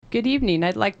Good evening.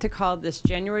 I'd like to call this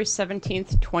January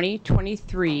 17th,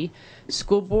 2023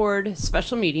 School Board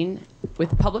Special Meeting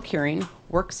with public hearing,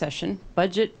 work session,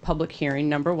 budget public hearing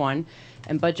number 1,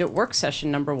 and budget work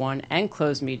session number 1, and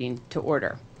closed meeting to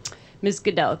order. Ms.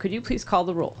 Goodell, could you please call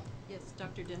the roll? Yes,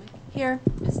 Dr. Dimick? Here.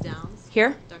 Ms. Downs?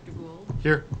 Here. Dr. Gould?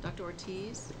 Here. Dr.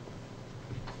 Ortiz?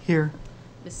 Here.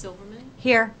 Ms. Silverman?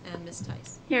 Here. And Ms.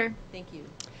 Tice? Here. Thank you.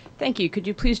 Thank you. Could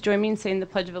you please join me in saying the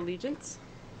Pledge of Allegiance?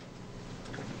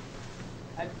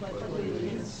 I pledge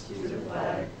allegiance to the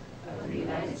flag of the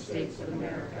United States of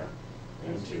America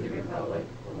and to the republic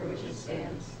for which it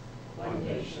stands, one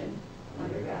nation,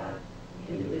 under God,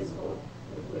 indivisible,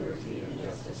 with liberty and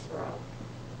justice for all.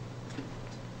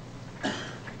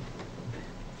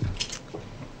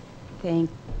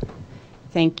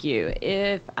 Thank you.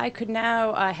 If I could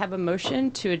now have a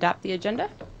motion to adopt the agenda.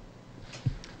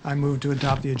 I move to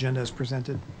adopt the agenda as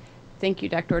presented. Thank you,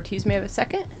 Dr. Ortiz. May I have a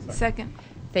second? Second.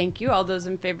 Thank you. All those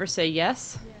in favor say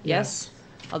yes. Yes.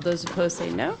 All those opposed say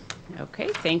no. Okay,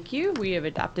 thank you. We have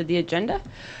adopted the agenda.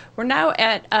 We're now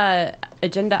at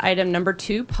agenda item number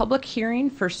 2, public hearing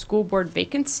for school board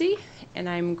vacancy. And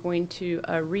I'm going to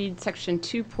read section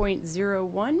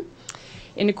 2.01.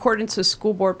 In accordance with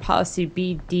school board policy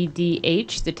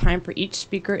BDDH, the time for each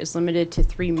speaker is limited to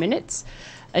 3 minutes.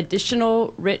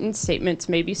 Additional written statements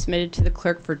may be submitted to the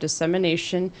clerk for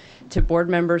dissemination to board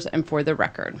members and for the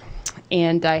record.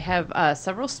 And I have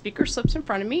several speaker slips in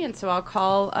front of me, and so I'll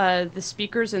call the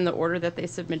speakers in the order that they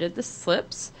submitted the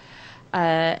slips.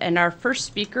 And our first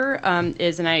speaker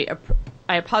is, and I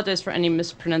apologize for any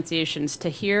mispronunciations,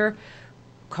 Tahir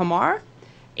Qamar,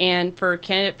 and for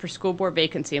candidate for school board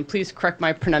vacancy. And please correct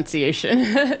my pronunciation.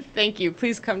 Thank you.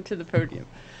 Please come to the podium.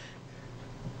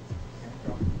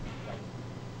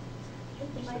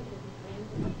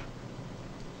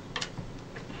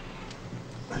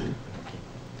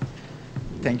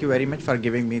 Thank you very much for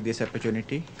giving me this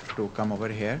opportunity to come over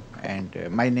here.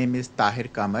 And my name is Tahir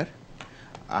Qamar.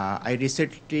 I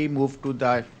recently moved to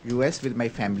the US with my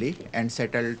family and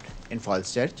settled in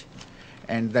Falls Church.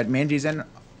 And the main reason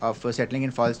of settling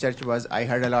in Falls Church was I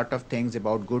heard a lot of things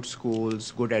about good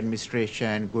schools, good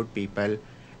administration, good people,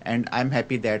 and I'm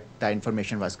happy that the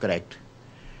information was correct.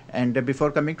 And before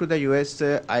coming to the US,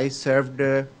 I served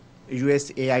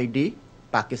USAID,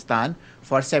 Pakistan,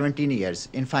 for 17 years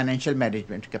in financial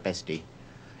management capacity.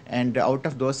 And out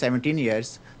of those 17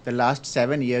 years, the last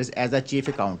 7 years as a chief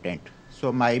accountant.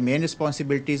 So my main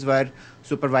responsibilities were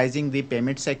supervising the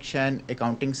payment section,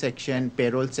 accounting section,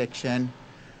 payroll section,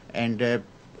 and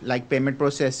like payment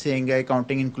processing,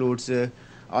 accounting includes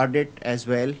audit as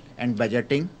well, and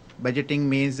budgeting. Budgeting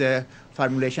means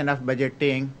formulation of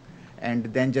budgeting, and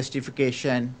then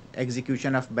justification,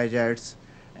 execution of budgets,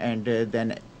 and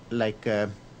then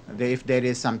if there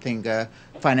is something,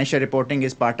 financial reporting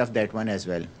is part of that one as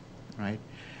well, right?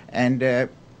 And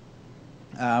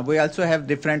we also have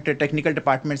different technical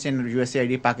departments in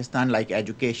USAID Pakistan, like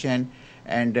education,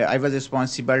 and I was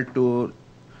responsible to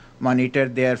monitor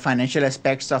their financial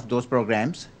aspects of those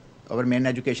programs. Our main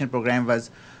education program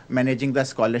was managing the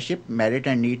scholarship, merit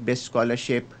and need-based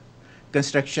scholarship,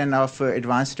 construction of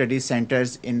advanced studies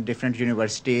centers in different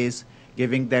universities,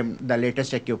 giving them the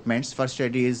latest equipments for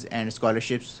studies and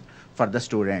scholarships for the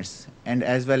students, and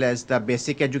as well as the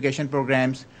basic education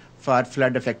programs for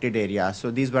flood-affected areas.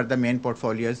 So these were the main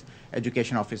portfolios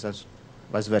education officers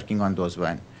was working on those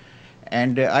one.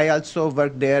 And I also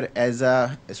worked there as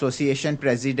a association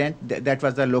president. That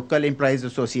was the Local Employees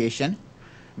Association.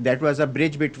 That was a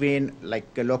bridge between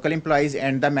local employees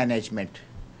and the management.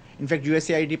 In fact,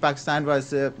 USAID Pakistan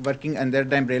was working under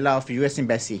the umbrella of US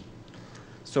Embassy.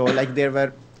 So there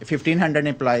were 1,500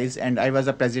 employees, and I was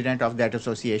the president of that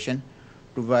association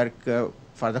to work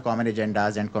for the common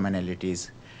agendas and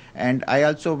commonalities. And I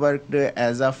also worked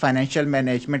as a financial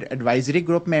management advisory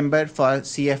group member for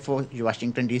CFO,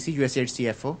 Washington, D.C., USAID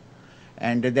CFO.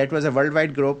 And that was a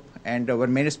worldwide group, and our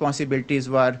main responsibilities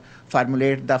were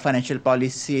formulate the financial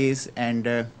policies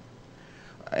and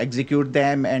execute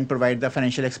them and provide the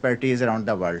financial expertise around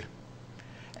the world.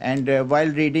 And while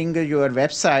reading your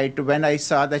website, when I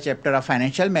saw the chapter of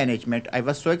financial management, I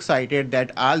was so excited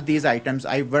that all these items,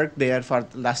 I worked there for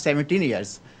the last 17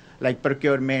 years, like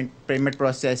procurement, payment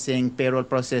processing, payroll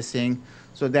processing.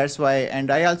 So that's why, and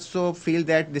I also feel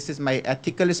that this is my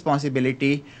ethical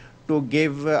responsibility to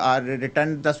give or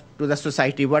return to the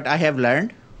society what I have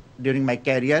learned during my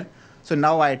career. So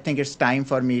now I think it's time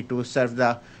for me to serve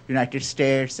the United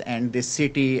States and this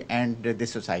city and this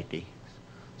society.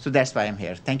 So that's why I'm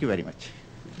here. Thank you very much.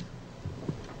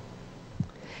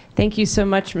 Thank you so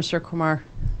much, Mr. Qamar.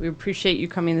 We appreciate you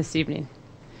coming this evening.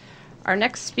 Our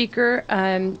next speaker,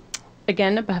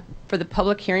 again, for the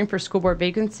public hearing for school board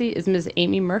vacancy is Ms.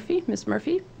 Amie Murphy. Ms.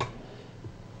 Murphy?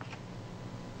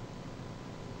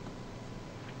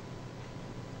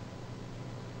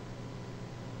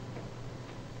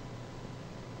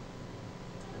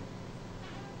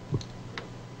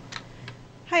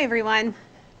 Hi, everyone.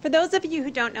 For those of you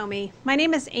who don't know me, my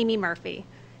name is Amie Murphy.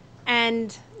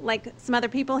 And like some other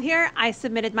people here, I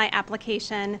submitted my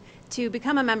application to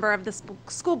become a member of the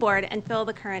school board and fill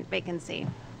the current vacancy.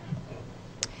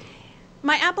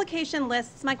 My application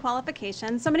lists my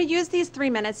qualifications, so I'm going to use these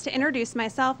 3 minutes to introduce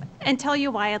myself and tell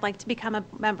you why I'd like to become a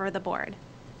member of the board.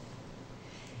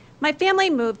 My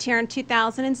family moved here in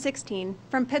 2016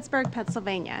 from Pittsburgh,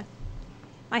 Pennsylvania.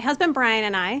 My husband Brian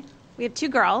and I, we have 2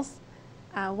 girls.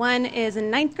 One is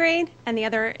in 9th grade and the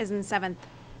other is in 7th.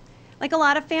 Like a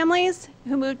lot of families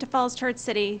who moved to Falls Church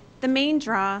City, the main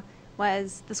draw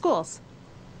was the schools.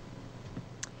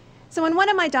 So when one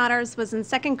of my daughters was in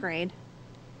 2nd grade,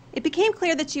 it became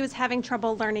clear that she was having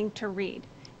trouble learning to read,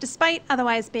 despite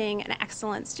otherwise being an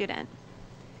excellent student.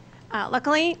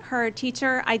 Luckily, her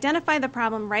teacher identified the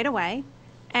problem right away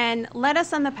and led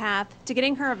us on the path to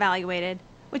getting her evaluated,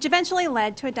 which eventually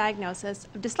led to a diagnosis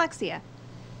of dyslexia.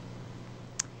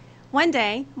 One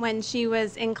day, when she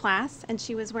was in class and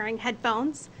she was wearing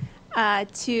headphones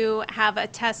to have a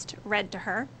test read to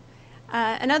her,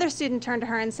 another student turned to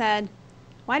her and said,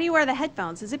 "Why do you wear the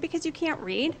headphones? Is it because you can't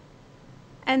read?"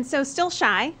 And so, still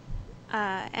shy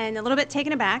and a little bit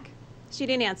taken aback, she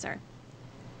didn't answer.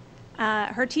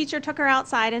 Her teacher took her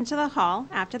outside into the hall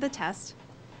after the test,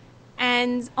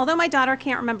 and although my daughter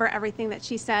can't remember everything that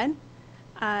she said,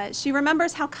 she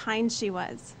remembers how kind she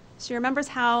was. She remembers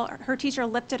how her teacher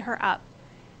lifted her up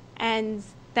and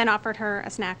then offered her a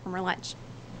snack from her lunch.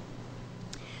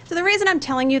 So the reason I'm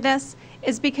telling you this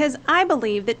is because I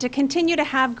believe that to continue to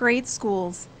have great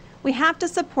schools, we have to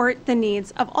support the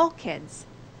needs of all kids,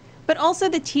 but also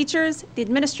the teachers, the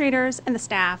administrators, and the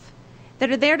staff that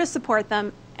are there to support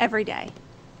them every day.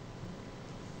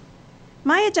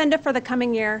 My agenda for the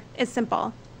coming year is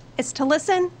simple. It's to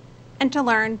listen and to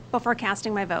learn before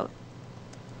casting my vote.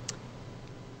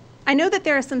 I know that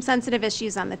there are some sensitive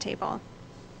issues on the table,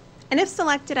 and if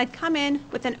selected, I'd come in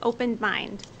with an open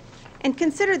mind and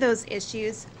consider those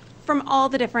issues from all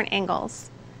the different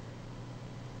angles.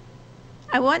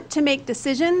 I want to make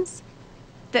decisions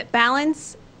that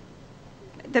promotes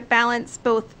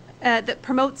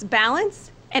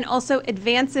balance and advances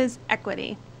advances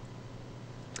equity.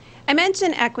 I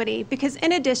mention equity because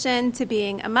in addition to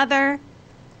being a mother,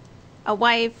 a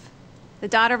wife, the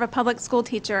daughter of a public school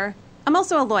teacher, I'm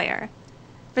also a lawyer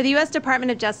for the U.S.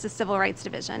 Department of Justice Civil Rights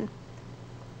Division.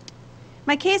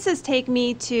 My cases take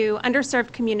me to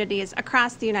underserved communities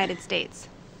across the United States.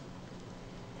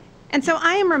 And so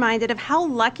I am reminded of how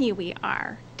lucky we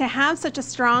are to have such a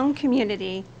strong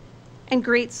community and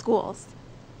great schools,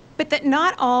 but that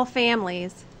not all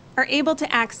families are able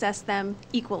to access them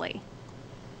equally.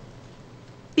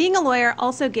 Being a lawyer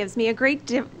also gives me a great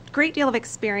deal of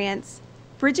experience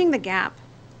bridging the gap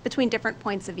between different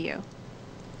points of view.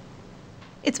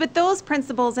 It's with those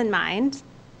principles in mind,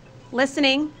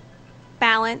 listening,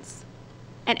 balance,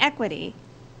 and equity,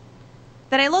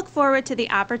 that I look forward to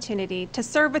the opportunity to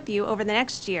serve with you over the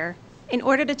next year in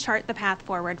order to chart the path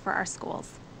forward for our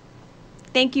schools.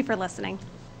 Thank you for listening.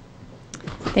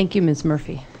 Thank you, Ms.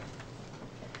 Murphy.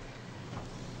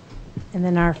 And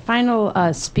then our final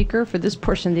speaker for this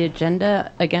portion of the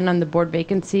agenda, again on the board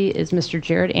vacancy, is Mr.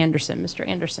 Jerrod Anderson. Mr.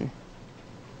 Anderson.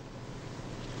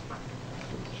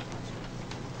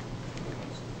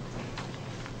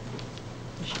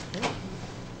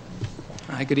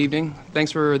 Hi, good evening.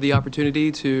 Thanks for the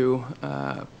opportunity to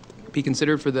be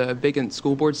considered for the vacant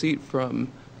school board seat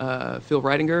from Phil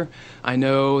Reitinger. I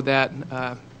know that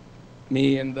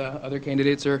me and the other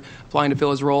candidates are applying to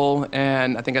fill his role,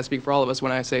 and I think I speak for all of us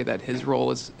when I say that his role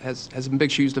has some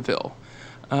big shoes to fill.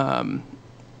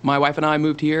 My wife and I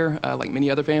moved here, like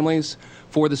many other families,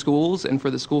 for the schools and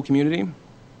for the school community.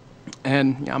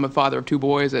 And I'm a father of 2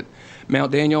 boys at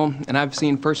Mount Daniel, and I've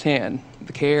seen firsthand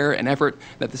the care and effort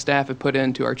that the staff have put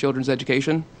into our children's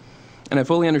education. And I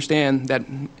fully understand that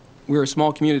we're a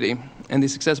small community, and the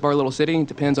success of our little city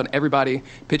depends on everybody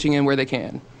pitching in where they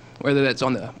can, whether that's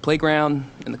on the playground,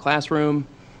 in the classroom,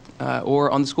 or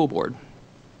on the school board.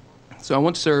 So I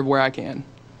want to serve where I can.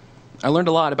 I learned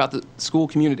a lot about the school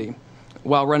community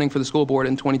while running for the school board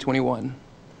in 2021,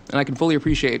 and I can fully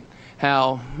appreciate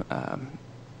how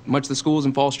much the schools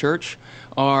in Falls Church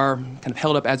are kind of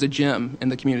held up as a gem in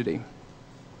the community.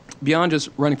 Beyond just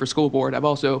running for school board, I've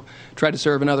also tried to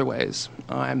serve in other ways.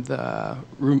 I'm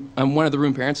one of the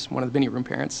room parents, one of the many room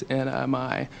parents in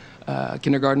my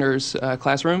kindergartner's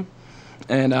classroom.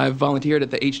 and I've volunteered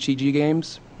at the HTG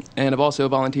games, and I've also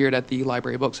volunteered at the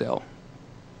library book sale.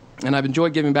 And I've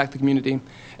enjoyed giving back to the community,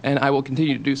 and I will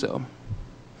continue to do so.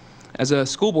 As a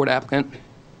school board applicant,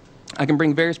 I can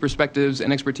bring various perspectives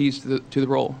and expertise to the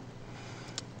role.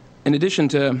 In addition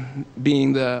to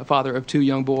being the father of 2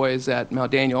 young boys at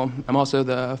Mount Daniel, I'm also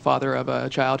the father of a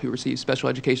child who receives special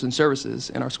education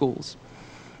services in our schools.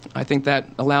 I think that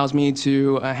allows me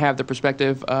to have the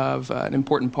perspective of an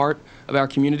important part of our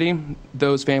community,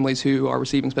 those families who are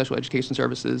receiving special education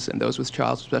services and those with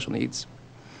child with special needs.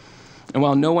 And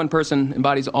while no one person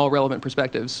embodies all relevant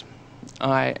perspectives,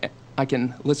 I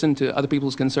can listen to other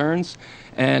people's concerns,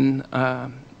 and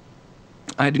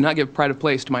I do not give pride of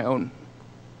place to my own.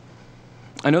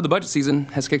 I know the budget season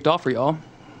has kicked off for y'all,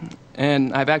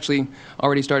 and I've actually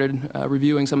already started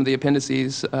reviewing some of the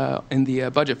appendices in the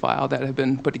budget file that have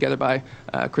been put together by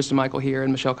Kristen Michael here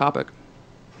and Michelle Kopic.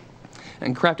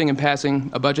 And crafting and passing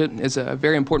a budget is a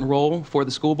very important role for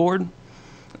the school board,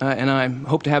 and I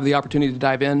hope to have the opportunity to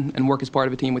dive in and work as part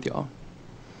of a team with y'all.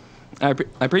 I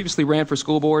previously ran for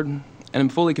school board and am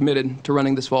fully committed to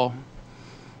running this fall.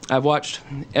 I've watched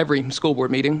every school board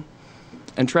meeting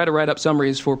and try to write up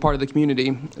summaries for part of the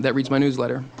community that reads my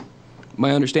newsletter.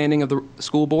 My understanding of the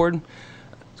school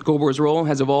board's role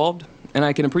has evolved, and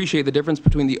I can appreciate the difference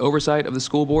between the oversight of the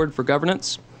school board for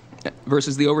governance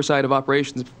versus the oversight of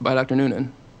operations by Dr.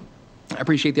 Noonan. I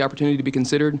appreciate the opportunity to be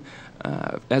considered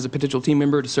as a potential team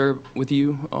member to serve with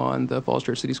you on the Falls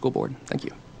Church City School Board. Thank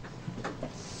you.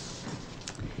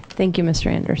 Thank you, Mr.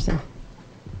 Anderson.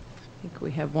 I think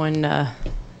we have one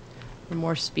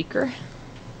more speaker.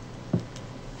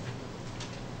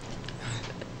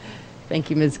 Thank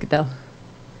you, Ms. Goodell.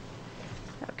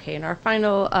 Okay, and our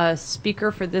final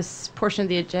speaker for this portion of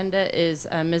the agenda is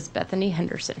Ms. Bethany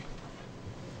Henderson.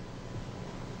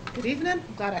 Good evening.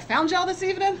 I'm glad I found y'all this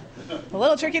evening. A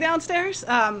little tricky downstairs.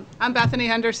 I'm Bethany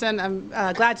Henderson. I'm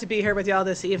glad to be here with y'all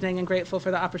this evening and grateful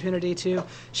for the opportunity to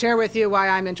share with you why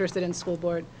I'm interested in school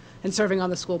board and serving on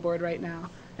the school board right now.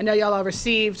 I know y'all all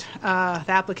received the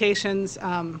applications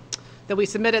that we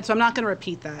submitted, so I'm not going to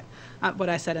repeat that, what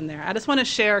I said in there. I just want to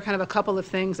share kind of a couple of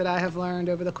things that I have learned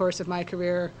over the course of my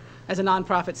career as a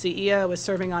nonprofit CEO, was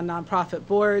serving on nonprofit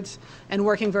boards and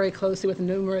working very closely with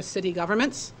numerous city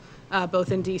governments,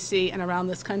 both in DC and around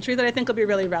this country, that I think will be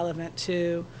really relevant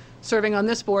to serving on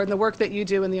this board and the work that you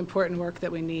do and the important work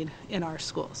that we need in our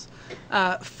schools.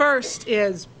 First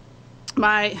is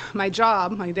my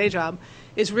day job,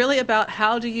 is really about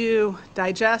how do you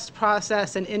digest,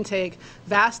 process, and intake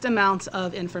vast amounts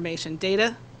of information,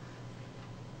 data,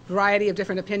 variety of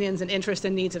different opinions and interests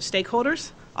and needs of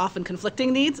stakeholders, often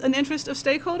conflicting needs and interests of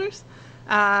stakeholders,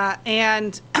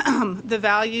 and the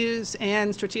values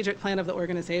and strategic plan of the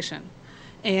organization,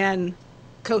 and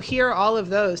cohere all of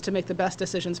those to make the best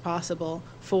decisions possible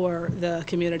for the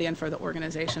community and for the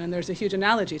organization. And there's a huge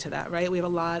analogy to that, right? We have a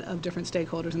lot of different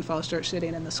stakeholders in Falls Church City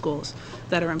and in the schools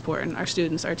that are important: our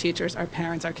students, our teachers, our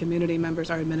parents, our community members,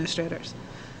 our administrators.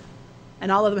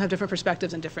 And all of them have different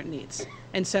perspectives and different needs.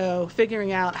 And so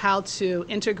figuring out how to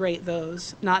integrate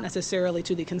those, not necessarily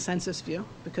to the consensus view,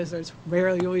 because there's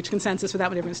rarely you'll reach consensus with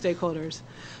that many different stakeholders,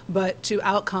 but to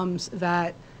outcomes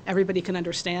that everybody can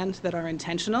understand, that are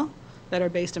intentional, that are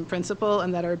based in principle,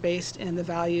 and that are based in the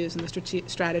values and the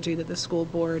strategy that the school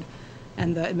board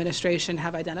and the administration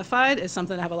have identified, is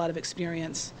something I have a lot of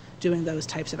experience doing those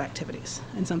types of activities,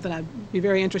 and something I'd be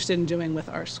very interested in doing with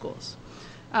our schools.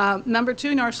 Number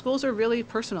two, our schools are really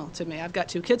personal to me. I've got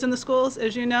 2 kids in the schools,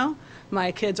 as you know.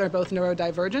 My kids are both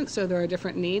neurodivergent, so there are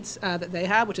different needs that they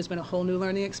have, which has been a whole new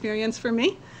learning experience for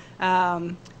me.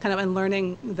 Kind of in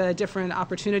learning the different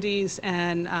opportunities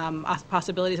and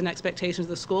possibilities and expectations of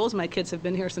the schools. My kids have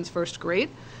been here since 1st grade.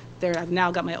 I've now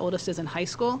got my oldest is in high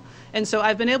school. And so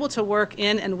I've been able to work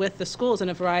in and with the schools in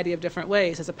a variety of different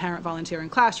ways. As a parent volunteer in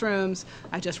classrooms,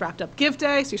 I just wrapped up Give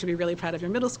Day, so you should be really proud of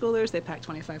your middle schoolers. They packed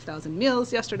 25,000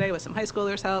 meals yesterday with some high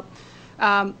schoolers' help.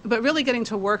 But really getting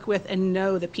to work with and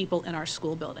know the people in our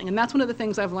school building. And that's one of the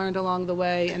things I've learned along the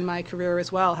way in my career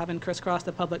as well, having crisscrossed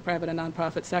the public, private, and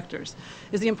nonprofit sectors,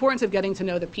 is the importance of getting to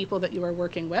know the people that you are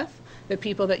working with, the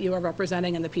people that you are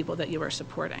representing, and the people that you are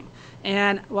supporting.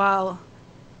 And while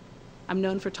I'm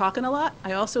known for talking a lot,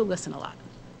 I also listen a lot.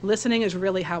 Listening is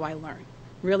really how I learn.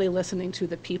 Really listening to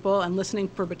the people and listening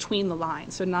for between the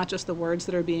lines. So not just the words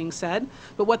that are being said,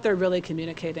 but what they're really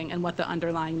communicating and what the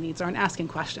underlying needs are, and asking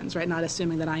questions, right? Not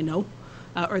assuming that I know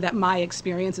or that my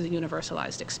experience is a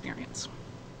universalized experience.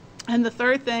 And the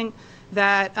third thing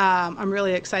that I'm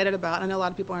really excited about, I know a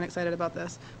lot of people aren't excited about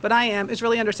this, but I am, is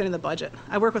really understanding the budget.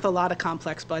 I work with a lot of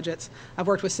complex budgets. I've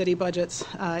worked with city budgets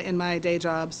in my day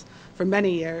jobs for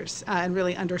many years, and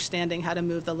really understanding how to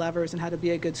move the levers and how to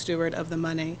be a good steward of the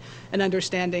money, and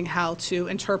understanding how to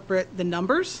interpret the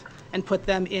numbers and put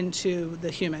them into the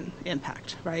human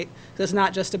impact, right? So it's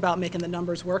not just about making the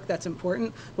numbers work, that's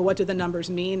important, but what do the numbers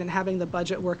mean, and having the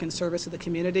budget work in service of the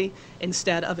community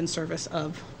instead of in service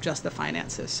of just the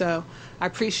finances. So I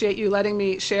appreciate you letting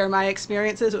me share my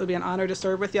experiences. It would be an honor to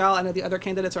serve with y'all. I know the other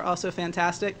candidates are also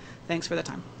fantastic. Thanks for the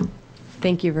time.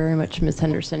 Thank you very much, Ms.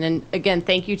 Henderson. And again,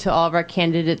 thank you to all of our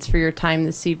candidates for your time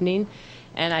this evening.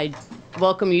 And I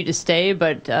welcome you to stay,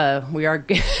 but we are,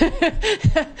 if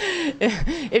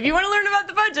you want to learn about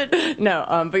the budget,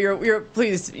 no, but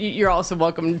you're also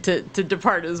welcome to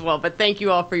depart as well. But thank you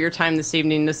all for your time this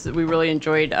evening. We really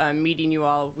enjoyed meeting you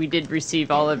all. We did receive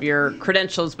all of your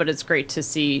credentials, but it's great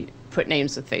to put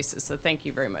names with faces. So thank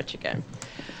you very much again.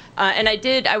 And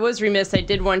I was remiss, I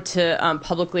did want to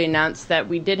publicly announce that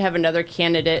we did have another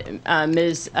candidate,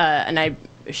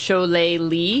 Sholay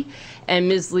Lee, and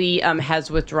Ms. Lee has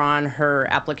withdrawn her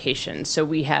application. So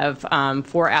we have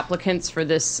 4 applicants for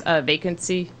this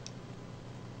vacancy.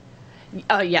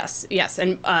 Yes,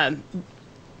 and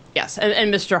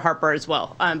Mr. Harper as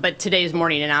well. But today's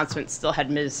morning announcement still had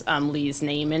Ms. Lee's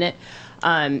name in it.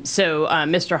 So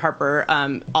Mr. Harper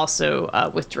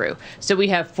also withdrew. So we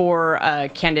have 4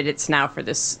 candidates now for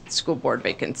this school board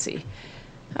vacancy.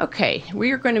 Okay,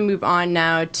 we are going to move on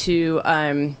now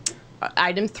to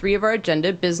item 3 of our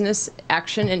agenda, business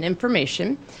action and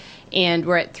information. And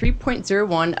we're at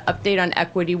 3.01, update on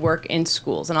equity work in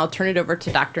schools. And I'll turn it over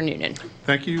to Dr. Noonan.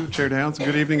 Thank you, Chair Downs.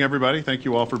 Good evening, everybody. Thank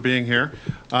you all for being here.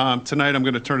 Tonight, I'm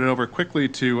going to turn it over quickly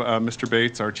to Mr.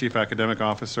 Bates, our Chief Academic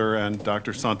Officer, and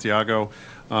Dr. Santiago.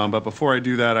 But before I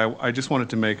do that, I just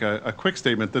wanted to make a quick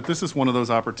statement that this is one of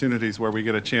those opportunities where we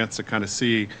get a chance to kind of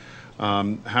see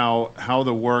how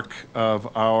the work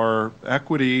of our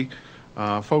equity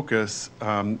focus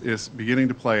is beginning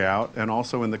to play out, and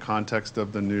also in the context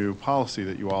of the new policy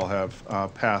that you all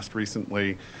have passed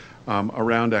recently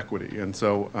around equity. And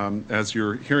so as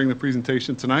you're hearing the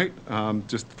presentation tonight,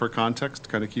 just for context,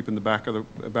 kind of keep in the back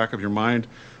of your mind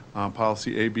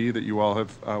policy AB that you all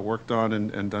have worked on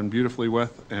and done beautifully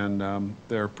with, and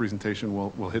their presentation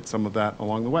will hit some of that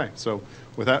along the way. So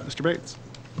with that, Mr. Bates.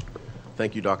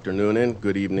 Thank you, Dr. Noonan.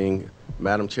 Good evening,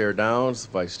 Madam Chair Downs,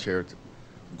 Vice Chair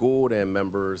Gould, and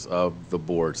members of the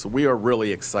board. So we are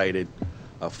really excited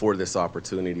for this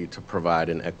opportunity to provide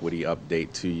an equity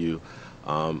update to you.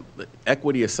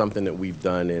 Equity is something that we've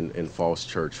done in Falls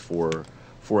Church for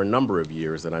a number of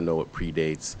years, and I know it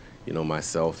predates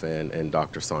myself and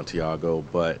Dr. Santiago,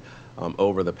 but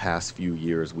over the past few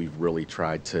years we've really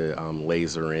tried to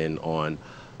laser in on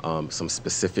some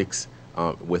specifics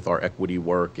with our equity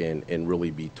work and really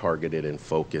be targeted and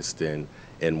focused in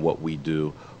what we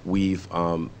do. We've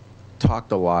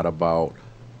talked a lot about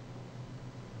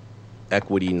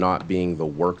equity not being the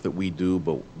work that we do,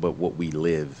 but what we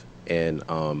live. And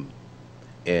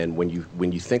when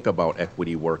you think about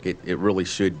equity work, it really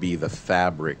should be the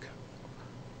fabric.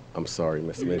 I'm sorry,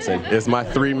 Ms. Minson. Is my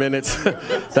 3 minutes?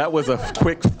 That was a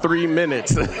quick 3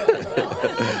 minutes.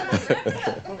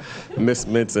 Ms.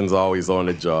 Minson's always on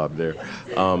the job there.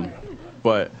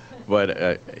 But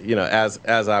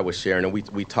as I was sharing, and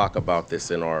we talk about this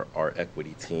in our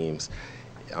equity teams,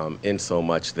 in so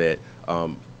much that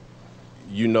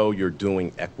you're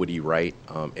doing equity right,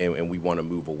 and we want to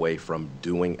move away from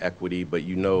doing equity, but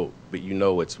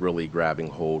it's really grabbing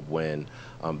hold when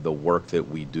the work that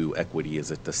we do, equity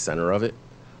is at the center of it.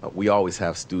 We always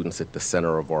have students at the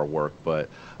center of our work, but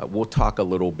we'll talk a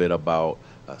little bit about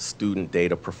student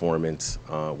data performance.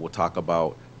 We'll talk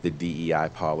about the DEI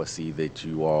policy that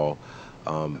you all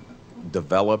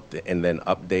developed and then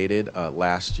updated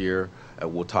last year.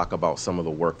 We'll talk about some of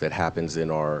the work that happens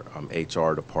in our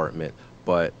HR department,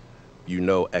 but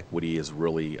equity is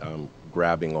really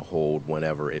grabbing a hold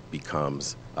whenever it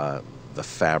becomes the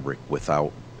fabric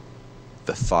without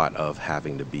the thought of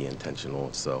having to be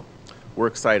intentional. So we're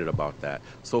excited about that.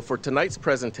 So for tonight's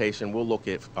presentation, we'll look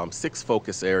at 6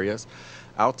 focus areas.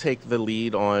 I'll take the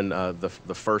lead on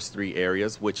the first 3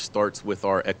 areas, which starts with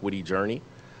our equity journey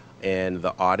and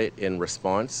the audit and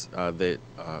response that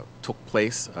took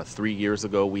place 3 years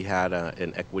ago. We had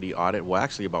an equity audit, well,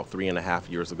 actually about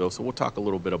 3.5 years ago. So we'll talk a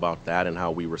little bit about that and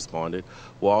how we responded.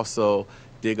 We'll also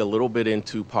dig a little bit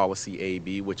into policy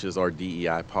AB, which is our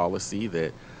DEI policy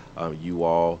that you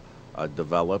all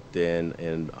developed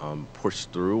and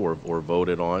pushed through or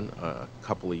voted on a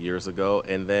couple of years ago,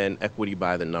 and then equity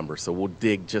by the numbers. So we'll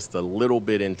dig just a little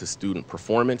bit into student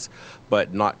performance,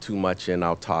 but not too much, and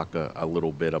I'll talk a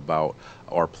little bit about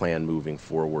our plan moving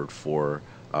forward for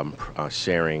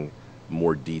sharing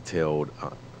more detailed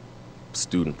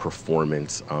student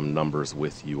performance numbers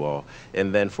with you all.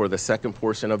 And then for the second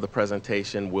portion of the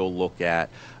presentation, we'll look at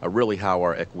really how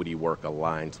our equity work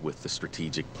aligns with the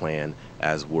strategic plan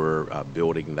as we're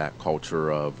building that culture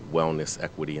of wellness,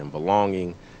 equity, and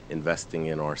belonging, investing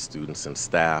in our students and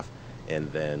staff,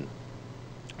 and then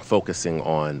focusing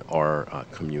on our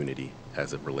community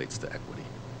as it relates to equity.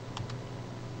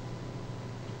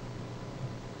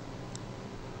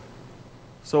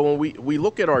 So when we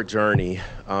look at our journey,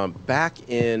 back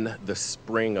in the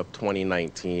spring of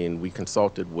 2019, we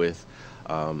consulted with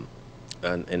an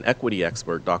equity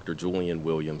expert, Dr. Julian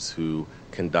Williams, who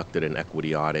conducted an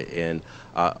equity audit. And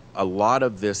a lot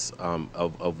of this,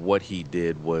 of what he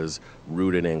did was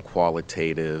rooted in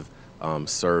qualitative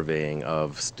surveying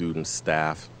of students,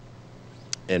 staff,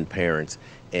 and parents.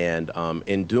 And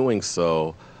in doing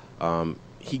so,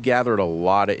 he gathered a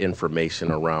lot of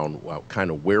information around kind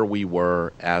of where we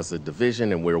were as a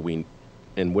division and where we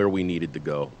needed to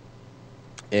go.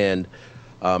 And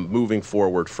moving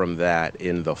forward from that,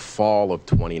 in the fall of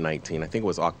 2019, I think it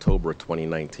was October of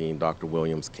 2019, Dr.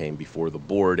 Williams came before the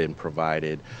board and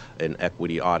provided an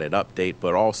equity audit update,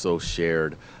 but also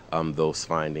shared those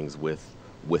findings with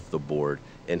the board.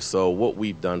 And so what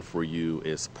we've done for you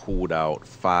is pulled out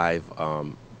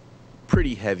 5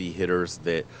 pretty heavy hitters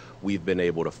that we've been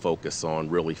able to focus on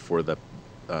really for the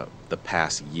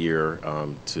past year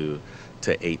to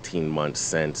 18 months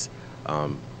since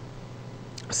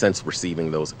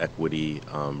receiving those equity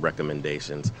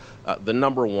recommendations. The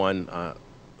number one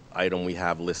item we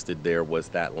have listed there was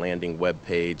that landing web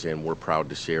page, and we're proud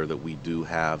to share that we do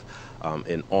have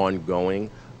an ongoing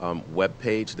web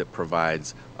page that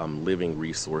provides living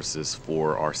resources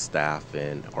for our staff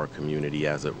and our community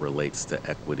as it relates to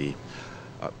equity.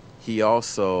 He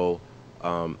also,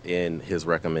 in his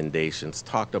recommendations,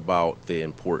 talked about the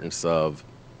importance of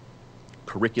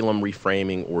curriculum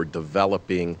reframing or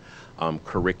developing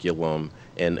curriculum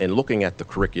and looking at the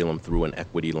curriculum through an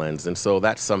equity lens. And so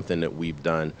that's something that we've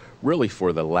done really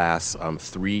for the last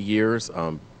 3 years.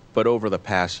 But over the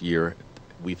past year,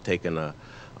 we've taken a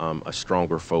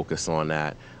stronger focus on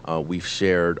that. We've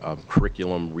shared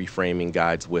curriculum reframing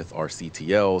guides with our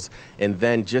CTLs, and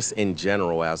then just in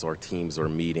general, as our teams are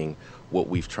meeting, what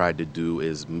we've tried to do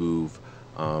is move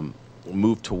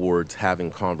towards having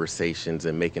conversations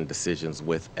and making decisions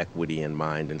with equity in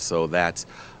mind. And so that's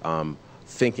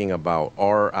thinking about,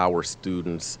 are our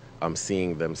students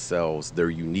seeing themselves,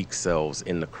 their unique selves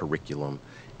in the curriculum,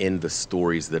 in the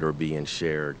stories that are being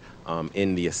shared,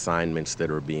 in the assignments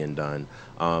that are being done.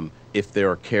 If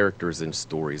there are characters in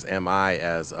stories, am I,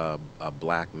 as a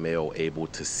black male, able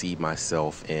to see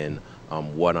myself in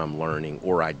what I'm learning,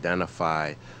 or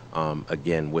identify,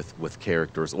 again, with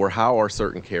characters? Or how are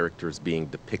certain characters being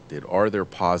depicted? Are there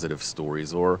positive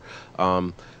stories, or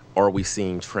are we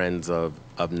seeing trends of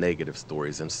negative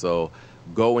stories? And so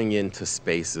going into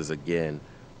spaces, again,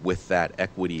 with that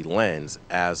equity lens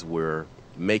as we're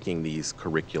making these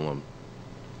curriculum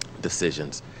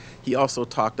decisions. He also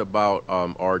talked about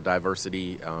our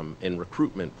diversity and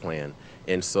recruitment plan.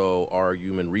 And so our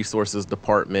human resources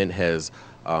department has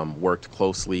worked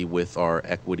closely with our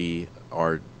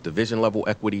division level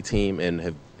equity team,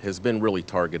 and has been really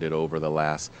targeted over the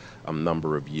last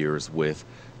number of years with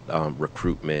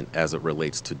recruitment as it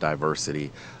relates to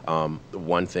diversity.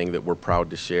 One thing that we're proud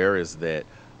to share is that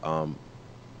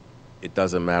it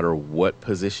doesn't matter what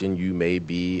position you may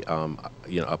be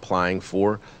applying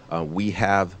for. We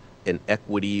have an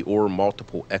equity or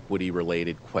multiple equity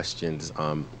related questions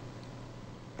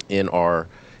in our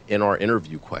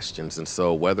interview questions. And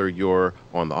so whether you're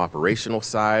on the operational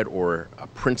side, or a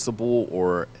principal,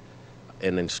 or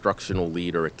an instructional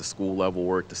leader at the school level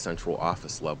or at the central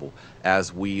office level,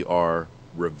 as we are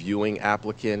reviewing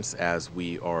applicants, as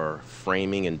we are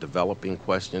framing and developing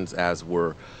questions, as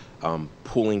we're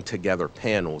pulling together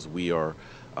panels, we are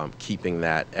keeping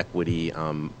that equity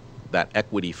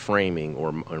framing or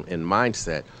in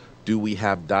mindset. Do we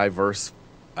have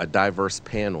a diverse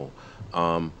panel?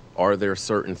 Are there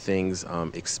certain things,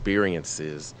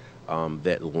 experiences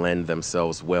that lend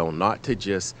themselves well, not to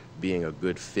just being a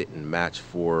good fit and match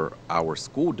for our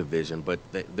school division, but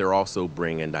they're also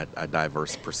bringing a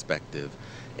diverse perspective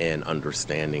and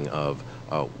understanding of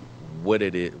what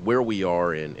it is, where we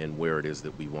are, and where it is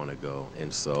that we want to go.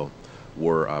 And so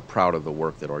we're proud of the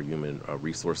work that our human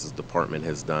resources department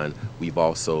has done. We've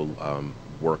also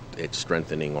worked at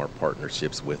strengthening our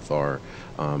partnerships with our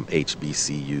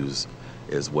HBCUs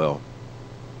as well.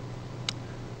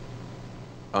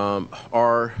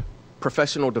 Our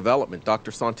professional development,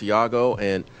 Dr. Santiago,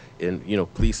 and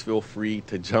please feel free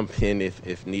to jump in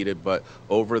if needed, but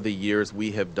over the years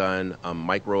we have done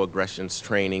microaggressions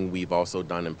training. We've also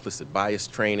done implicit bias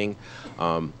training.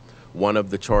 One of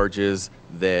the charges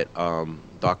that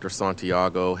Dr.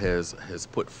 Santiago has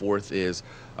put forth is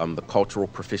the cultural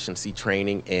proficiency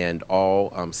training, and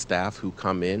all staff who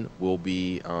come in will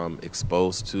be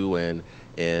exposed to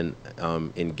and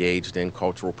engaged in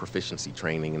cultural proficiency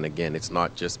training. And again, it's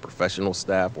not just professional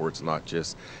staff, or it's not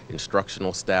just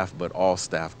instructional staff, but all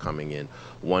staff coming in.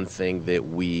 One thing that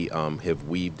we have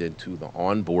weaved into the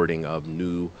onboarding of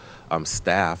new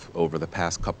staff over the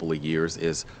past couple of years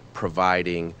is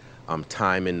providing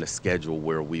time in the schedule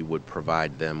where we would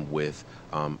provide them with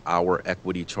our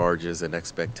equity charges and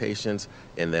expectations,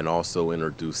 and then also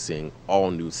introducing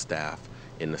all new staff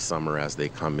in the summer as they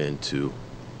come into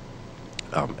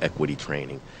equity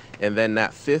training. And then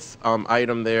that fifth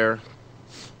item there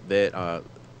that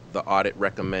the audit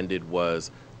recommended was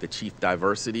the Chief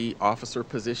Diversity Officer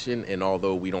position, and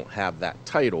although we don't have that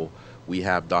title, we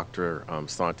have Dr.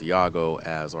 Santiago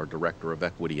as our Director of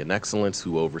Equity and Excellence,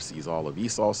 who oversees all of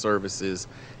ESOL services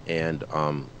and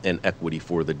equity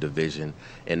for the division.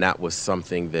 And that was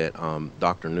something that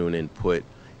Dr. Noonan put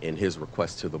in his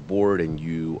request to the board, and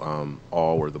you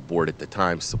all, or the board at the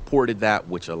time, supported that,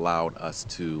 which allowed us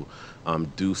to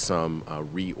do some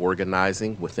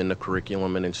reorganizing within the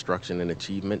Curriculum and Instruction and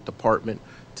Achievement Department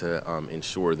to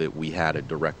ensure that we had a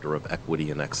Director of Equity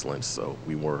and Excellence. So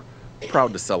we were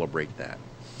proud to celebrate that.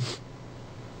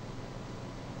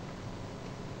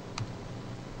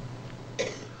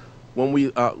 When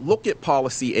we look at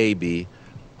policy AB,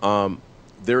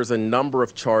 there's a number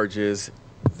of charges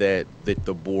that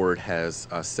the board has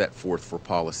set forth for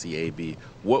policy AB.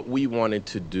 What we wanted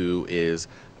to do is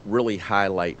really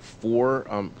highlight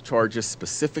 4 charges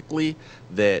specifically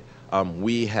that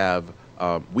we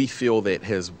feel that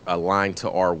has aligned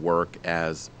to our work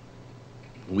as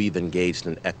we've engaged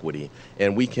in equity.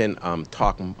 And we can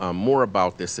talk more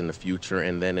about this in the future,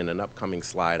 and then in an upcoming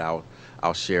slide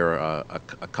I'll share a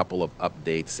couple of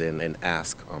updates and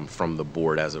ask from the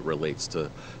board as it relates to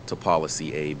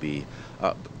policy AB.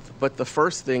 But the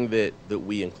first thing that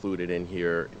we included in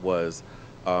here was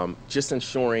just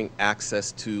ensuring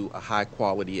access to a high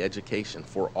quality education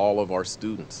for all of our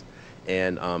students.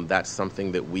 And that's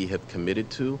something that we have committed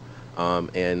to.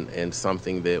 And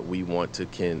something that we want to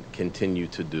continue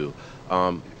to do.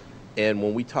 And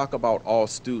when we talk about all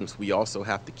students, we also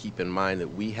have to keep in mind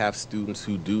that we have students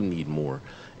who do need more.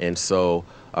 And so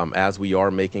as we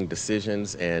are making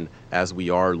decisions and as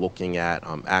we are looking at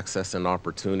access and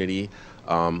opportunity,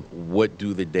 what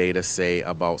do the data say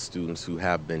about students who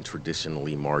have been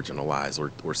traditionally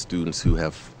marginalized, or students who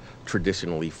have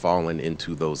traditionally fallen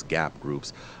into those gap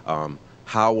groups?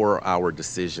 How are our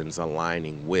decisions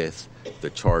aligning with the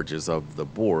charges of the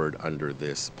board under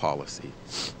this policy?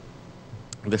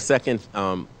 The second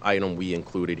item we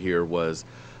included here was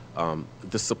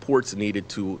the supports needed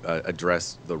to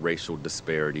address the racial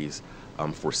disparities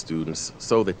for students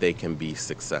so that they can be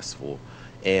successful.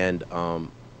 And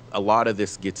a lot of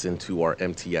this gets into our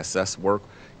MTSS work.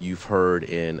 You've heard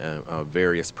in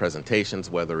various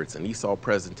presentations, whether it's an ESOL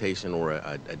presentation or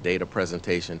a data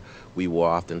presentation, we will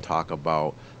often talk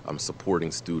about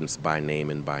supporting students by name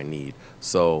and by need.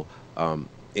 So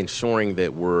ensuring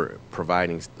that we're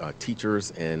providing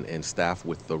teachers and staff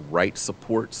with the right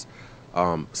supports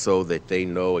so that they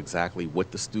know exactly what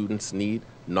the students need,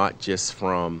 not just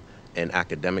from an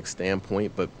academic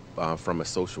standpoint, but from a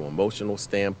social emotional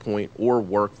standpoint, or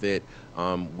work that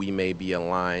we may be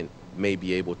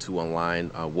able to align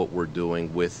what we're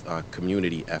doing with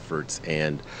community efforts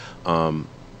and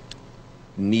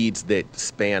needs that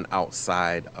span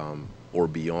outside or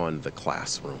beyond the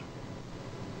classroom.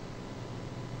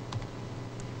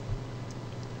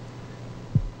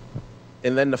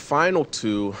 And then the final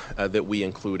 2 that we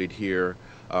included here,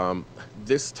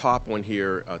 this top one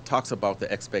here talks about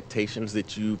the expectations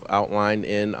that you've outlined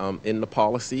in the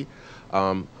policy,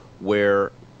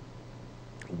 where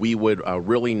we would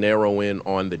really narrow in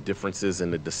on the differences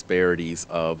and the disparities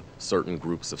of certain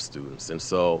groups of students. And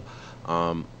so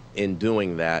in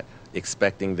doing that,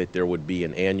 expecting that there would be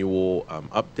an annual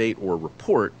update or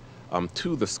report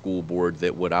to the school board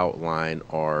that would outline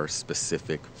our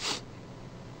specific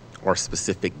or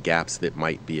specific gaps that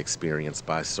might be experienced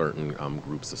by certain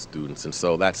groups of students. And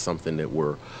so that's something that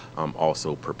we're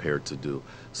also prepared to do.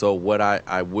 So what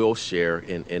I will share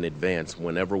in advance,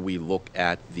 whenever we look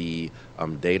at the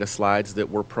data slides that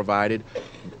were provided,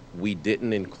 we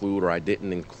didn't include, or I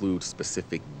didn't include,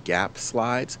 specific gap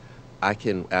slides. I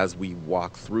can, as we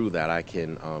walk through that, I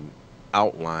can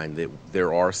outline that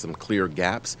there are some clear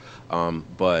gaps,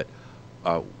 but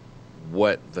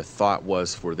what the thought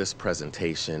was for this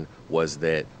presentation was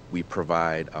that we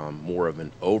provide more of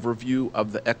an overview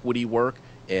of the equity work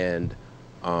and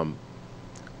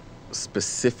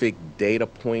specific data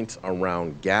points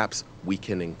around gaps. We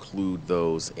can include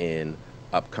those in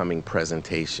upcoming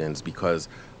presentations because,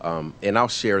 and I'll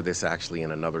share this actually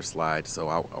in another slide, so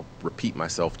I'll repeat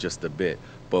myself just a bit,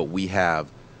 but we have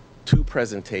 2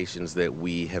 presentations that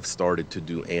we have started to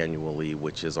do annually,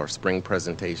 which is our spring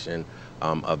presentation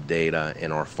of data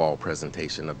and our fall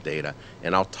presentation of data.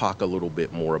 And I'll talk a little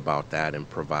bit more about that and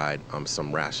provide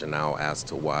some rationale as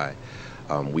to why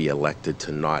we elected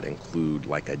to not include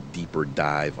like a deeper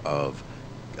dive of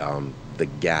the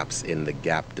gaps in the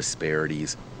gap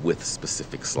disparities with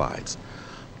specific slides.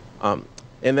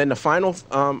 And then the final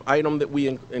item that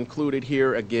we included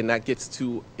here, again, that gets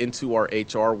into our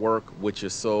HR work, which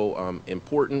is so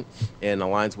important and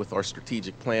aligns with our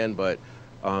strategic plan, but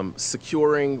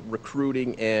securing,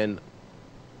 recruiting, and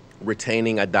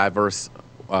retaining a diverse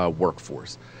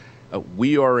workforce.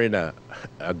 We are in a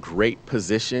great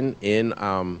position in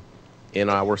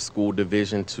our school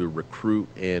division to recruit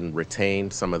and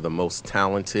retain some of the most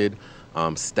talented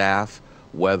staff,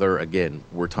 whether, again,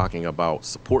 we're talking about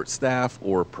support staff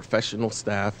or professional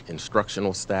staff,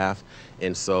 instructional staff.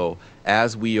 And so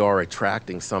as we are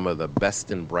attracting some of the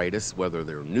best and brightest, whether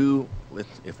they're new,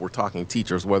 if we're talking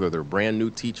teachers, whether they're brand new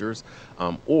teachers,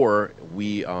 or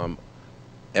we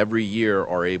every year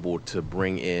are able to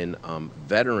bring in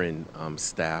veteran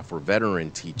staff or veteran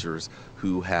teachers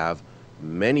who have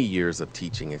many years of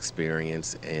teaching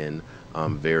experience in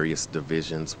various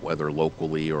divisions, whether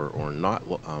locally or not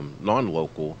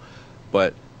non-local.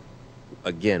 But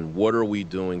again, what are we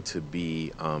doing to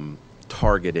be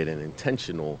targeted and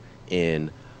intentional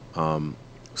in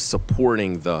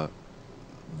supporting the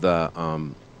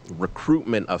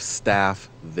recruitment of staff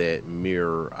that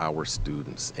mirror our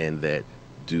students and that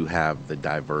do have the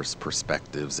diverse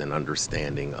perspectives and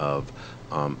understanding of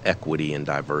equity and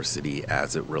diversity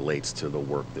as it relates to the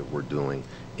work that we're doing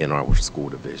in our school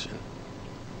division.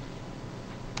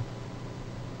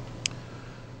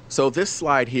 So this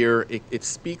slide here, it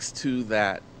speaks to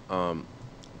that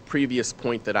previous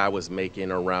point that I was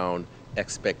making around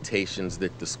expectations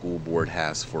that the school board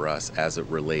has for us as it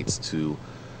relates to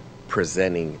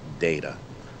presenting data,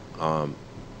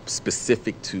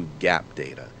 specific to gap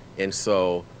data. And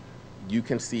so you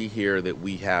can see here that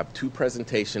we have 2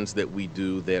 presentations that we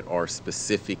do that are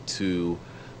specific to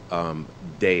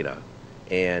data.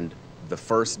 And the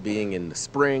first being in the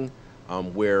spring,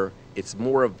 where it's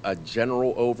more of a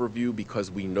general overview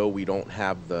because we know we don't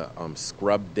have the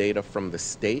scrub data from the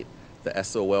state, the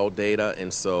SOL data.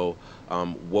 And so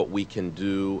what we can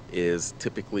do is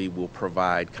typically we'll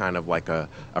provide kind of like a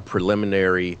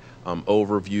preliminary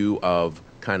overview of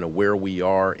kind of where we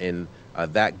are, and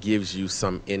that gives you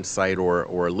some insight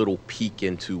or a little peek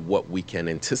into what we can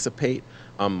anticipate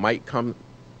might come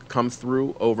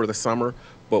through over the summer.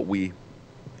 But we,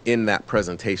 in that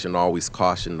presentation, always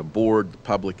caution the board, the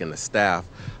public, and the staff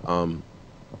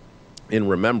in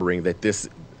remembering that this,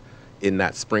 in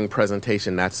that spring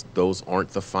presentation, those aren't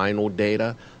the final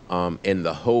data. And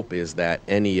the hope is that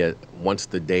once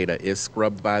the data is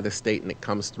scrubbed by the state and it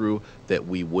comes through, that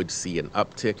we would see an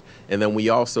uptick. And then we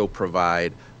also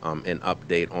provide an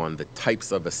update on the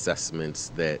types of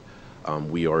assessments that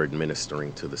we are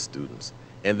administering to the students.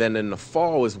 And then in the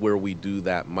fall is where we do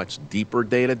that much deeper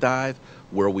data dive,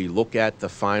 where we look at the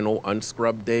final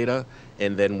unscrubbed data,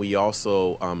 and then we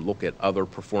also look at other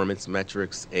performance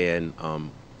metrics, and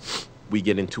we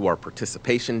get into our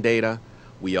participation data.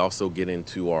 We also get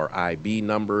into our IB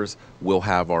numbers. We'll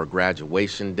have our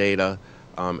graduation data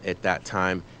at that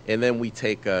time. And then we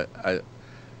take a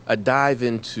dive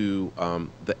into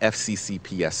the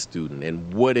FCCPS student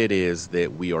and what it is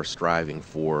that we are striving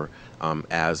for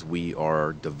as we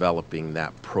are developing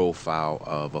that profile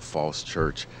of a Falls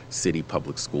Church City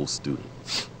Public School student.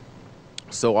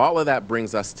 So all of that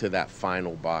brings us to that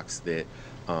final box that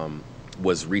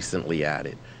was recently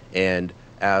added. And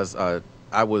as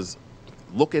I was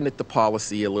looking at the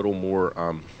policy a little more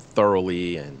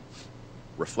thoroughly and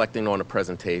reflecting on the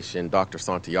presentation, Dr.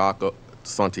 Santiago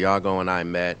and I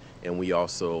met, and we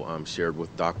also shared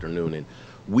with Dr. Noonan.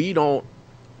 We don't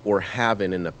or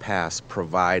haven't in the past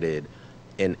provided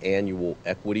an annual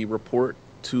equity report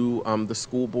to the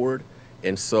school board.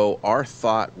 And so our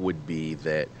thought would be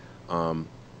that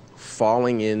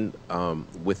falling in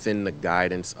within the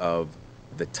guidance of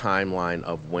the timeline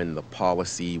of when the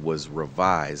policy was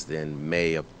revised in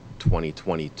May of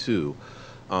 2022,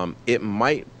 it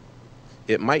might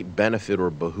benefit or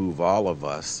behoove all of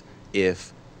us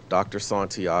if Dr.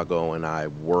 Santiago and I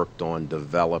worked on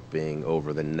developing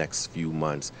over the next few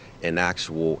months an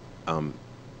actual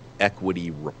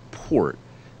equity report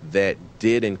that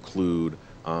did include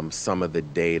some of the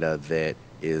data that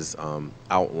is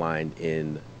outlined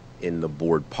in the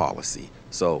board policy.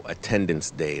 So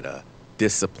attendance data,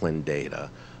 discipline data,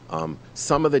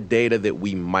 some of the data that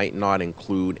we might not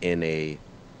include in a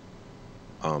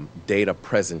data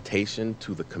presentation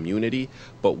to the community,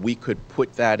 but we could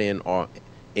put that in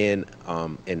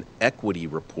an equity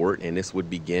report, and this would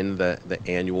begin the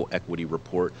annual equity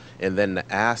report. And then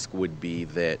the ask would be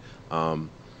that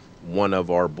one of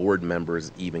our board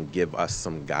members even give us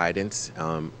some guidance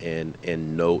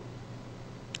and note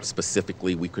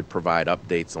specifically. We could provide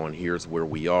updates on here's where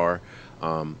we are,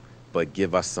 but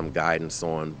give us some guidance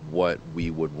on what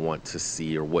we would want to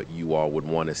see or what you all would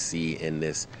want to see in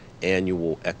this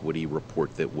annual equity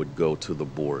report that would go to the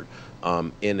board.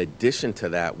 In addition to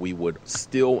that, we would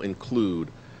still include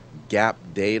gap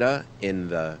data in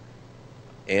the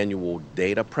annual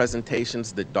data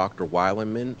presentations that Dr.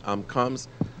 Weilenman comes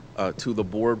to the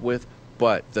board with.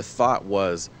 But the thought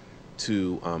was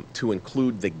to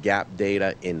include the gap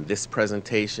data in this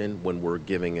presentation when we're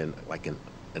giving a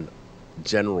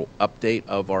general update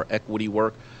of our equity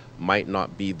work. Might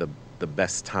not be the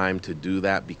best time to do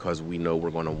that because we know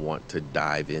we're going to want to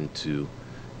dive into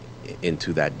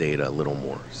that data a little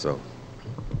more. So.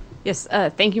 Yes,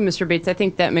 thank you, Mr. Bates. I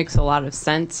think that makes a lot of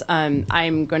sense.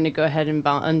 I'm going to go ahead and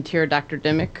volunteer Dr.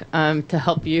 Dimick to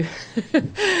help you.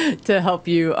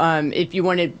 If you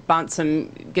want to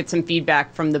get some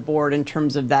feedback from the board in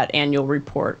terms of that annual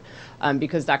report,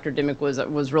 because Dr. Dimick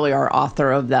was really our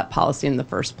author of that policy in the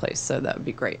first place. So that would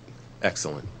be great.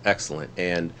 Excellent.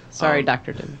 And sorry,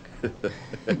 Dr. Dimick.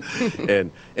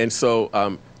 and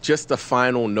so just a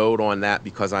final note on that,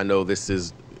 because I know this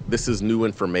is new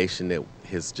information that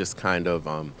has just kind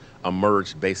of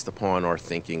emerged based upon our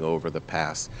thinking over the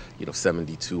past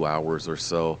 72 hours or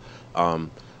so.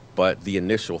 But the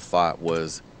initial thought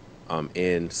was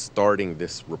in starting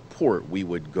this report, we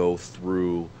would go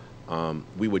through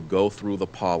the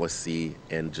policy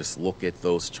and just look at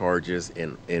those charges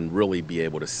and really be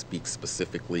able to speak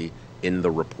specifically in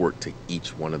the report to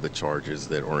each one of the charges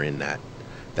that are in that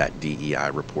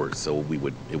DEI report. So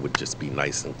it would just be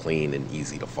nice and clean and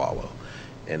easy to follow.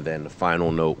 And then the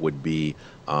final note would be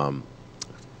kind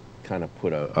of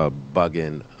put a bug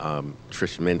in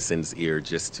Trish Minson's ear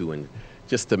just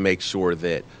to make sure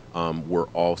that we're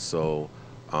also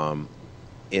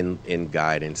in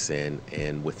guidance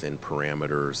and within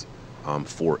parameters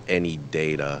for any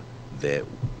data that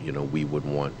we would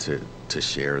want to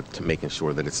share, to making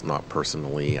sure that it's not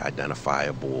personally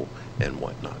identifiable and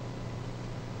whatnot.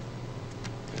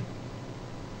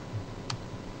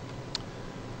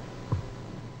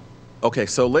 Okay,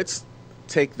 so let's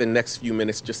take the next few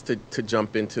minutes just to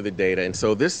jump into the data. And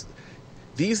so these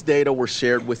data were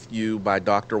shared with you by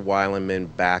Dr.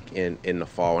 Weilenman back in the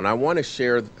fall. And I want to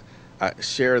share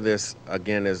this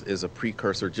again as a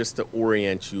precursor just to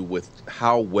orient you with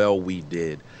how well we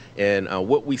did. And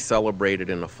what we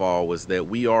celebrated in the fall was that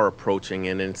we are approaching,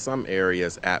 and in some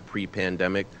areas at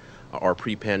our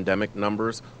pre-pandemic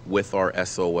numbers with our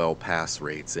SOL pass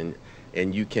rates.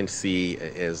 And you can see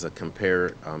as a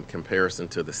comparison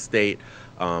to the state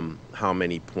how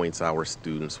many points our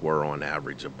students were on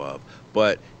average above.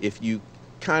 But if you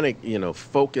kind of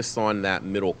focus on that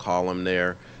middle column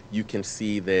there, you can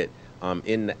see that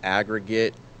in the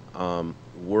aggregate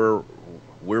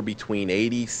we're between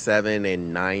 87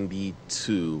 and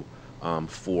 92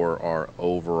 for our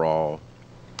overall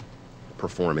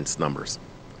performance numbers.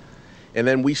 And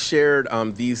then we shared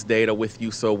these data with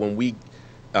you. So when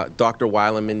Dr.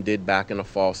 Weilenman did back in the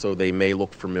fall, so they may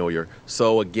look familiar.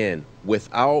 So again,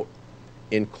 without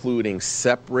including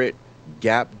separate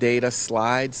gap data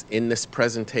slides in this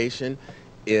presentation,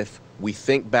 if we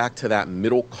think back to that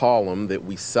middle column that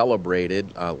we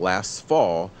celebrated last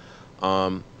fall,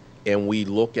 and we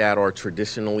look at our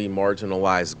traditionally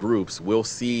marginalized groups, we'll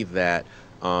see that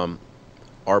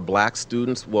our Black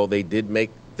students, well, they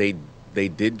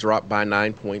did drop by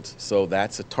 9 points, so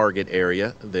that's a target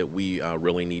area that we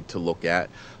really need to look at.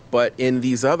 But in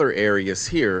these other areas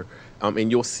here,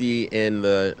 and you'll see in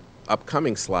the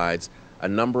upcoming slides, a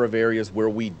number of areas where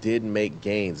we did make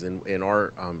gains, and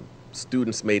our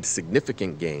students made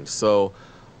significant gains. So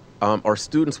our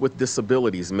students with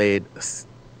disabilities made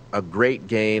a great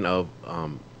gain of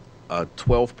a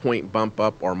 12-point bump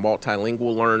up, our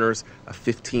multilingual learners, a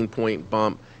 15-point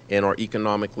bump, and our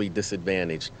economically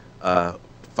disadvantaged, a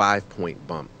 5-point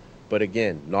bump. But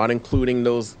again, not including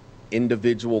those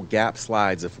individual gap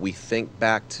slides, if we think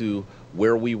back to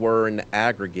where we were in the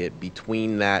aggregate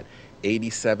between that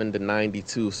 87 to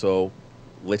 92, so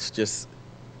let's just,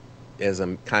 as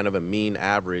a kind of a mean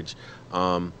average,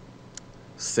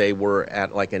 say we're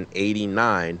at like an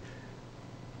 89,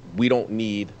 we don't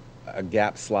need a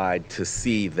gap slide to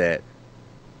see that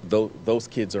those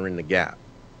kids are in the gap.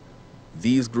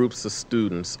 These groups of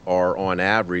students are on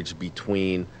average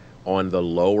between, on the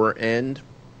lower end,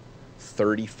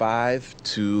 35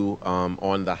 to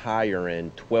on the higher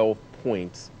end, 12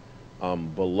 points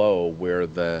below where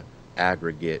the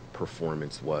aggregate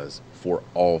performance was for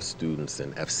all students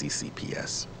in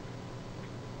FCCPS.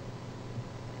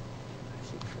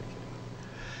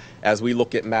 As we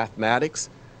look at mathematics,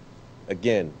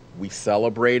 again, we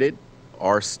celebrated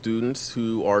our students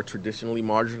who are traditionally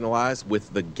marginalized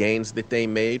with the gains that they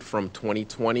made from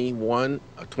 2020-21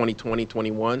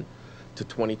 to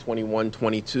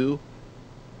 2021-22,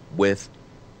 with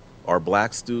our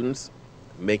Black students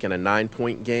making a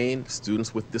 9-point gain,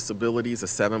 students with disabilities a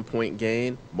 7-point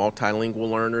gain, multilingual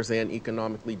learners and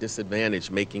economically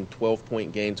disadvantaged making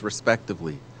 12-point gains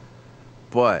respectively.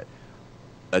 But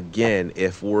again,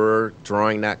 if we're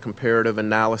drawing that comparative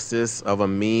analysis of a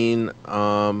mean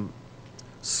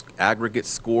aggregate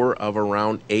score of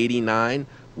around 89,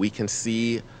 we can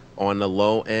see on the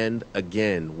low end,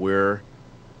 again, we're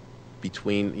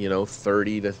between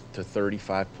 30 to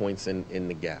 35 points in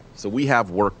the gap. So we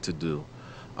have work to do.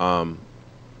 And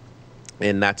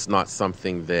that's not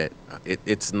something that,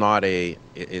 it's not a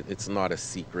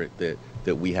secret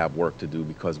that we have work to do,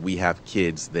 because we have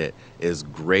kids that, as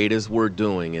great as we're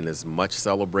doing and as much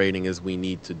celebrating as we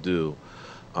need to do,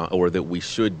 or that we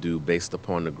should do based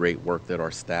upon the great work that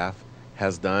our staff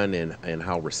has done and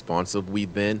how responsive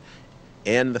we've been,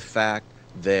 and the fact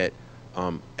that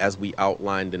as we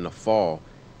outlined in the fall,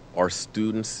 our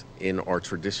students in our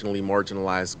traditionally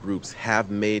marginalized groups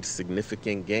have made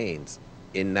significant gains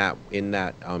in that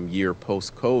year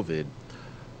post-COVID.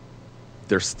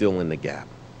 They're still in the gap.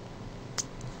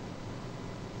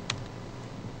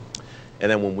 And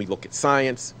then when we look at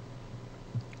science,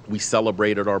 we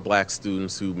celebrated our Black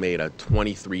students who made a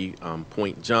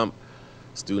 23-point jump,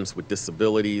 students with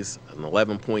disabilities an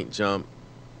 11-point jump,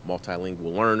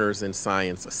 multilingual learners in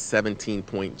science a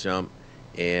 17-point jump,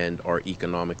 and our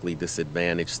economically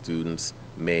disadvantaged students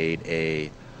made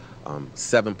a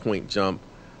 7-point jump.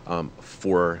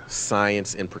 For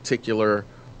science in particular,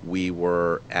 we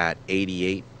were at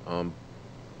 88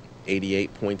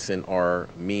 points in our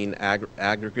mean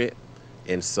aggregate.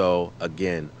 And so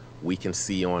again, we can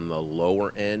see on the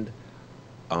lower end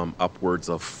upwards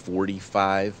of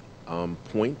 45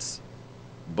 points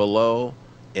below,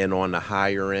 and on the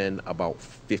higher end about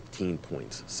 15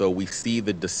 points. So we see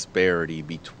the disparity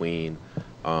between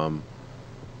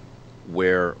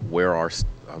where our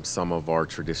some of our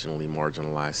traditionally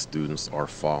marginalized students are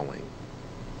falling.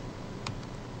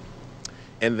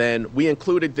 And then we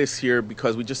included this here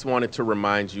because we just wanted to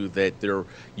remind you that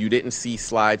you didn't see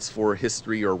slides for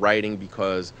history or writing,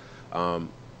 because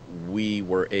we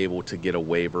were able to get a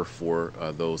waiver for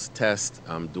those tests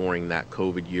during that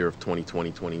COVID year of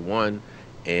 2020-21,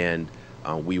 and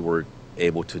we were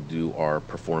able to do our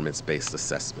performance-based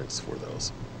assessments for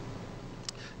those.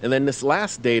 And then this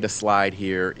last data slide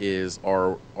here is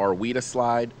our WIDA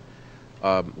slide,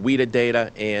 WIDA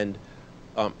data, and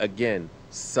again,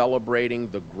 celebrating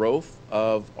the growth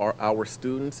of our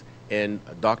students. And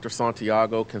Dr.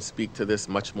 Santiago can speak to this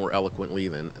much more eloquently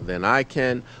than I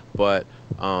can, but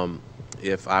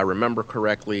if I remember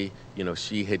correctly,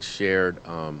 she had shared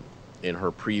in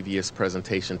her previous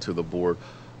presentation to the board,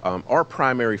 our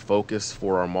primary focus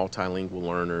for our multilingual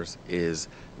learners is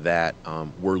that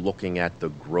we're looking at the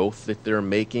growth that they're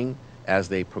making as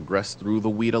they progress through the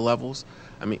WIDA levels.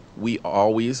 I mean, we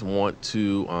always want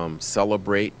to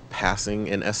celebrate passing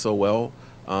an SOL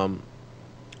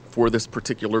for this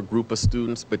particular group of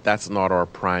students, but that's not our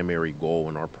primary goal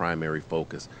and our primary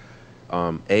focus.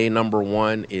 Number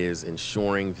one is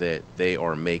ensuring that they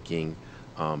are making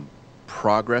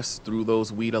progress through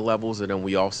those WIDA levels, and then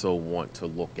we also want to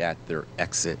look at their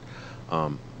exit,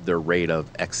 their rate of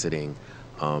exiting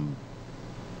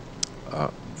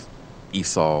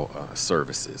ESOL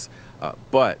services.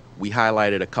 But we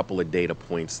highlighted a couple of data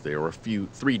points there, or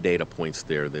three data points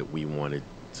there that we wanted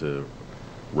to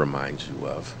remind you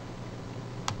of.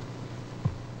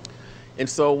 And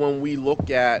so when we look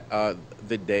at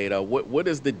the data, what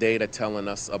is the data telling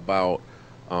us about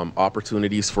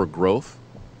opportunities for growth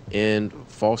in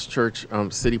Falls Church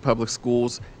City Public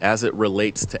Schools as it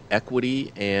relates to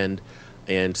equity and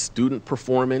student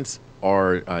performance,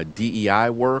 our DEI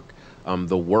work,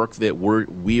 the work that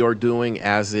we are doing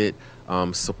as it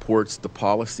supports the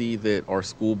policy that our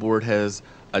school board has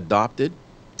adopted,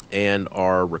 and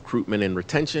our recruitment and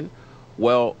retention?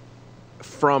 Well,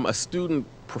 from a student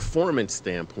performance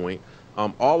standpoint,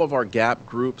 all of our gap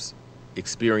groups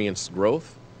experience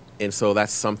growth, and so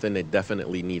that's something that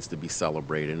definitely needs to be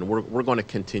celebrated, and we're going to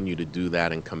continue to do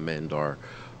that and commend our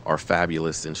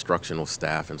fabulous instructional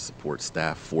staff and support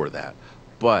staff for that.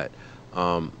 But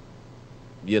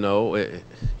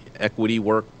equity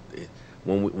work,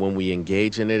 when we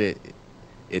engage in it,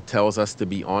 it tells us to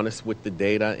be honest with the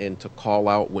data and to call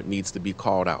out what needs to be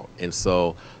called out. And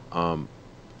so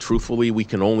truthfully, we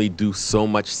can only do so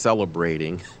much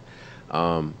celebrating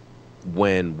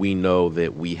when we know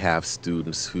that we have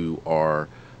students who are,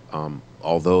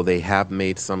 although they have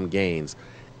made some gains,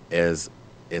 as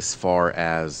far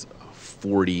as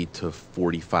 40 to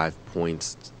 45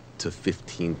 points to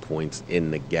 15 points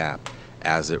in the gap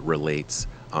as it relates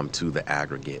to the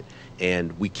aggregate.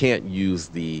 And we can't use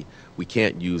the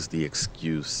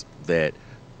excuse that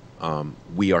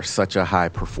we are such a high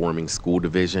performing school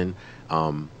division.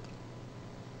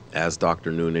 As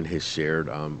Dr. Noonan has shared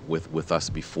with us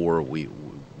before, we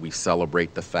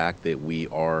celebrate the fact that we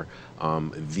are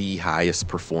the highest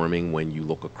performing when you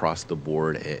look across the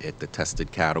board at the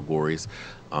tested categories.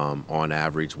 On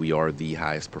average, we are the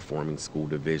highest performing school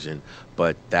division,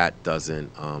 but that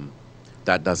doesn't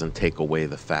take away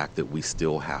the fact that we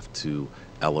still have to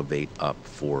elevate up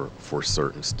for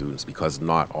certain students, because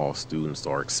not all students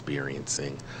are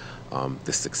experiencing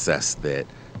the success that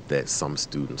some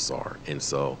students are. And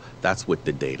so that's what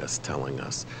the data's telling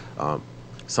us.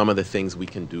 Some of the things we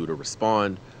can do to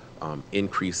respond,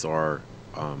 increase our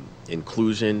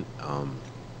inclusion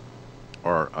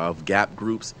of gap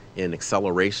groups in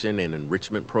acceleration and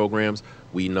enrichment programs.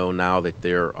 We know now that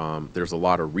there's a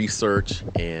lot of research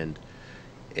and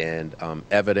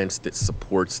evidence that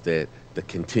supports that the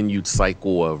continued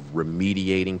cycle of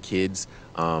remediating kids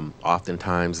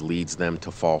oftentimes leads them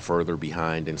to fall further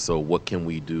behind. And so what can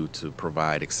we do to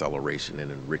provide acceleration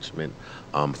and enrichment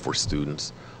for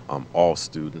students, all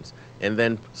students, and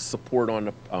then support on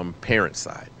the parent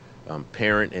side,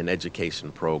 parent and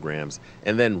education programs,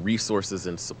 and then resources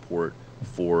and support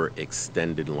for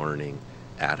extended learning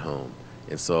at home.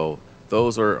 And so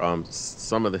those are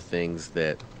some of the things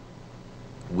that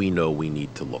we know we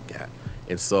need to look at.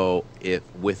 And so if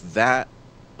with that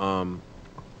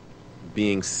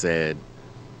being said,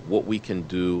 what we can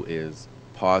do is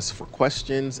pause for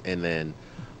questions, and then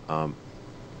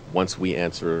once we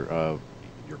answer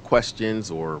your questions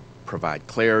or provide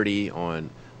clarity on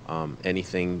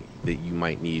anything that you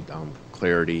might need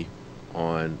clarity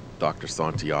on, Dr.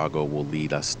 Santiago will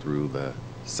lead us through the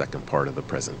second part of the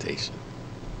presentation.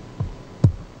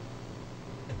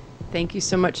 Thank you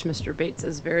so much, Mr. Bates.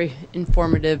 It's very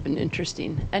informative and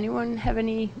interesting. Anyone have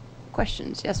any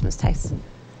questions? Yes, Ms. Tyson.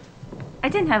 I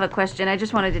didn't have a question. I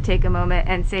just wanted to take a moment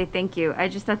and say thank you. I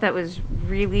just thought that was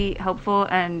really helpful,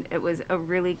 and it was a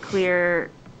really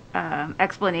clear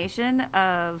explanation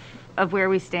of where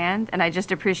we stand. And I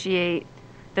just appreciate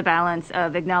the balance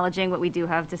of acknowledging what we do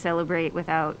have to celebrate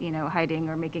without, hiding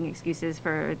or making excuses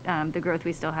for the growth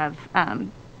we still have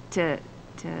to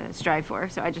strive for.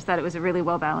 So I just thought it was a really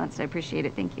well balanced. I appreciate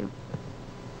it. Thank you.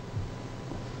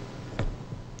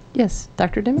 Yes,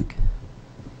 Dr. Dimick.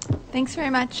 Thanks very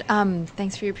much.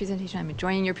 Thanks for your presentation. I'm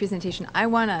enjoying your presentation. I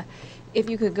want to, if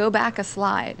you could go back a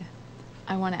slide,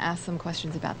 I want to ask some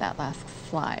questions about that last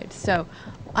slide. So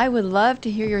I would love to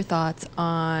hear your thoughts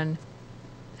on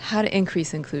how to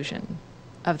increase inclusion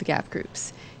of the gap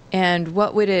groups, and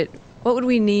what would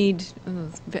we need,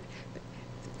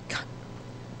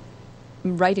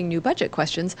 writing new budget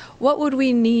questions, what would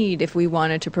we need if we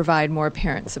wanted to provide more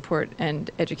parent support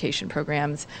and education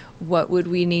programs? What would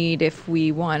we need if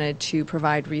we wanted to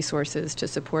provide resources to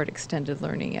support extended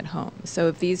learning at home? So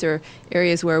if these are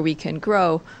areas where we can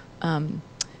grow,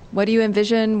 what do you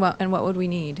envision, and what would we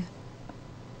need?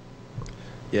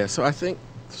 Yeah, so I think,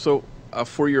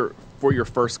 for your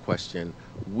first question,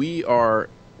 we're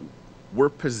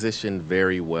positioned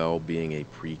very well being a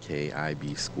pre-K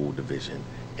IB school division.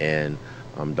 And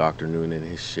Dr. Noonan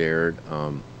has shared,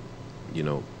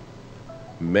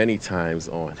 many times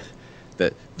on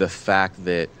the fact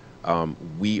that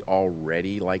we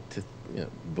already like to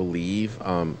believe,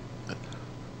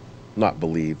 not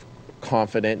believe,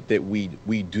 confident that we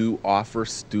do offer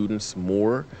students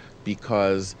more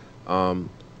because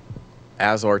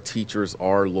as our teachers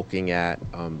are looking at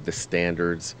the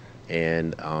standards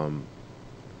and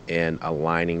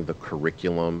aligning the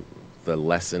curriculum, the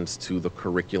lessons to the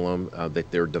curriculum that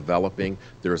they're developing,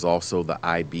 there's also the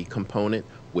IB component,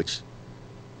 which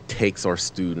takes our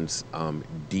students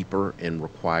deeper and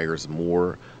requires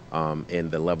more,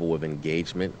 and the level of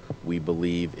engagement we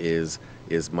believe is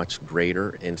much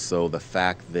greater. And so the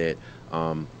fact that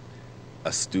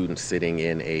a student sitting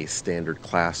in a standard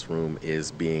classroom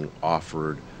is being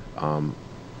offered a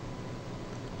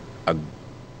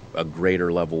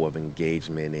greater level of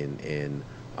engagement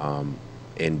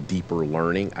and deeper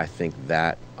learning, I think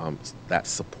that that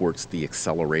supports the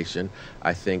acceleration.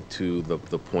 I think to the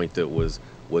point that was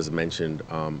mentioned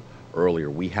earlier,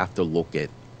 we have to look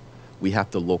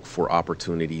for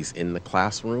opportunities in the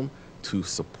classroom to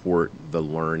support the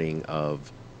learning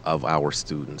of our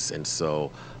students. And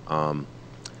so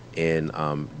in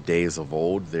days of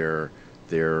old, there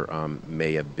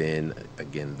may have been,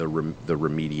 again, the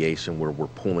remediation where we're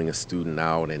pulling a student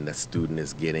out and the student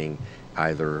is getting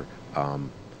either a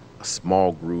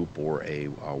small group or a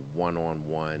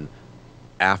one-on-one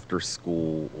after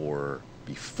school or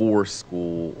before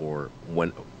school or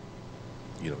when,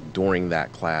 during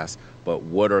that class. But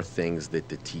what are things that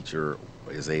the teacher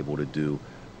is able to do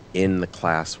in the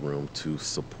classroom to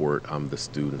support the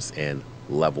students and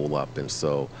level up? And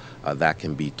so that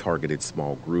can be targeted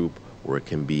small group, or it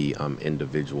can be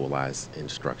individualized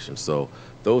instruction. So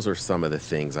those are some of the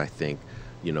things I think,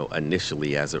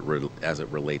 initially as it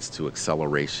relates to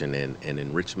acceleration and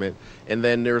enrichment. And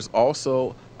then there's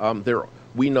also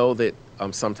we know that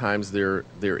sometimes there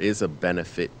is a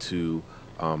benefit to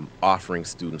offering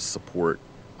students support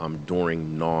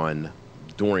during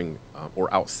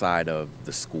or outside of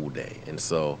the school day. And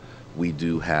so we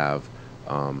do have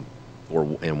and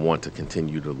want to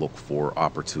continue to look for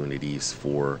opportunities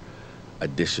for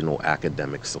additional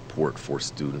academic support for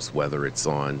students, whether it's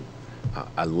on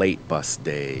a late bus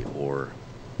day or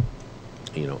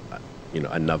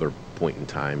another point in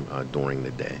time during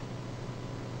the day.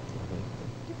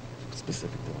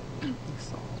 Specific to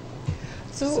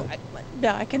So,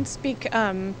 I can speak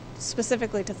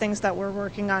specifically to things that we're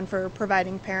working on for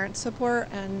providing parent support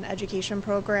and education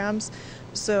programs.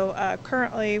 So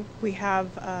currently we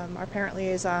have our parent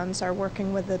liaisons are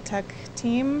working with the tech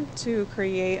team to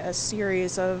create a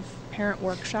series of parent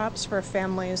workshops for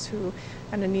families who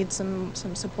kind of need some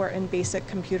support in basic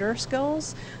computer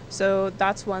skills. So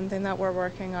that's one thing that we're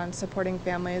working on, supporting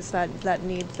families that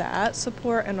need that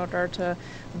support in order to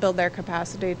build their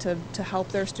capacity to help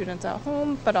their students at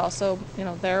home, but also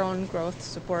their own growth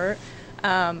support.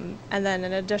 And then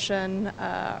in addition,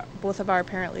 both of our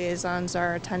parent liaisons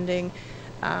are attending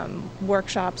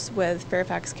workshops with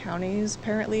Fairfax County's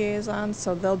parent liaisons,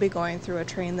 so they'll be going through a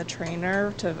train the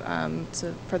trainer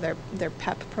for their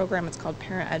PEP program. It's called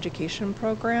Parent Education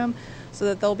Program, so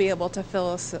that they'll be able to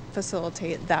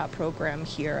facilitate that program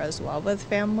here as well with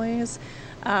families.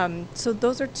 So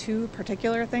those are two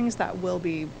particular things that we'll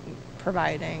be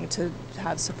providing to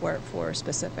have support for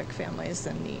specific families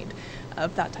in need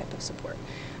of that type of support.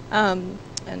 And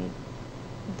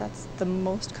that's the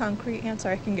most concrete answer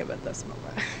I can give at this moment.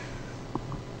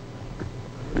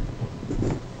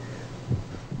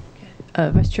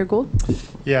 Vice Chair Gould?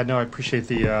 Yeah, no, I appreciate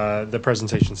the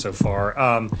presentation so far.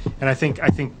 And I think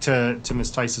to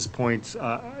Ms. Tice's point,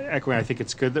 echoing, I think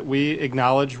it's good that we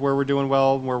acknowledge where we're doing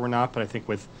well, where we're not. But I think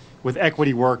with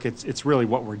equity work, it's really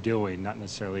what we're doing, not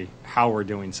necessarily how we're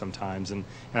doing sometimes. And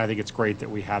I think it's great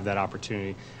that we have that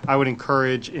opportunity. I would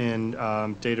encourage in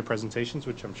data presentations,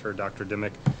 which I'm sure Dr.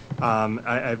 Dimmick,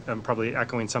 I'm probably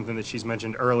echoing something that she's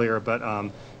mentioned earlier,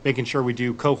 but making sure we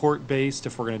do cohort-based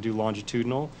if we're going to do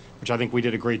longitudinal, which I think we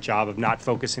did a great job of not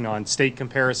focusing on state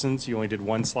comparisons. You only did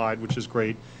one slide, which is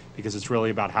great because it's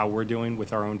really about how we're doing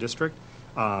with our own district.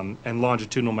 And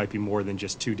longitudinal might be more than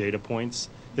just 2 data points,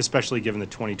 especially given the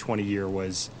 2020 year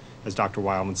was, as Dr.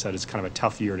 Wildman said, it's kind of a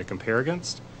tough year to compare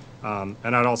against. And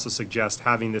I'd also suggest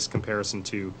having this comparison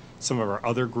to some of our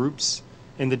other groups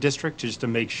in the district just to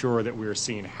make sure that we're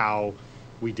seeing how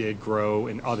we did grow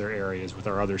in other areas with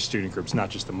our other student groups, not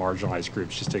just the marginalized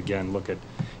groups, just to again look at,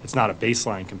 it's not a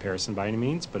baseline comparison by any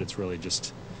means, but it's really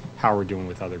just how we're doing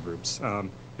with other groups.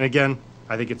 And again,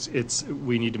 I think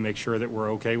we need to make sure that we're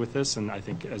okay with this, and I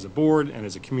think as a board and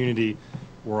as a community,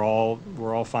 we're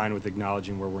all fine with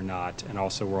acknowledging where we're not, and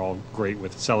also we're all great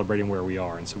with celebrating where we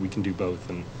are, and so we can do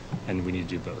both, and we need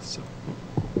to do both. So,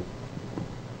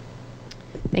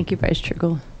 thank you, Vice Chair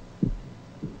Gould.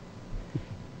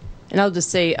 And I'll just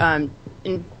say,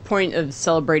 in point of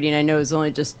celebrating, I know it's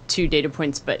only just 2 data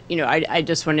points, but, I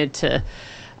just wanted to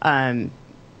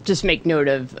just make note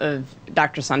of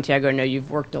Dr. Santiago. I know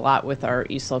you've worked a lot with our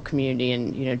ESOL community,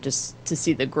 and, just to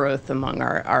see the growth among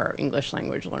our English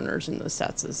language learners in those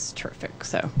sets is terrific.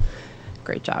 So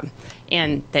great job.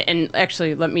 And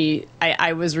actually,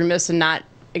 I was remiss in not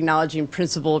acknowledging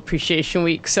Principal Appreciation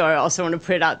Week, so I also want to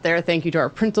put it out there. Thank you to our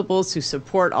principals who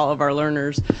support all of our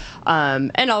learners,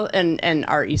 and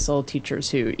our ESOL teachers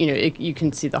who, you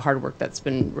can see the hard work that's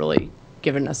been really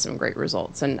given us some great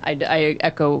results. And I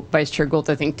echo Vice Chair Gould.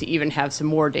 I think to even have some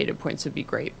more data points would be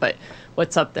great, but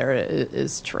what's up there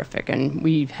is terrific, and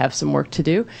we have some work to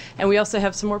do, and we also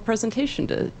have some more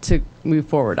presentation to move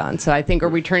forward on. So I think, are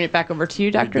we turning it back over to you,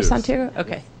 Dr. Santiago?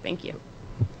 Okay, thank you.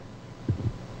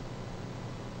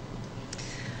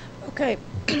 Okay,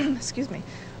 excuse me.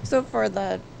 So for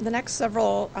the next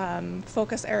several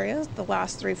focus areas, the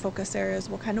last 3 focus areas,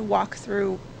 we'll kind of walk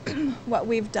through what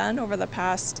we've done over the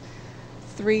past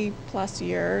 3+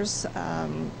 years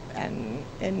and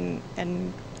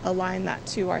align that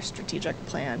to our strategic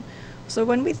plan. So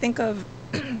when we think of,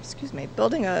 excuse me,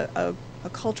 building a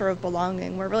culture of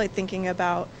belonging, we're really thinking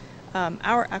about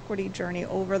our equity journey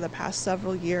over the past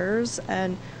several years.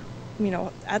 And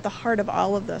at the heart of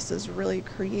all of this is really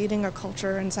creating a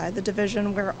culture inside the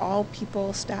division where all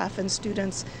people, staff, and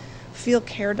students feel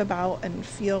cared about and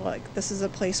feel like this is a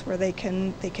place where they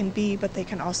can be, but they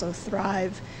can also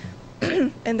thrive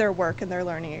in their work and their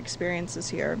learning experiences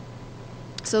here.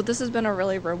 So this has been a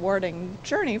really rewarding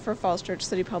journey for Falls Church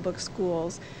City Public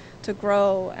Schools to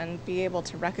grow and be able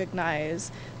to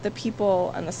recognize the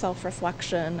people and the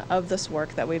self-reflection of this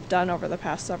work that we've done over the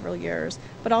past several years,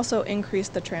 but also increase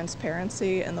the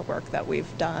transparency in the work that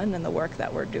we've done and the work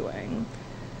that we're doing.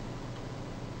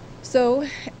 So,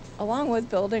 along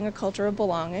with building a culture of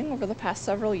belonging over the past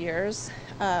several years,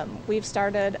 we've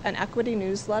started an equity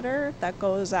newsletter that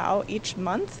goes out each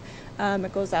month.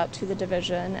 It goes out to the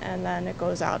division, and then it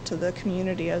goes out to the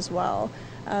community as well.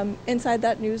 Inside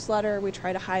that newsletter, we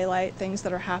try to highlight things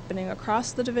that are happening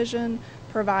across the division,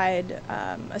 provide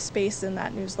a space in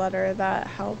that newsletter that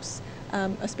helps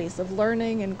a space of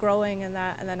learning and growing in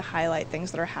that, and then highlight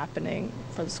things that are happening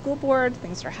for the school board,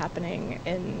 things that are happening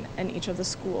in each of the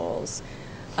schools.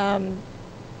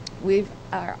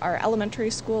 Our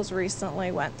elementary schools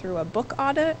recently went through a book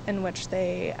audit in which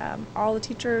all the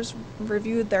teachers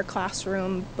reviewed their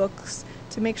classroom books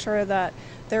to make sure that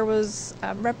there was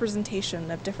representation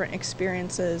of different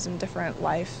experiences and different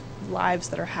lives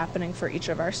that are happening for each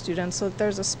of our students, so that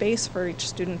there's a space for each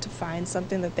student to find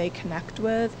something that they connect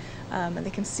with, and they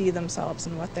can see themselves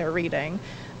in what they're reading.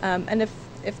 And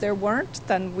if there weren't,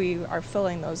 then we are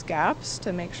filling those gaps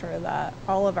to make sure that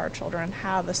all of our children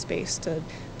have a space to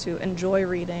enjoy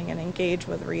reading and engage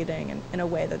with reading in a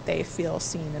way that they feel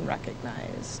seen and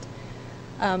recognized.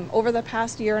 Over the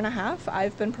past year and a half,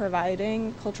 I've been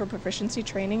providing cultural proficiency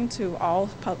training to all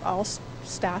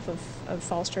staff of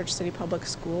Falls Church City Public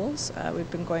Schools. We've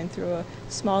been going through a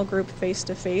small group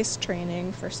face-to-face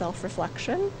training for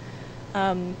self-reflection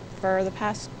for the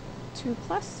past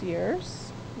 2+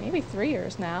 years, maybe 3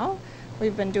 years now.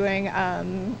 We've been doing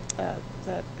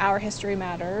the Our History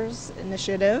Matters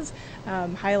initiative,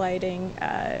 highlighting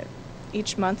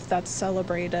each month that's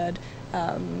celebrated,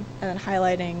 and then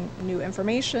highlighting new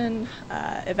information,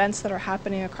 events that are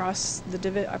happening across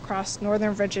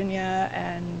Northern Virginia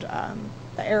and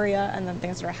the area, and then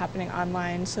things that are happening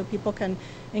online, so people can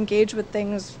engage with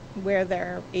things where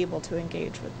they're able to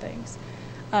engage with things.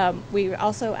 We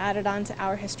also added on to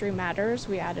Our History Matters,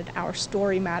 we added Our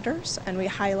Story Matters, and we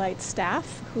highlight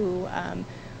staff who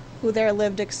their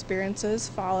lived experiences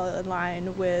fall in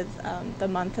line with the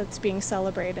month that's being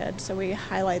celebrated. So we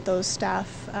highlight those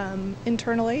staff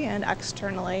internally and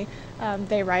externally.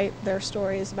 They write their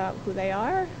stories about who they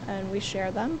are, and we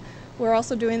share them. We're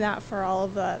also doing that for all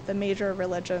of the major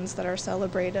religions that are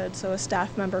celebrated. So a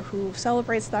staff member who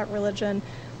celebrates that religion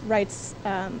writes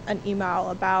an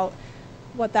email about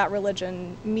what that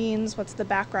religion means, what's the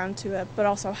background to it, but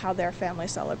also how their family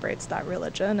celebrates that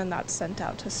religion, and that's sent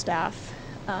out to staff.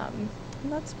 And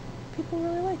people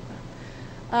really like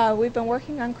that. We've been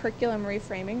working on curriculum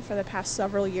reframing for the past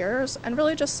several years, and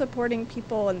really just supporting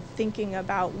people and thinking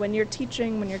about when you're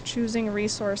teaching, when you're choosing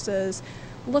resources,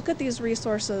 look at these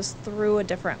resources through a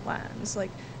different lens.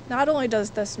 Like, not only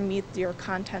does this meet your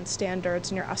content standards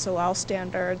and your SOL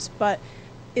standards, but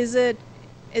is it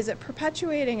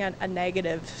perpetuating a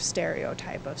negative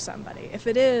stereotype of somebody? If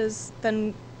it is,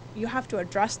 then you have to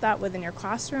address that within your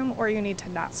classroom, or you need to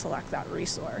not select that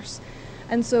resource.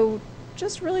 And so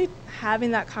just really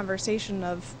having that conversation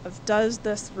of does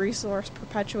this resource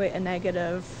perpetuate a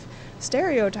negative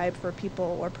stereotype for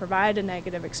people or provide a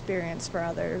negative experience for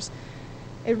others,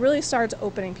 it really starts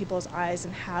opening people's eyes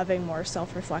and having more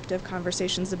self-reflective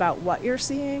conversations about what you're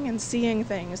seeing and seeing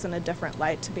things in a different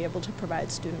light to be able to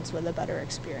provide students with a better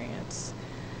experience.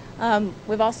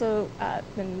 We've also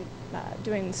been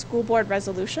doing school board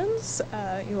resolutions.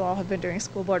 You all have been doing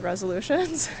school board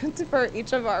resolutions for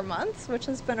each of our months, which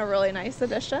has been a really nice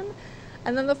addition.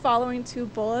 And then the following 2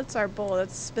 bullets are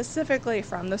bullets specifically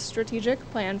from the strategic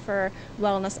plan for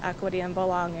wellness, equity, and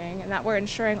belonging, and that we're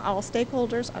ensuring all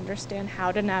stakeholders understand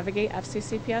how to navigate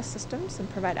FCCPS systems and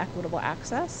provide equitable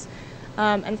access,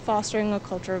 and fostering a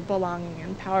culture of belonging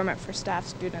and empowerment for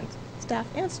staff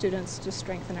and students to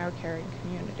strengthen our caring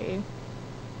community.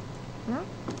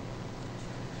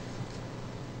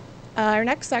 Our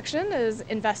next section is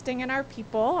investing in our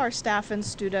people, our staff and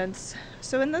students.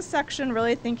 So in this section,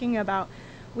 really thinking about,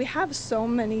 we have so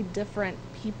many different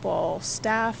people,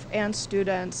 staff and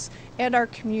students, and our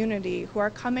community who are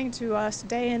coming to us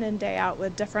day in and day out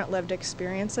with different lived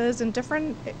experiences and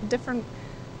different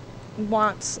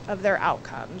wants of their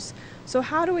outcomes. So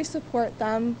how do we support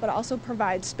them, but also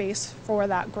provide space for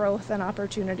that growth and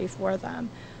opportunity for them?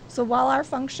 So while our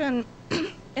function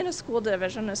in a school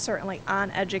division is certainly on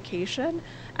education,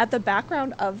 at the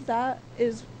background of that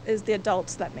is the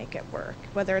adults that make it work,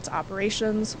 whether it's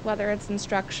operations, whether it's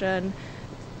instruction.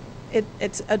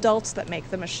 It's adults that make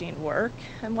the machine work.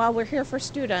 And while we're here for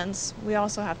students, we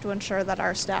also have to ensure that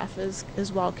our staff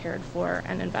is well cared for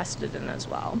and invested in as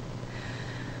well.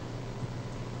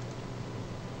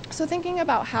 So thinking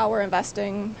about how we're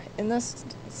investing in this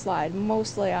slide,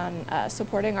 mostly on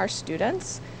supporting our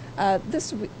students.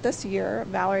 This year,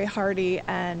 Valerie Hardy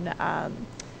and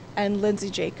Lindsay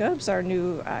Jacobs, our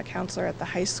new counselor at the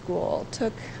high school,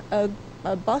 took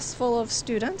a bus full of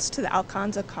students to the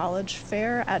Alcanza College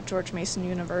Fair at George Mason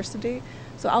University.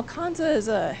 So Alcanza is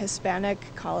a Hispanic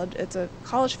college. It's a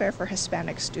college fair for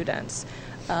Hispanic students.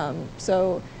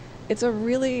 So it's a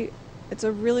really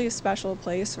special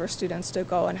place for students to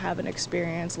go and have an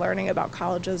experience learning about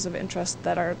colleges of interest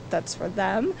that's for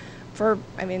them.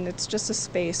 It's just a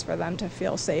space for them to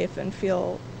feel safe and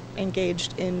feel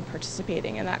engaged in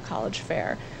participating in that college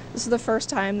fair. This is the first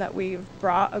time that we've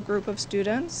brought a group of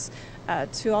students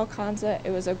to Alcanza.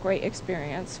 It was a great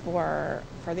experience for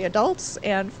the adults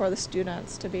and for the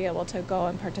students to be able to go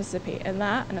and participate in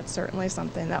that, and it's certainly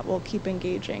something that we'll keep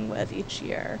engaging with each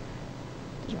year.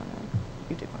 You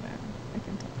do want to add?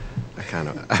 I can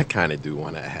tell. I kind of do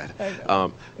want to add.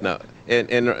 Okay. No,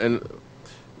 and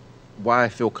why I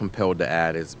feel compelled to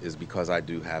add is because I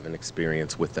do have an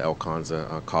experience with the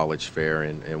Alcanza College Fair,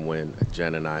 and when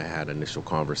Jen and I had initial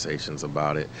conversations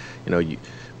about it,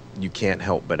 you can't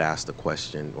help but ask the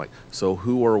question, like, so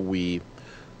who are we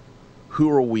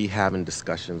having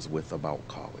discussions with about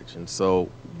college? And so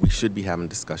we should be having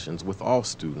discussions with all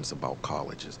students about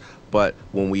colleges. But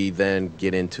when we then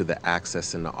get into the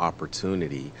access and the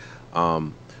opportunity,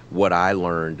 what I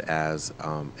learned as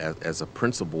a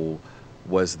principal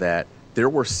was that there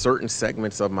were certain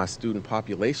segments of my student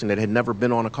population that had never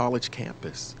been on a college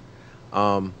campus.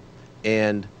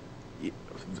 And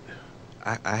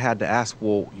I had to ask,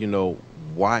 well,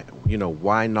 why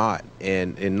not?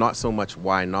 And not so much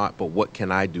why not, but what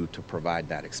can I do to provide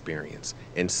that experience?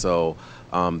 And so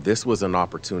this was an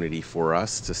opportunity for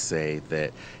us to say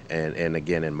that, and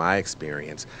again, in my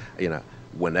experience,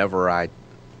 whenever I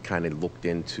kind of looked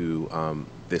into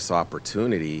this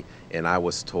opportunity, and I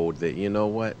was told that,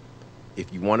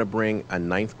 if you want to bring a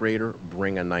 9th grader,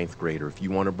 bring a 9th grader. If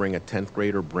you want to bring a 10th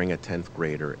grader, bring a 10th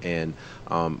grader. And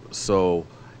so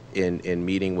in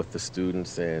meeting with the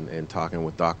students and talking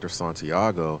with Dr.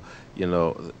 Santiago,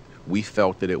 we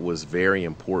felt that it was very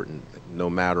important, no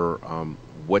matter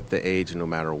what the age, no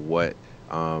matter what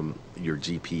your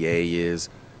GPA is,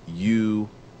 you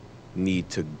need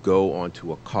to go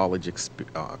onto a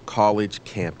college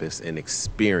campus and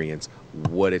experience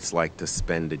what it's like to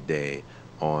spend a day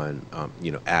on,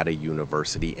 at a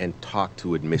university, and talk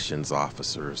to admissions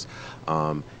officers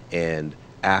and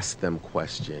ask them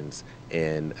questions,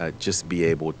 and just be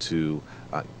able to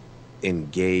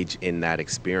engage in that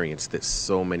experience that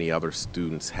so many other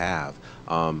students have.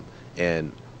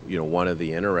 And one of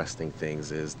the interesting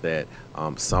things is that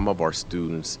some of our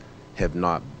students have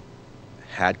not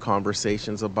had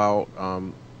conversations about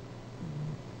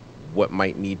what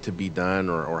might need to be done,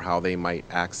 or how they might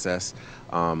access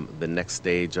the next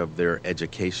stage of their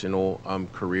educational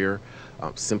career,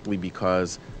 simply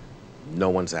because no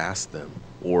one's asked them,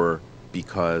 or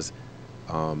because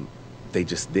they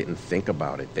just didn't think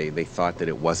about it. They thought that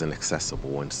it wasn't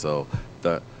accessible. And so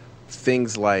the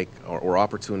things like, or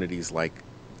opportunities like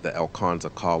the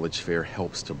Alconza College Fair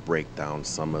helps to break down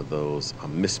some of those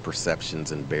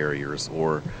misperceptions and barriers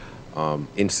or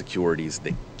insecurities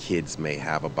that kids may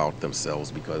have about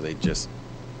themselves because they just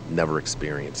never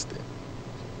experienced it.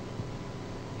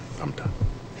 I'm done.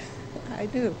 I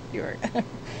knew you were.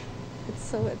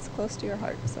 It's close to your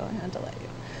heart, so I had to let you.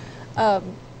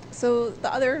 So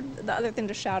the other thing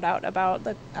to shout out about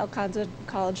the Alconza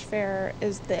College Fair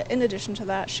is that in addition to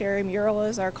that, Sherry Murrell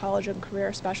is our college and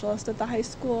career specialist at the high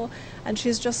school, and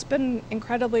she's just been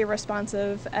incredibly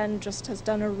responsive and just has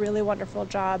done a really wonderful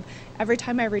job. Every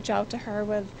time I reach out to her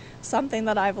with something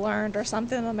that I've learned or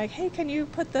something, I'm like, hey, can you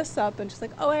put this up? And she's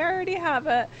like, oh, I already have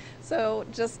it. So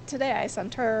just today I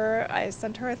sent her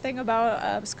a thing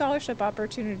about scholarship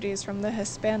opportunities from the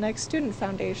Hispanic Student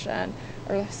Foundation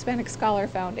or Hispanic Scholar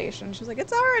Foundation. She's like,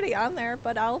 it's already on there,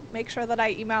 but I'll make sure that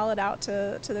I email it out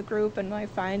to the group and I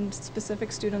find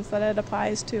specific students that it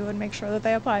applies to and make sure that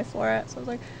they apply for it. So I was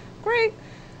like, great.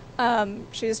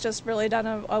 She's just really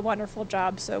done a wonderful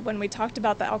job. So when we talked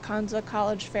about the Alconza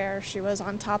College Fair, she was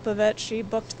on top of it. She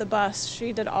booked the bus.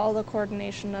 She did all the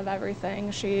coordination of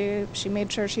everything. She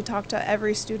made sure she talked to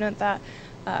every student that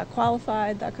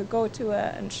qualified that could go to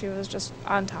it, and she was just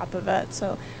on top of it.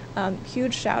 So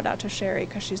huge shout out to Sherry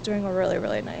because she's doing a really,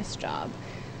 really nice job.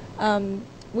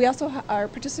 We also are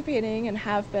participating and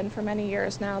have been for many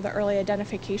years now the Early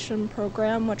Identification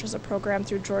Program, which is a program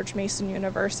through George Mason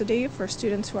University for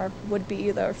students who would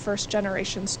be the first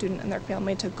generation student in their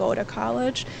family to go to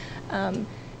college.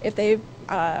 If they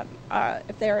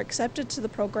are accepted to the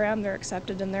program, they're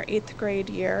accepted in their 8th grade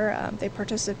year. They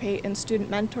participate in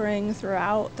student mentoring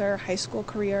throughout their high school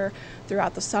career.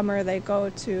 Throughout the summer, they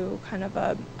go to kind of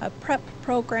a prep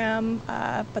program,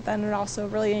 but then an also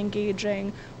really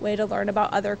engaging way to learn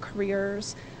about other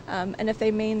careers. And if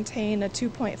they maintain a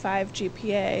 2.5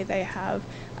 GPA,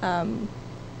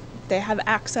 they have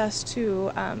access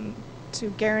to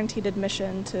guaranteed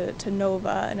admission to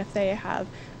NOVA, and if they have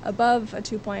above a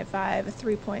 2.5, a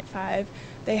 3.5,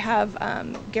 they have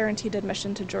guaranteed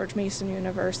admission to George Mason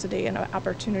University and an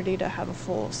opportunity to have a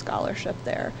full scholarship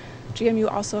there.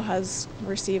 GMU also has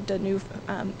received a new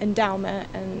endowment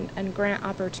and grant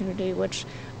opportunity, which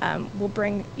will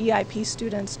bring EIP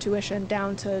students' tuition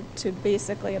down to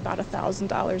basically about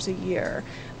 $1,000 a year.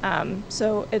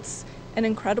 So it's an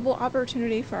incredible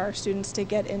opportunity for our students to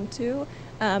get into.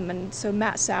 And so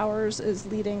Matt Sowers is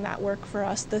leading that work for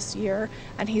us this year,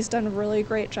 and he's done a really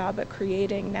great job at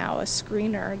creating now a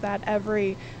screener that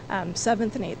every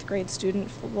 7th and 8th grade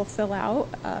student will fill out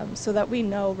so that we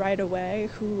know right away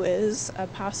who is a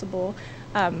possible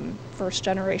first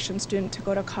generation student to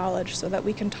go to college, so that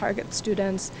we can target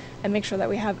students and make sure that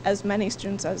we have as many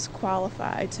students as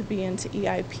qualify to be into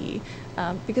EIP.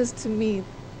 Because to me,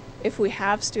 if we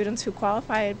have students who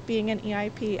qualify being an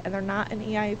EIP and they're not an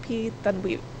EIP,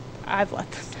 then I've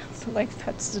let them down. So like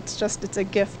it's a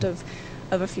gift of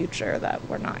a future that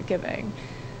we're not giving.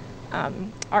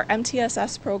 Our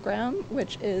MTSS program,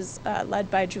 which is led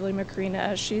by Julie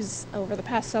Macrina, she's over the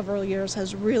past several years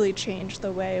has really changed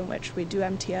the way in which we do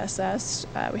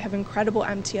MTSS. We have incredible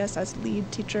MTSS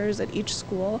lead teachers at each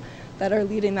school that are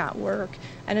leading that work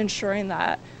and ensuring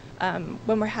that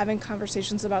when we're having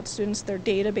conversations about students, they're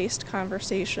data-based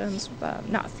conversations,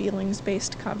 not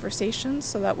feelings-based conversations,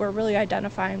 so that we're really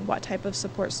identifying what type of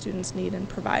support students need and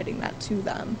providing that to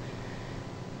them.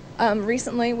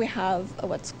 Recently, we have a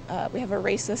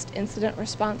racist incident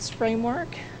response framework.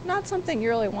 Not something you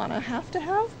really want to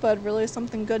have, but really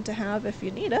something good to have if you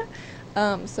need it.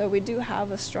 So we do have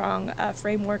a strong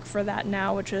framework for that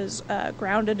now, which is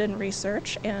grounded in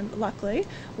research, and luckily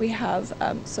we have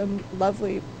some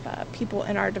lovely people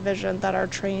in our division that are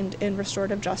trained in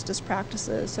restorative justice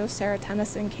practices. So Sarah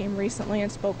Tennyson came recently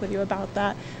and spoke with you about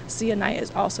that. Sia Knight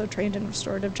is also trained in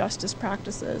restorative justice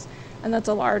practices, and that's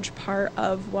a large part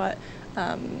of what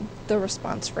the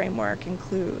response framework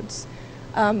includes.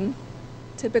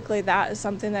 Typically that is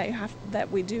something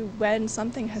that we do when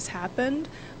something has happened,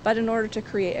 but in order to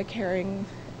create a caring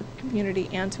community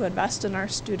and to invest in our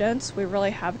students, we really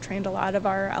have trained a lot of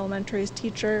our elementary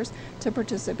teachers to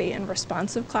participate in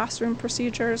responsive classroom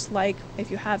procedures, like if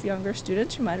you have younger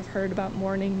students, you might have heard about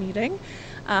morning meeting.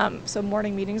 So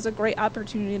morning meeting is a great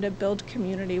opportunity to build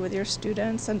community with your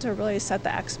students and to really set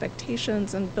the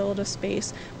expectations and build a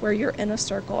space where you're in a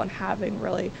circle and having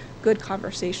really good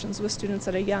conversations with students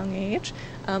at a young age.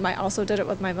 I also did it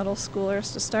with my middle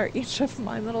schoolers to start each of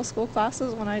my middle school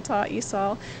classes when I taught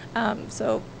ESOL.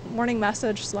 So morning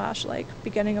message / like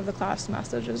beginning of the class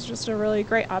message is just a really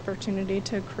great opportunity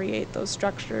to create those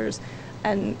structures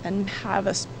and have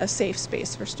a safe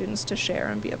space for students to share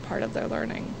and be a part of their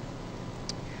learning.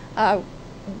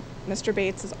 Mr.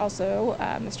 Bates is also,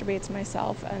 Mr. Bates,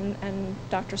 myself, and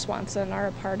Dr. Swanson are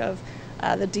a part of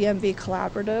the DMV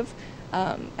Collaborative.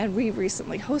 And we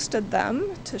recently hosted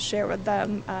them to share with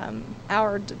them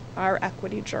our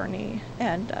equity journey,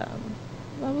 and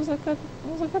that was a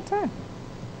good time.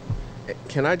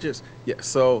 Can I just,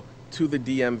 so to the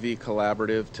DMV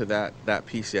Collaborative, to that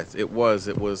piece, yes, it was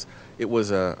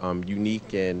a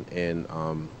unique and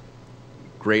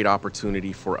great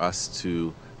opportunity for us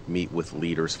to meet with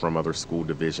leaders from other school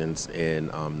divisions in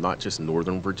not just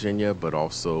Northern Virginia, but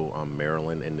also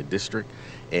Maryland and the district,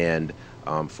 and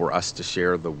for us to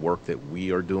share the work that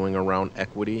we are doing around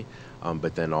equity,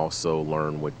 but then also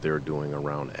learn what they're doing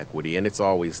around equity. And it's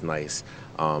always nice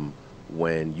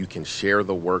when you can share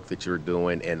the work that you're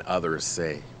doing and others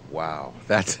say, wow,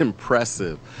 that's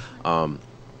impressive.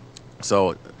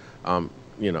 So, I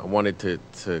wanted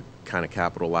to kind of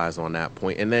capitalize on that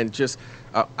point. And then just,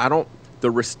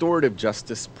 the restorative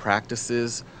justice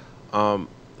practices,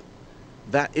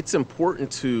 that it's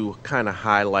important to kind of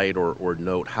highlight or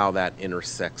note how that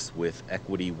intersects with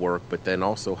equity work, but then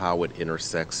also how it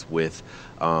intersects with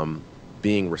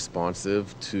being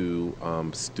responsive to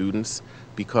students,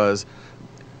 because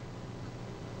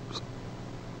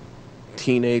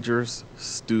teenagers,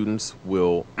 students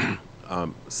will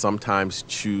sometimes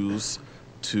choose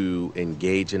to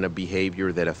engage in a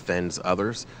behavior that offends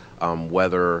others,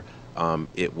 whether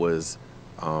it was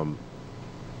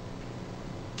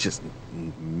just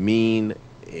mean,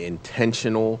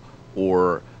 intentional,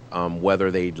 or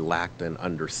whether they lacked an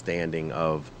understanding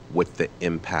of what the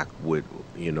impact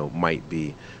might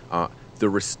be. The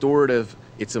restorative,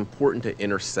 it's important to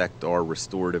intersect our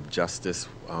restorative justice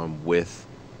with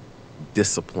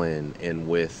discipline and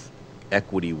with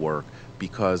equity work,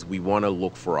 because we want to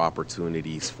look for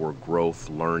opportunities for growth,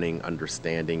 learning,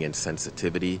 understanding, and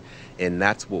sensitivity. And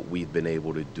that's what we've been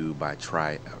able to do by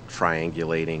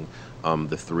triangulating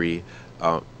the three,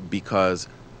 because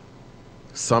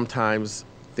sometimes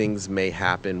things may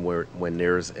happen when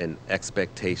there's an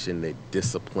expectation that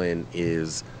discipline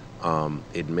is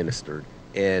administered,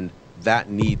 and that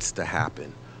needs to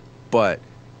happen. But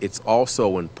it's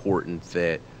also important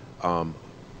that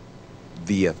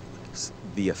the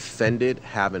offended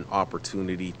have an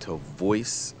opportunity to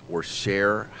voice or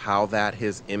share how that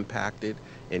has impacted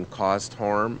and caused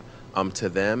harm to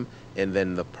them, and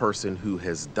then the person who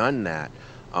has done that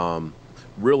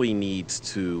really needs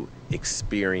to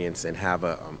experience and have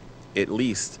at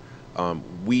least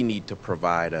we need to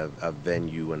provide a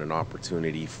venue and an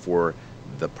opportunity for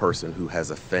the person who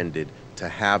has offended to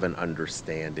have an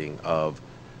understanding of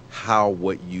how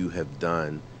what you have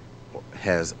done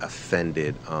has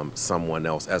offended someone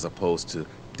else, as opposed to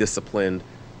discipline,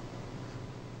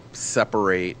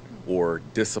 separate, or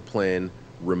discipline,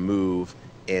 remove,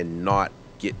 and not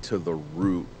get to the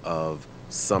root of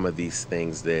some of these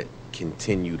things that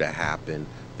continue to happen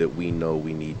that we know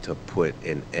we need to put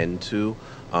an end to.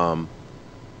 And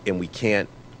we can't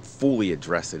fully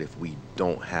address it if we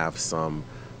don't have some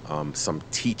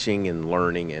teaching and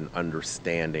learning and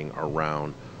understanding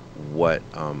around what's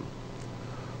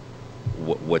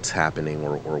happening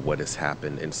or what has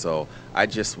happened. And so I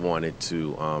just wanted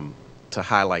to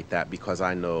highlight that, because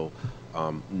I know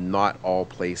not all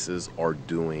places are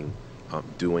doing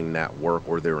that work,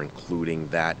 or they're including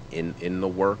that in the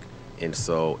work. And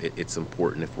so it's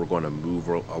important, if we're going to move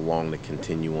along the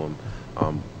continuum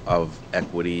of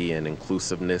equity and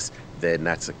inclusiveness, then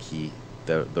that's a key.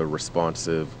 The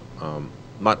responsive,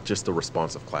 not just the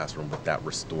responsive classroom, but that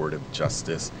restorative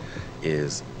justice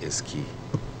is key.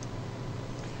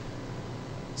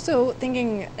 So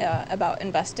thinking about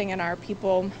investing in our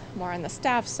people more on the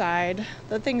staff side,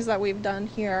 the things that we've done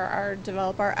here are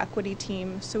develop our equity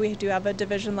team. So we do have a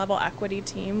division level equity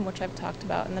team, which I've talked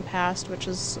about in the past, which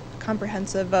is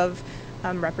comprehensive of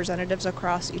representatives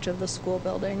across each of the school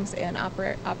buildings and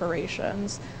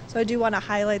operations. So I do want to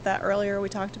highlight that earlier we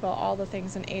talked about all the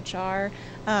things in HR,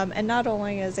 and not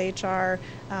only is HR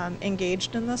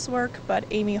engaged in this work, but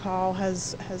Amy Hall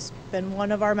has been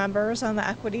one of our members on the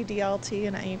Equity DLT,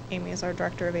 and Amy is our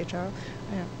director of HR,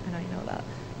 and I know that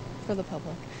for the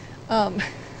public.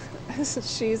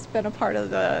 She's been a part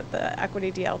of the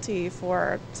Equity DLT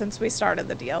since we started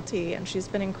the DLT, and she's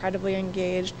been incredibly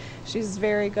engaged. She's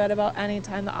very good about any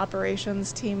time the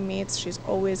operations team meets. She's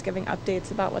always giving updates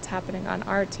about what's happening on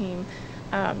our team.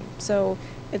 So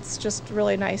it's just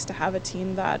really nice to have a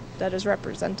team that is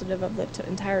representative of the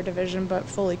entire division, but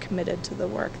fully committed to the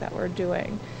work that we're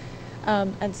doing.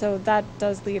 And so that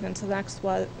does lead into the next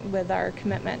one with our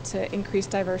commitment to increase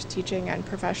diverse teaching and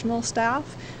professional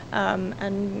staff.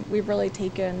 And we've really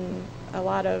taken a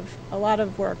lot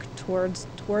of work towards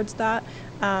that.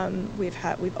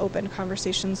 We've opened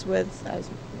conversations with,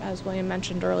 as William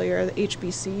mentioned earlier, the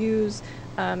HBCUs.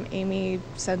 Amie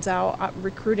sends out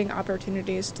recruiting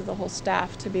opportunities to the whole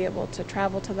staff to be able to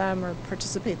travel to them or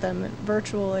participate them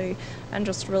virtually, and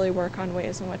just really work on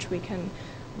ways in which we can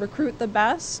recruit the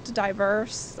best,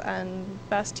 diverse, and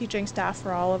best teaching staff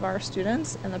for all of our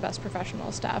students and the best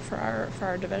professional staff for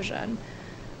our division.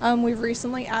 We've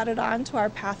recently added on to our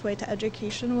pathway to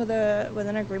education with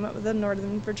an agreement with the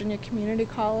Northern Virginia Community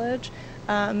College,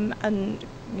 and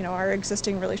our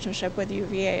existing relationship with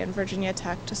UVA and Virginia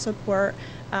Tech to support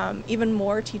even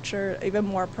more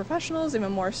professionals,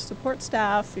 even more support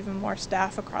staff, even more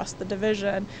staff across the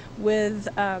division with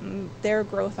their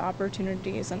growth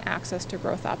opportunities and access to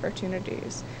growth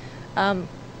opportunities.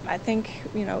 I think,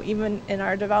 even in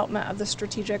our development of the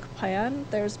strategic plan,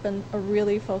 there's been a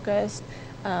really focused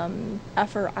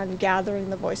effort on gathering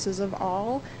the voices of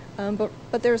all, but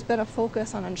there's been a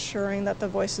focus on ensuring that the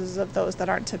voices of those that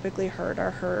aren't typically heard are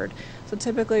heard. So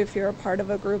typically, if you're a part of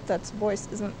a group that's voice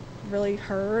isn't really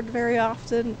heard very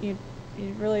often, you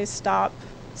really stop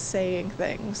saying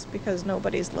things because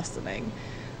nobody's listening.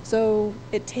 So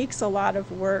it takes a lot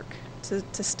of work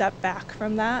to step back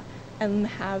from that and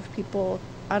have people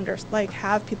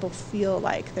feel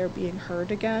like they're being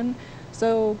heard again.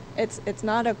 So it's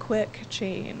not a quick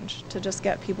change to just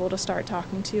get people to start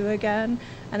talking to you again.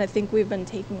 And I think we've been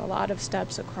taking a lot of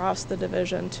steps across the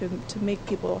division to make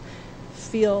people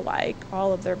feel like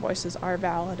all of their voices are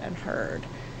valid and heard.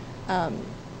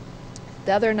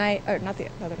 The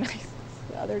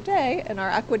other day, in our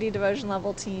equity division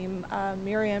level team,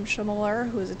 Miriam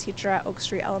Schimmeler, who is a teacher at Oak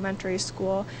Street Elementary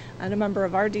School and a member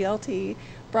of our DLT,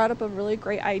 brought up a really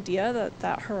great idea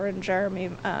that her and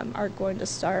Jeremy are going to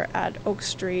start at Oak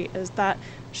Street, is that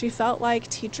she felt like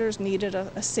teachers needed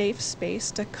a safe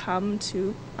space to come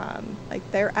to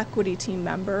their equity team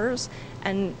members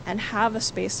and have a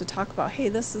space to talk about, hey,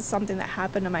 this is something that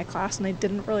happened in my class and I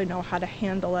didn't really know how to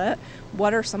handle it.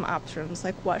 What are some options?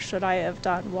 Like, what should I have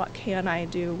done? What can I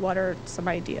do? What are some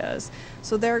ideas?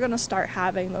 So they're going to start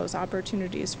having those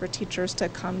opportunities for teachers to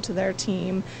come to their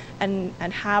team and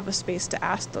have a space to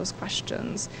ask those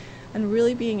questions, and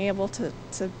really being able to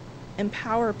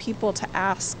empower people to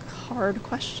ask hard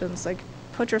questions, like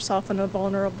put yourself in a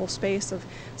vulnerable space of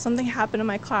something happened in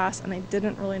my class and I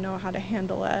didn't really know how to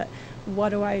handle it. What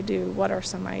do I do? What are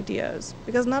some ideas?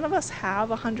 Because none of us have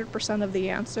 100% of the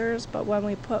answers, but when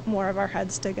we put more of our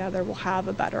heads together, we'll have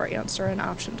a better answer and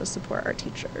option to support our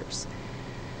teachers.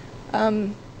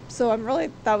 So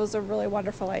that was a really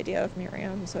wonderful idea of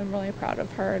Miriam, so I'm really proud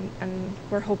of her, and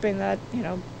we're hoping that,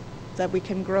 that we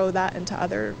can grow that into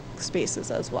other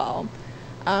spaces as well.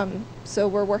 So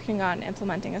we're working on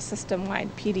implementing a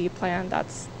system-wide PD plan.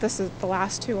 The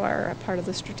last two are a part of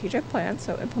the strategic plan,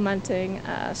 so implementing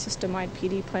a system-wide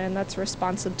PD plan that's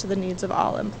responsive to the needs of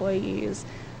all employees.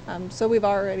 So we've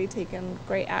already taken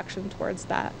great action towards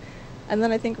that. And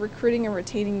then I think recruiting and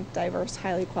retaining diverse,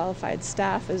 highly qualified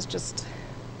staff is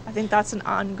I think that's an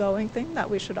ongoing thing that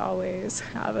we should always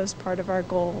have as part of our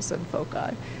goals and foci.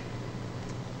 All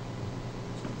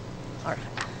right.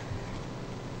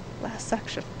 Last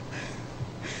section.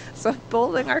 So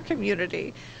building our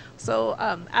community. So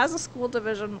as a school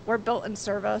division, we're built in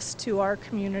service to our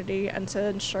community and to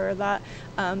ensure that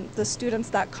the students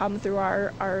that come through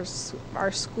our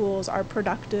schools are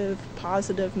productive,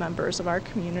 positive members of our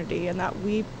community, and that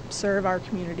we serve our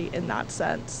community in that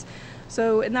sense.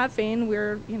 So in that vein,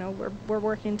 we're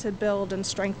working to build and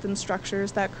strengthen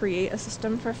structures that create a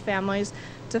system for families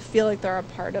to feel like they're a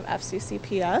part of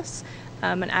FCCPS,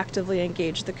 and actively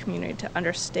engage the community to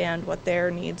understand what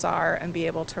their needs are and be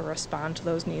able to respond to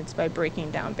those needs by breaking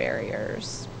down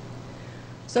barriers.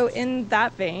 So in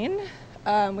that vein,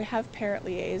 we have parent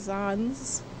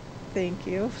liaisons. Thank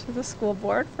you to the school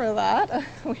board for that.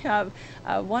 We have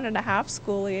 1.5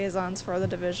 school liaisons for the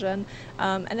division,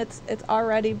 and it's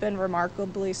already been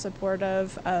remarkably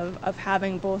supportive of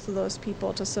having both of those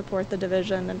people to support the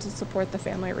division and to support the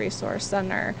Family Resource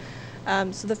Center.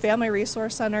 So the Family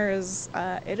Resource Center is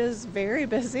very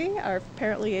busy. Our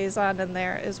parent liaison in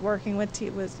there is working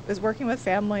with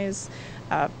families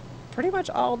pretty much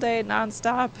all day,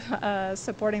 nonstop,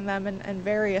 supporting them in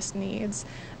various needs,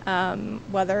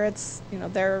 whether it's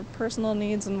their personal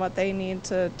needs and what they need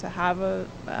to have a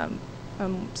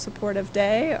supportive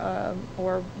day,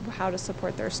 or how to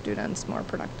support their students more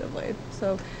productively.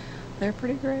 So they're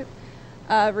pretty great.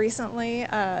 Recently,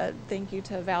 thank you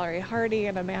to Valerie Hardy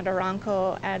and Amanda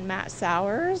Ronco and Matt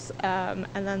Sowers. And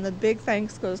then the big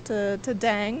thanks goes to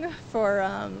Dang for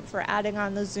adding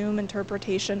on the Zoom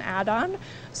interpretation add-on.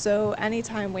 So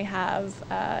anytime we have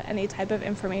any type of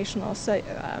informational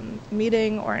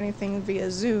meeting or anything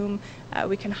via Zoom,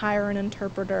 we can hire an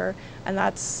interpreter, and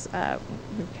that's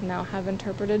we can now have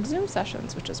interpreted Zoom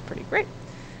sessions, which is pretty great.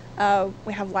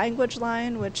 We have Language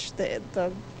Line, which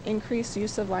the increased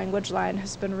use of Language Line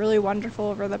has been really wonderful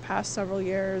over the past several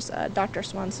years. Dr.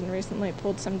 Swanson recently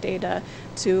pulled some data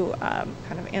to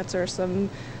kind of answer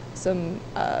some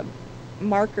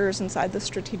markers inside the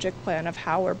strategic plan of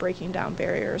how we're breaking down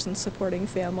barriers and supporting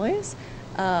families.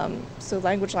 So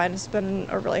Language Line has been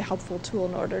a really helpful tool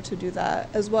in order to do that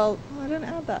as well. Oh, I didn't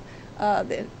add that.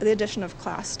 The addition of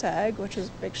Class Tag, which is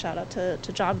a big shout out to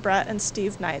John Brett and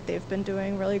Steve Knight. They've been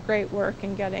doing really great work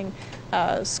in getting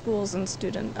schools and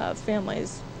student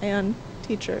families and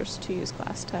teachers to use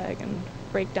Class Tag and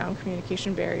break down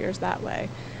communication barriers that way.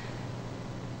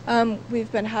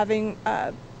 We've been having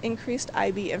increased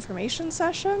IB information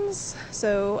sessions.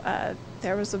 So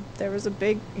there was a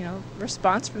big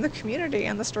response from the community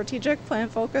and the strategic plan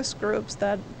focus groups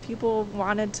that people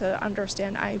wanted to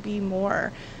understand IB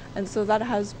more. And so that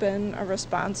has been a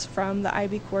response from the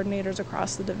IB coordinators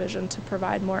across the division to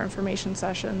provide more information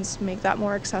sessions, make that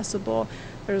more accessible.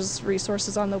 There's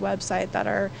resources on the website that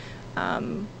are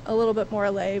a little bit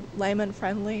more layman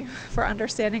friendly for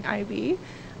understanding IB.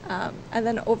 And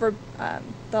then over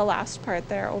the last part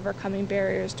there, overcoming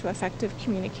barriers to effective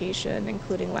communication,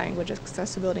 including language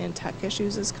accessibility and tech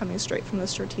issues, is coming straight from the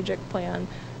strategic plan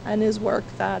and is work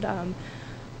that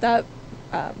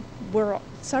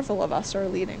several of us are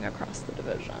leading across the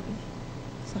division.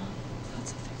 So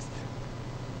lots of things there.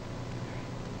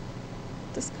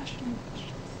 Discussion and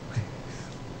questions.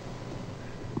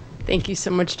 Thank you so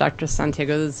much, Dr.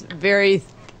 Santiago. This is very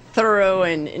thorough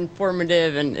and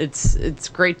informative, and it's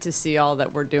great to see all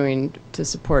that we're doing to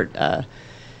support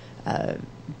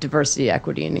diversity,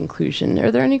 equity, and inclusion.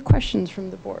 Are there any questions from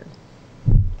the board?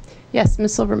 Yes,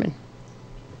 Ms. Silverman.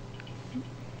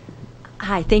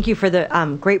 Hi, thank you for the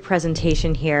great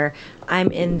presentation here.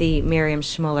 I'm in the Miriam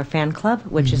Schmoller fan club,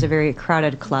 which is a very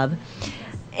crowded club.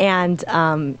 And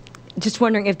just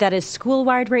wondering if that is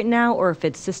school-wide right now or if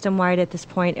it's system-wide at this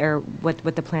point, or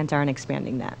what the plans are in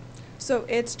expanding that. So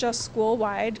it's just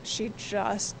school-wide. She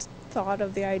just thought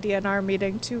of the idea in our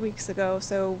meeting 2 weeks ago,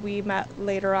 so we met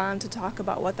later on to talk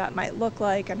about what that might look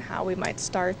like and how we might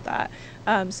start that.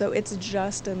 So it's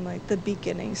just in like the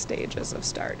beginning stages of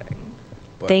starting.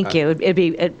 Thank you. It'd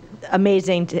be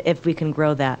amazing if we can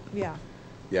grow that. Yeah.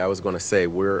 Yeah, I was going to say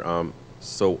we're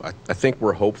so I think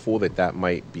we're hopeful that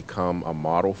might become a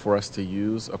model for us to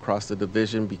use across the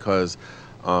division, because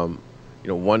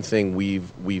one thing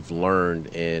we've learned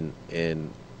in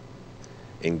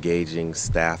engaging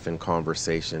staff in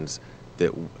conversations,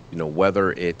 that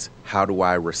whether it's how do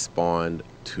I respond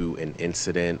to an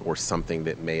incident or something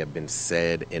that may have been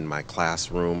said in my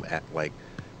classroom at like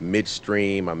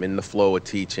midstream, I'm in the flow of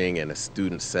teaching and a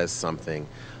student says something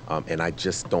and I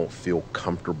just don't feel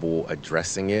comfortable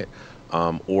addressing it,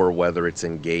 or whether it's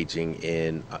engaging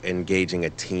a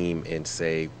team in,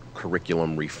 say,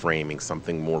 curriculum reframing,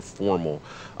 something more formal.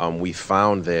 We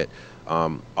found that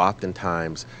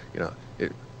oftentimes,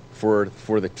 for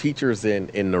the teachers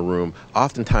in the room,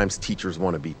 oftentimes teachers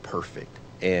want to be perfect,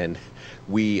 and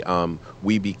we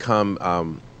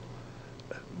become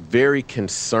very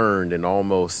concerned and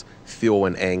almost feel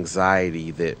an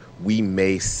anxiety that we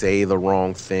may say the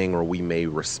wrong thing or we may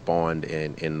respond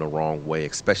in the wrong way,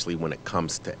 especially when it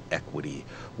comes to equity,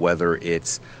 whether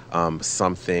it's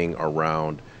something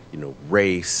around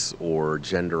race or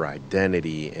gender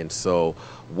identity. And so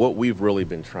what we've really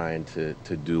been trying to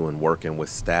do and working with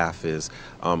staff is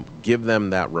give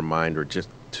them that reminder just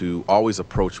to always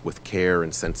approach with care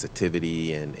and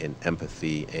sensitivity and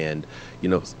empathy. And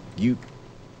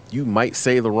you might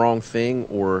say the wrong thing,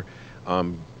 or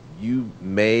you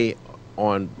may,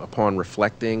 upon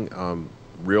reflecting,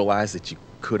 realize that you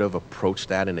could have approached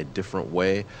that in a different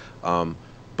way.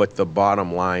 But the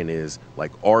bottom line is,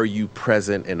 like, are you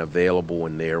present and available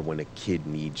and there when a kid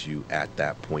needs you at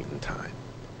that point in time?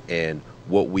 And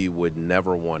what we would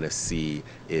never want to see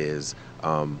is,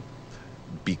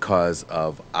 because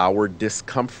of our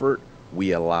discomfort,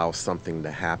 we allow something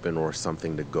to happen or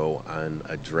something to go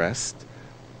unaddressed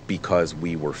because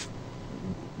we were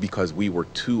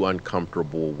too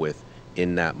uncomfortable with,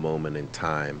 in that moment in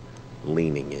time,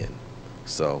 leaning in.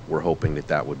 So we're hoping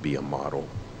that would be a model.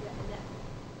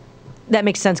 That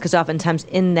makes sense, because oftentimes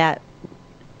in that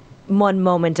one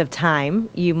moment of time,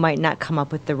 you might not come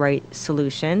up with the right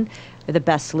solution, or the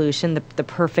best solution, the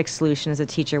perfect solution as a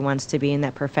teacher wants to be in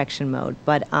that perfection mode.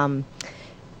 But,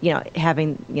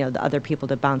 having, the other people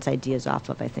to bounce ideas off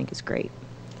of, I think is great.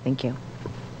 Thank you.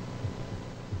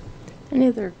 Any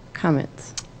other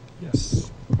comments?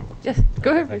 Yes. Yes,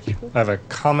 go ahead. Thank you. I have a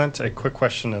comment, a quick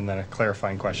question, and then a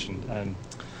clarifying question. And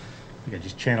I think I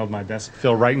just channeled my best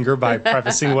Phil Reitinger by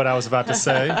prefacing what I was about to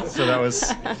say. So that was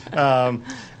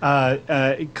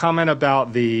a comment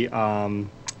about the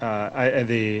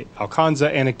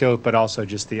Alcanza anecdote, but also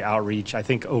just the outreach. I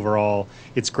think overall,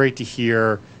 it's great to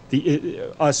hear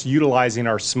us utilizing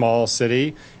our small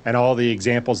city and all the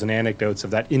examples and anecdotes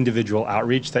of that individual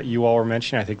outreach that you all were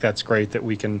mentioning. I think that's great that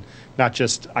we can not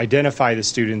just identify the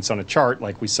students on a chart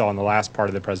like we saw in the last part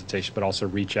of the presentation, but also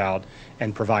reach out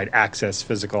and provide access,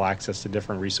 physical access to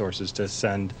different resources to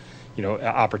send,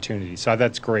 opportunities. So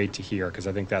that's great to hear, because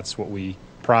I think that's what we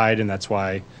pride, and that's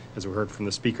why, as we heard from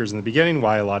the speakers in the beginning,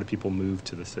 why a lot of people move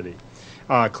to the city.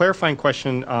 Clarifying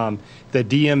question, the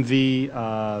DMV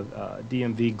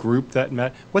group that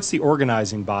met, what's the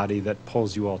organizing body that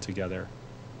pulls you all together?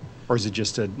 Or is it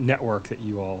just a network that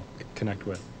you all connect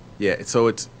with? So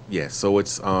it's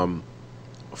a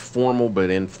formal but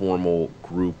informal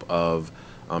group of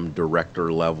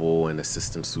director level and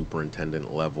assistant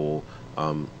superintendent level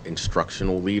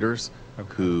instructional leaders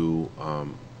who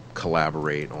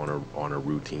collaborate on a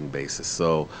routine basis.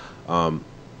 So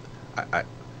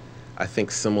I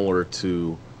think similar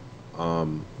to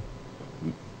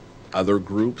other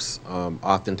groups,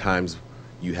 oftentimes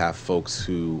you have folks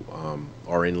who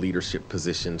are in leadership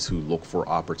positions who look for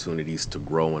opportunities to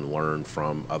grow and learn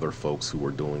from other folks who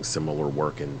are doing similar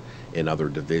work in other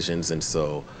divisions. And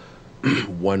so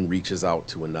one reaches out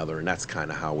to another, and that's kind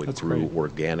of how it grew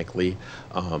organically.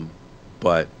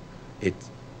 But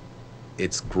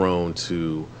it's grown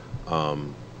to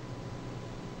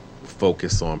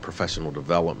focus on professional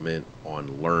development,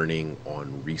 on learning,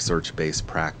 on research-based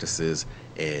practices,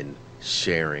 and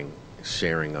sharing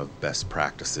of best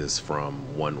practices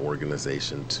from one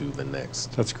organization to the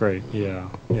next. That's great. Yeah,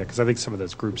 because I think some of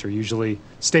those groups are usually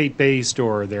state-based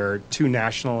or they're too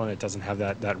national and it doesn't have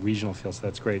that regional feel, so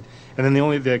that's great. And then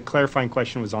the clarifying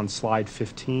question was on slide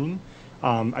 15.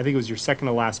 I think it was your second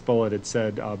to last bullet. It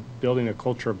said building a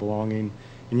culture of belonging.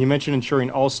 And you mentioned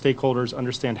ensuring all stakeholders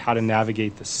understand how to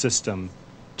navigate the system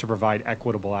to provide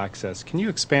equitable access. Can you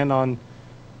expand on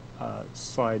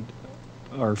slide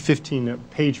or 15,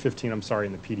 page 15, I'm sorry,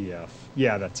 in the PDF?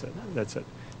 Yeah, that's it.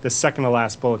 The second to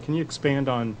last bullet. Can you expand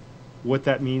on what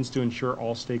that means to ensure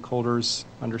all stakeholders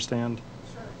understand?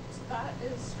 Sure. So that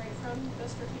is straight from the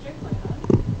strategic plan.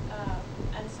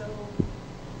 And so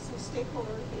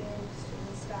stakeholders being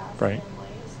students, staff, right.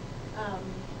 families.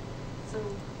 So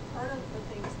part of the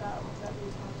things that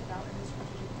we talked about in the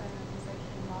strategic plan and things that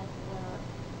came up were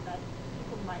that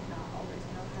people might not always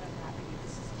know how to navigate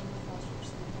the system of foster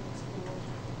school.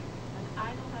 And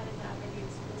I know how to navigate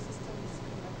school systems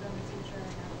because I've been a teacher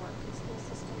and I've worked in school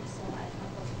systems, so I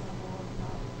have a level of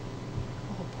knowledge.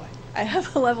 Oh boy. I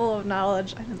have a level of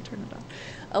knowledge. I didn't turn it on.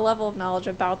 A level of knowledge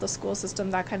about the school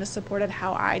system that kind of supported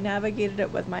how I navigated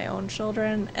it with my own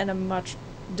children in a much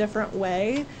different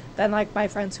way than like my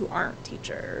friends who aren't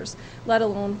teachers, let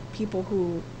alone people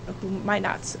who might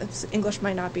not, English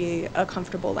might not be a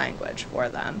comfortable language for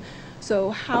them.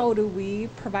 So how do we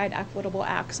provide equitable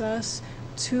access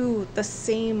to the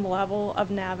same level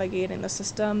of navigating the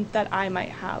system that I might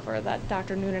have or that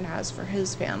Dr. Noonan has for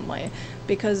his family?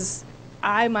 Because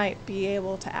I might be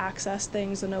able to access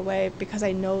things in a way because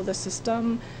I know the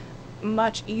system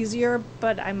much easier,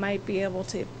 but I might be able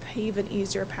to pave an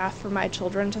easier path for my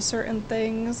children to certain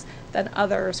things than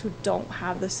others who don't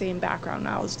have the same background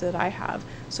knowledge that I have.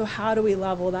 So how do we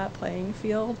level that playing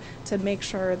field to make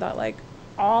sure that like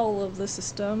all of the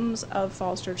systems of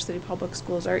Falls Church City Public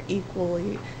Schools are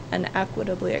equally and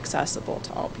equitably accessible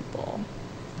to all people?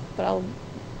 But I'll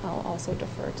also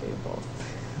defer to you both.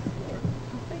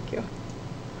 Thank you.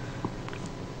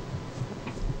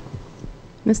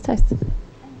 Ms. Tyson.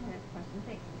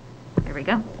 There we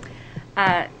go.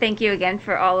 Thank you again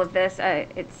for all of this.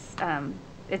 It's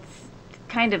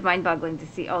kind of mind-boggling to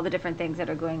see all the different things that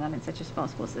are going on in such a small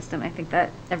school system. I think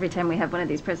that every time we have one of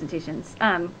these presentations.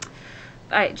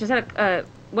 I just had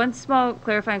one small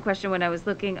clarifying question when I was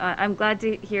looking. I'm glad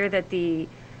to hear that the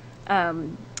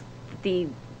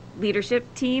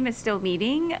leadership team is still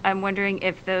meeting. I'm wondering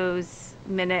if those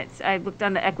minutes, I looked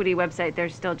on the equity website, they're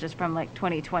still just from like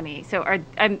 2020. So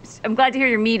I'm glad to hear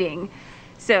you're meeting.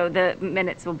 So the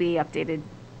minutes will be updated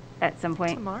at some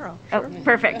point? Tomorrow. Oh, sure.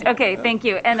 Perfect. Okay, thank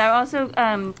you. And I also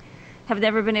have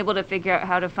never been able to figure out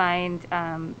how to find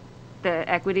the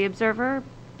Equity Observer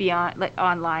beyond, like,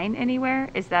 online anywhere?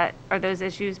 Are those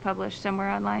issues published somewhere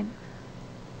online?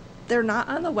 They're not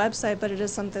on the website, but it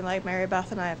is something like Mary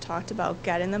Beth and I have talked about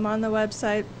getting them on the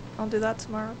website. I'll do that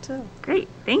tomorrow too. Great,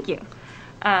 thank you.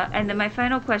 And then my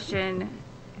final question,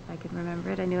 if I could remember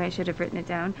it, I knew I should have written it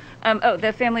down.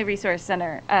 The Family Resource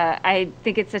Center. I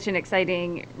think it's such an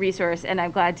exciting resource, and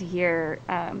I'm glad to hear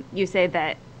you say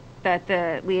that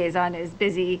the liaison is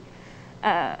busy,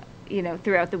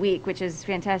 throughout the week, which is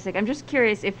fantastic. I'm just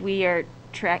curious if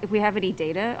if we have any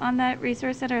data on that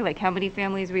resource center, like how many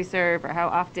families we serve, or how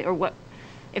often, or what,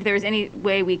 if there was any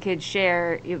way we could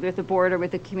share with the board or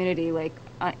with the community, like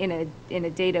in a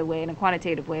data way, in a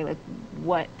quantitative way, like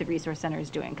what the resource center is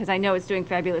doing. Because I know it's doing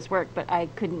fabulous work, but I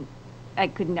couldn't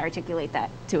articulate that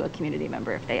to a community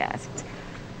member if they asked.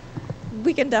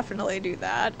 We can definitely do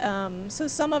that. So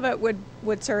some of it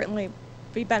would certainly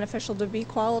be beneficial to be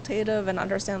qualitative and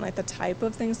understand like the type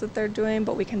of things that they're doing,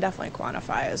 but we can definitely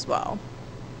quantify as well.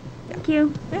 Thank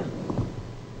you. Yeah.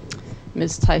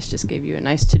 Ms. Tice just gave you a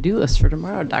nice to-do list for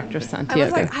tomorrow, Dr. Santiago. I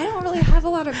was like, I don't really have a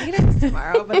lot of meetings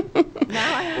tomorrow, but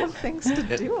now I have things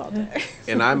to do all day.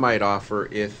 And I might offer,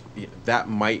 if that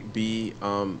might be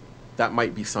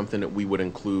something that we would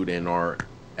include in our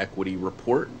equity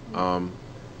report,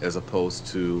 as opposed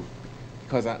to,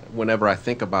 because whenever I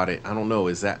think about it, I don't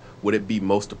know, would it be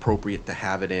most appropriate to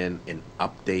have it in an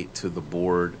update to the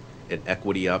board, an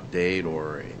equity update,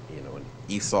 or an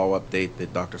ESOL update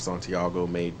that Dr. Santiago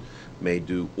may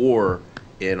do, or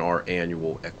in our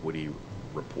annual equity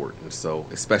report? And so,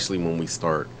 especially when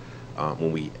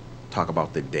we talk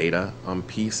about the data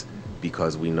piece,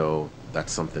 because we know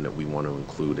that's something that we want to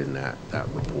include in that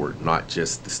report, not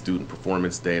just the student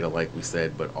performance data, like we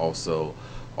said, but also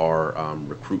our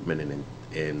recruitment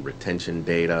and retention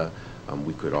data.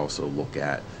 We could also look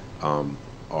at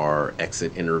our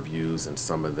exit interviews and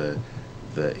some of the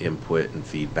input and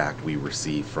feedback we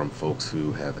receive from folks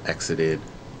who have exited,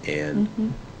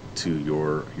 and to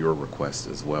your request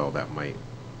as well. That might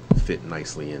fit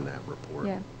nicely in that report.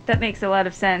 Yeah, that makes a lot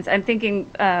of sense. I'm thinking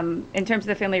in terms of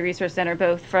the Family Resource Center,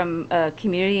 both from a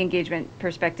community engagement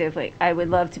perspective, like I would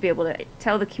love to be able to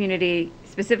tell the community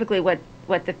specifically what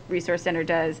the Resource Center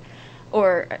does,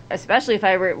 or especially if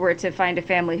I were to find a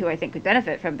family who I think could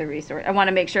benefit from the resource. I want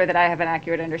to make sure that I have an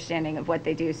accurate understanding of what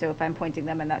they do, so if I'm pointing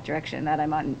them in that direction, that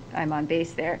I'm on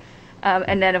base there.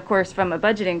 And then, of course, from a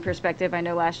budgeting perspective, I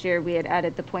know last year we had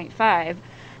added the 0.5,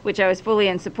 which I was fully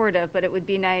in support of, but it would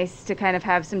be nice to kind of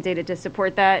have some data to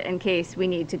support that in case we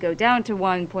need to go down to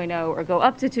 1.0 or go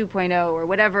up to 2.0 or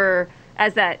whatever,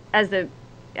 as the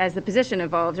position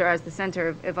evolves or as the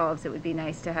center evolves. It would be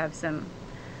nice to have some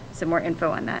more info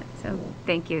on that. So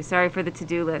thank you. Sorry for the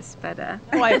to-do list, but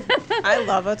I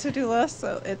love a to-do list,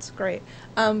 so it's great.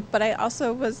 But I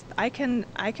also I can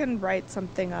write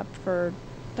something up for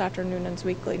Dr. Noonan's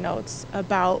weekly notes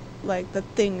about like the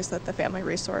things that the Family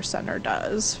Resource Center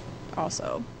does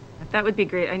also. That would be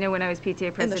great. I know when I was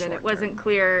PTA president, it wasn't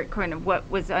clear kind of what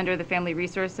was under the Family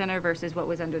Resource Center versus what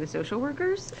was under the social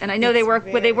workers. And I know they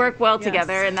work well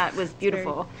together, and that was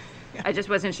beautiful. Yeah. I just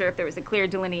wasn't sure if there was a clear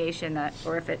delineation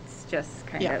or if it's just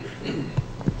kind of.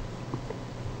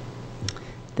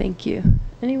 Thank you.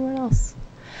 Anyone else?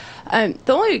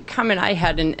 The only comment I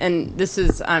had, and this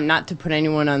is not to put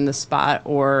anyone on the spot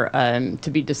or to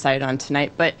be decided on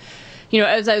tonight, but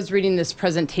as I was reading this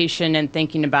presentation and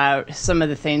thinking about some of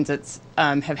the things that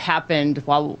have happened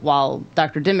while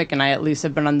Dr. Dimmick and I at least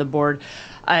have been on the board,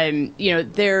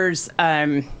 there's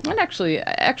and actually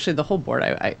the whole board.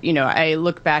 I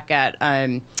look back at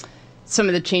some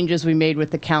of the changes we made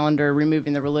with the calendar,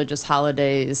 removing the religious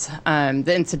holidays,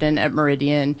 the incident at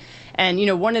Meridian,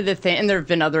 and one of the things, and there have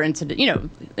been other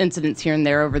incidents here and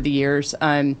there over the years,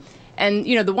 and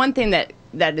the one thing that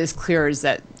is clear is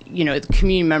that the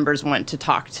community members want to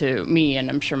talk to me, and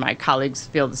I'm sure my colleagues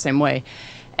feel the same way.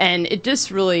 And it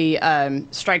just really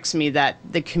strikes me that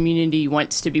the community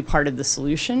wants to be part of the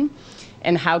solution,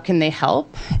 and how can they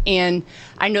help? And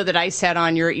I know that I sat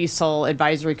on your ESOL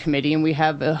advisory committee, and we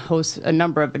have a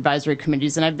number of advisory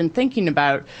committees, and I've been thinking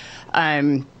about,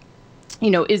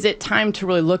 is it time to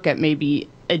really look at maybe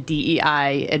a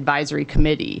DEI advisory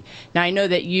committee? Now, I know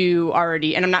that you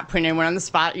already, and I'm not putting anyone on the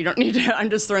spot, you don't need to, I'm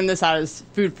just throwing this out as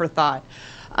food for thought.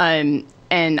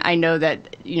 And I know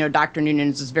that, Dr. Noonan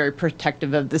is very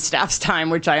protective of the staff's time,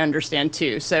 which I understand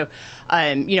too. So,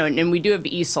 and we do have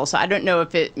ESOL. So I don't know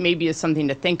if it maybe is something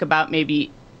to think about,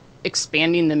 maybe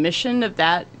expanding the mission of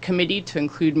that committee to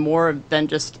include more than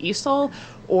just ESOL,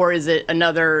 or is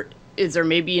there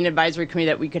maybe an advisory committee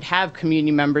that we could have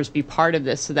community members be part of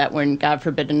this so that when, God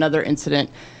forbid, another incident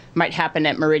might happen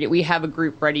at Meridian. We have a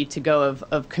group ready to go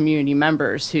of community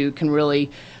members who can really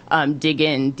dig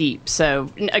in deep. So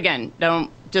again,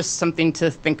 just something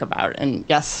to think about. And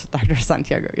yes, Dr.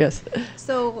 Santiago, yes.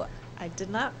 So I did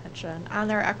not mention on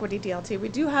our equity DLT, we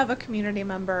do have a community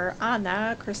member on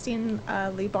that. Christine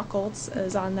Lee Buckholz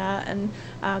is on that.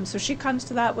 And so she comes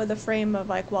to that with a frame of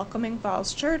like welcoming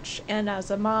Falls Church and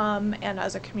as a mom and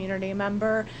as a community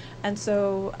member. And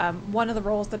so one of the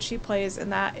roles that she plays in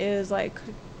that is like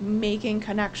making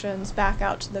connections back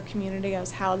out to the community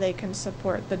as how they can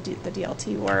support the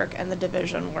DLT work and the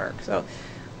division work. So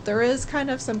there is kind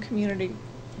of some community,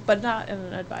 but not in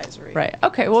an advisory. Right.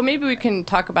 Okay. Well, maybe we can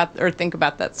talk about or think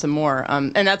about that some more.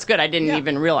 And that's good. I didn't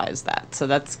even realize that. So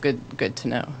that's good to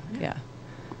know. Yeah.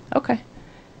 Okay.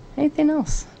 Anything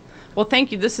else? Well,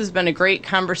 thank you. This has been a great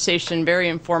conversation, very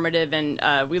informative,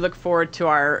 and we look forward to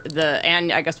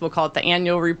I guess we'll call it the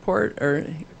annual report or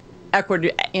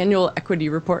annual equity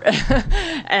report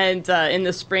and in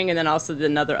the spring, and then also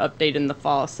another update in the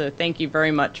fall. So thank you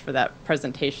very much for that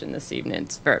presentation this evening.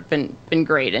 It's been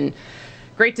great, and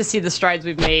great to see the strides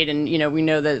we've made, and we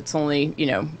know that it's only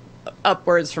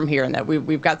upwards from here, and that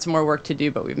we've got some more work to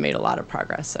do, but we've made a lot of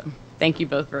progress. So thank you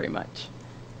both very much.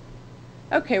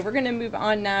 Okay, we're going to move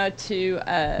on now to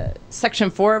section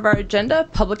 4 of our agenda,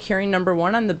 public hearing number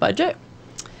 1 on the budget.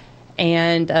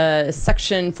 And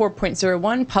section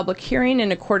 4.01, public hearing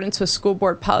in accordance with school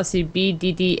board policy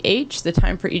BDDH. The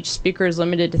time for each speaker is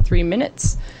limited to 3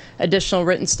 minutes. Additional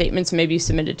written statements may be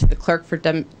submitted to the clerk for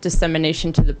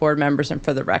dissemination to the board members and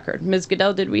for the record. Ms.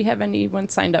 Goodell, did we have anyone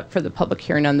signed up for the public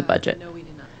hearing on the budget? No, we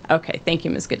did not. Okay, thank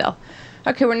you, Ms. Goodell.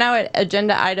 Okay, we're now at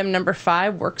agenda item number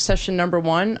 5, work session number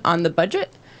 1 on the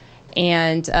budget.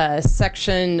 And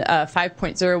section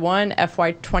 5.01,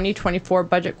 FY 2024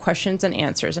 budget questions and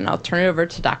answers. And I'll turn it over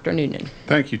to Dr. Noonan.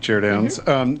 Thank you, Chair Downs.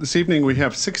 This evening we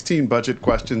have 16 budget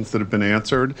questions that have been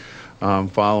answered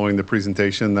following the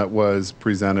presentation that was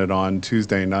presented on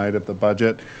Tuesday night of the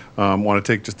budget. Want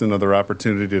to take just another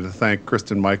opportunity to thank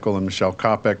Kristen Michael and Michelle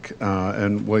Kopic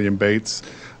and William Bates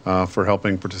for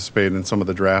helping participate in some of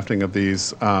the drafting of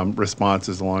these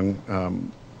responses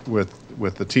along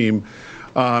with the team.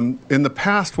 In the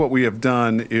past, what we have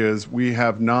done is we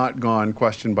have not gone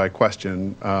question by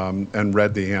question and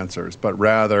read the answers, but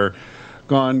rather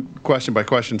gone question by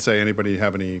question, say, anybody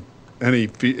have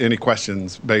any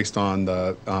questions based on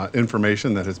the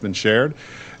information that has been shared.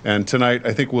 And tonight,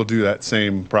 I think we'll do that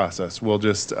same process. We'll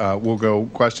just, we'll go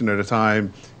question at a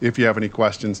time. If you have any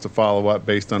questions to follow up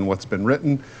based on what's been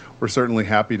written, we're certainly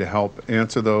happy to help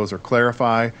answer those or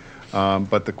clarify.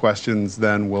 But the questions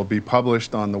then will be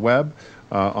published on the web.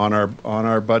 On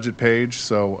our budget page.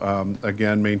 So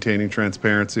again, maintaining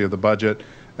transparency of the budget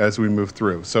as we move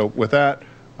through. So with that,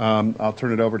 I'll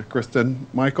turn it over to Kristen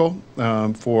Michael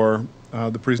for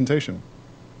the presentation.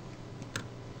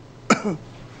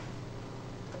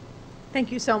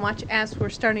 Thank you so much. As we're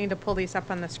starting to pull these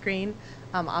up on the screen,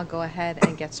 I'll go ahead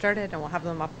and get started, and we'll have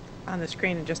them up on the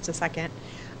screen in just a second.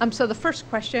 So the first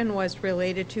question was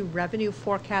related to revenue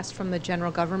forecasts from the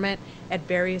general government at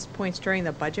various points during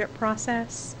the budget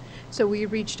process. So we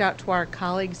reached out to our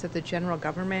colleagues at the general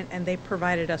government, and they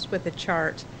provided us with a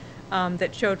chart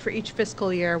that showed for each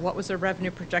fiscal year what was the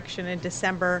revenue projection in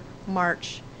December,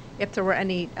 March, if there were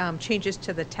any changes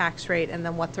to the tax rate, and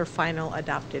then what their final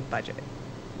adopted budget.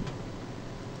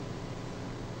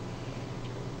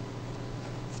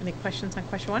 Any questions on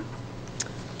question 1?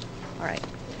 All right.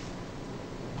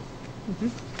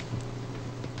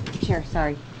 Chair,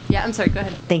 sorry. Yeah, I'm sorry. Go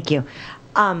ahead. Thank you.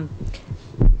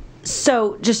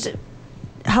 So just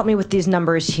help me with these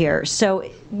numbers here. So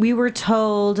we were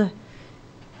told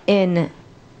in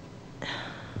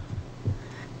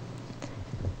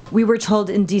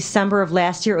December of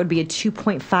last year it would be a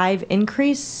 2.5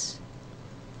 increase.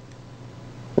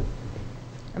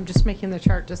 I'm just making the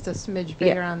chart just a smidge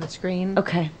bigger on the screen.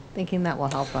 Okay. Thinking that will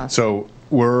help us. So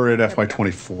we're at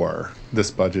FY24.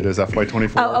 This budget is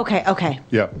FY24. Oh, okay.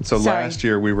 Yep. So Sorry. last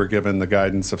year we were given the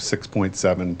guidance of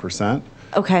 6.7%.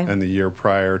 Okay. And the year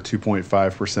prior,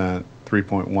 2.5%,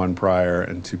 3.1 prior,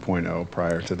 and 2.0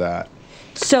 prior to that.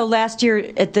 So last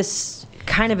year at this,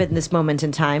 kind of in this moment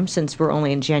in time, since we're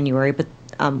only in January, but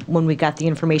when we got the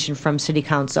information from City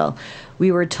Council,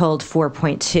 we were told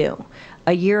 4.2.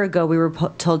 A year ago, we were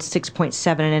told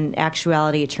 6.7, and in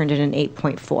actuality, it turned in an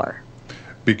 8.4.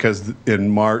 Because in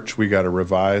March, we got a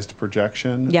revised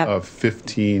projection of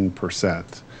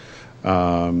 15%.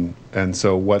 And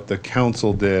so what the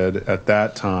council did at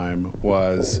that time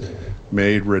was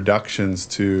made reductions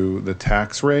to the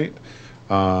tax rate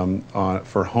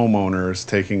for homeowners,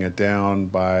 taking it down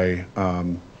by,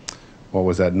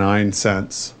 9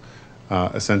 cents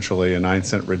essentially a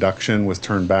 9-cent reduction was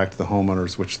turned back to the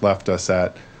homeowners, which left us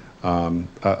at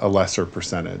a lesser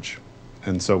percentage.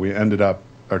 And so we ended up,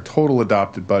 our total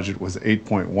adopted budget was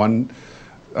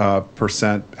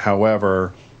 8.1%.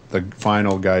 However, the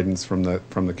final guidance from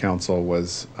the council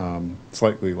was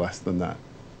slightly less than that.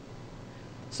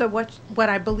 So what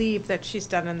I believe that she's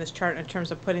done in this chart in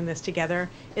terms of putting this together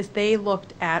is they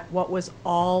looked at what was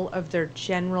all of their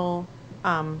general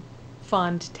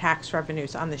fund tax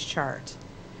revenues on this chart,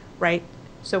 right?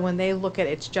 So when they look at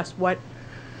it, it's just what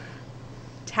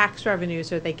tax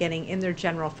revenues are they getting in their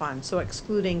general fund, so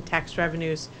excluding tax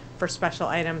revenues for special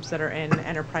items that are in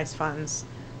enterprise funds,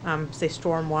 say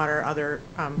stormwater, other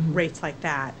rates like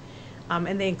that.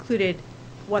 And they included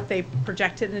what they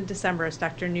projected in December, as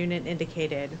Dr. Noonan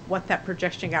indicated, what that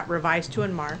projection got revised to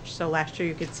in March. So last year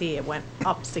you could see it went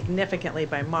up significantly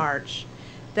by March.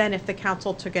 Then if the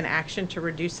council took an action to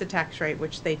reduce the tax rate,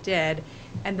 which they did,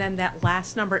 and then that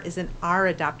last number isn't our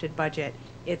adopted budget,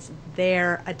 it's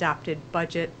their adopted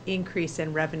budget increase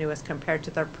in revenue as compared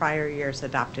to their prior year's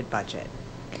adopted budget.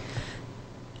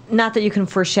 Not that you can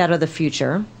foreshadow the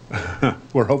future.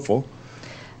 We're hopeful.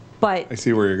 But I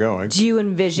see where you're going. Do you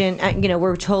envision,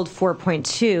 we're told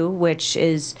 4.2, which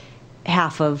is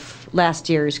half of last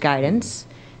year's guidance.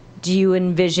 Do you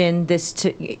envision this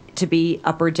to be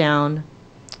up or down?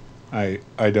 I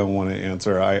don't want to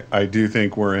answer. I do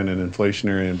think we're in an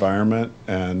inflationary environment,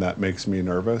 and that makes me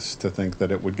nervous to think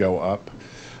that it would go up.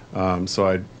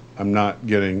 So I'm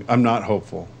not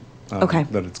hopeful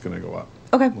that it's going to go up.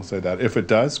 Okay. We'll say that. If it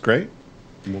does, great.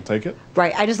 We'll take it.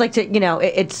 Right. I just like to,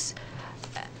 it's,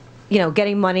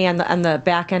 getting money on the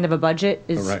back end of a budget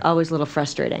is always a little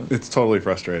frustrating. It's totally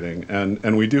frustrating,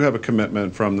 and we do have a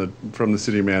commitment from the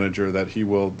city manager that he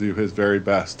will do his very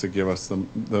best to give us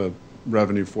the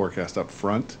revenue forecast up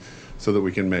front, so that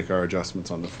we can make our adjustments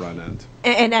on the front end.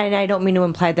 And I don't mean to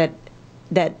imply that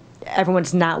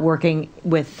everyone's not working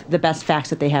with the best facts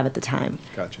that they have at the time.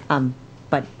 Gotcha.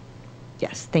 But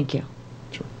yes, thank you.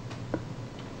 Sure.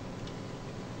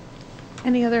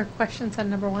 Any other questions on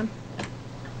number 1?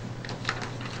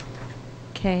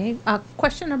 Okay.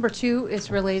 Question number 2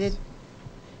 is related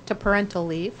to parental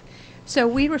leave. So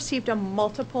we received a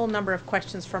multiple number of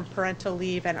questions from parental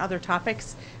leave and other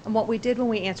topics. And what we did when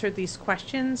we answered these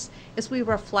questions is we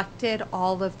reflected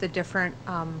all of the different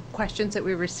questions that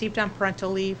we received on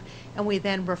parental leave, and we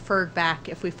then referred back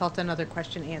if we felt another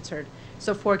question answered.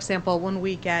 So for example, when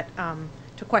we get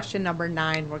to question number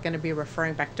 9, we're going to be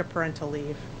referring back to parental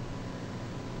leave.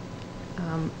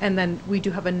 And then we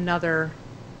do have another,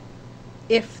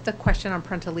 if the question on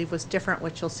parental leave was different,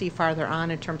 which you'll see farther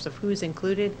on in terms of who's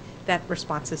included, that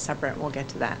response is separate, and we'll get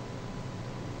to that.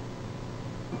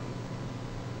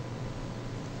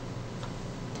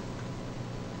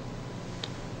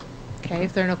 Okay,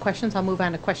 if there are no questions, I'll move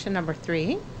on to question number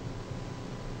 3,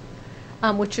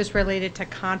 which is related to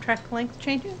contract length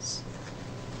changes.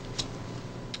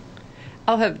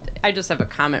 I just have a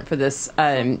comment for this.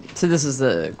 So this is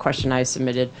the question I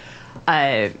submitted.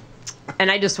 And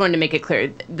I just wanted to make it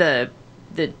clear, the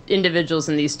individuals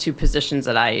in these 2 positions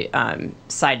that I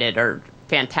cited are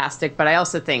fantastic, but I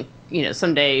also think,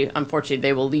 someday, unfortunately,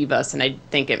 they will leave us, and I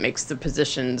think it makes the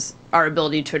positions, our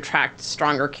ability to attract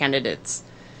stronger candidates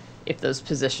if those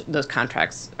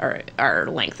contracts are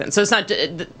lengthened. So it's not,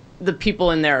 the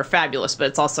people in there are fabulous, but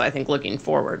it's also, I think, looking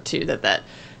forward to that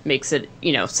makes it,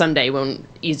 someday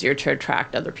easier to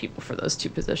attract other people for those 2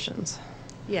 positions.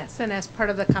 Yes, and as part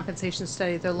of the compensation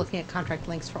study, they're looking at contract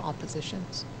lengths for all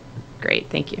positions. Great,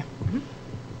 thank you. Mm-hmm.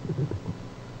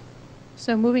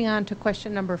 So moving on to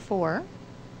question number 4,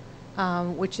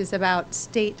 which is about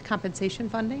state compensation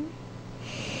funding.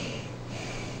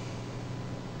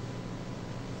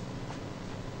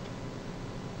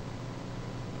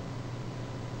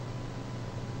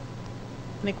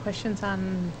 Any questions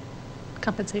on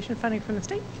compensation funding from the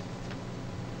state?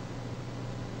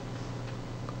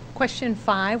 Question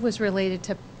 5 was related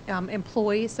to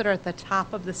employees that are at the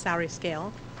top of the salary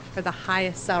scale, or the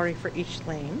highest salary for each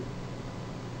lane.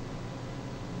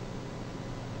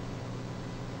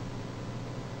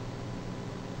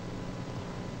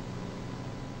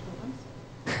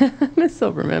 Ms.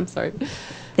 Silverman, I'm sorry.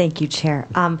 Thank you, Chair.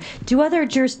 Do other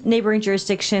neighboring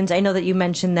jurisdictions, I know that you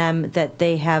mentioned them, that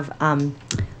they have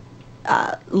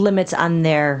limits on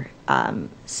their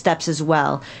steps as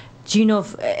well. Do you know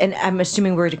if, and I'm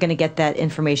assuming we're going to get that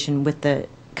information with the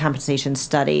compensation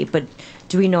study, but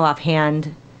do we know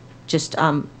offhand just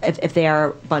if they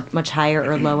are much higher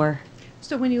or lower?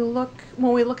 So when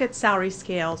we look at salary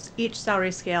scales, each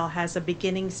salary scale has a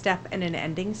beginning step and an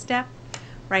ending step.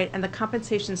 right? And the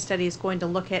compensation study is going to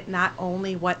look at not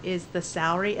only what is the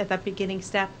salary at that beginning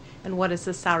step and what is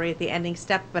the salary at the ending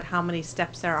step, but how many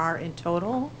steps there are in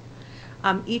total.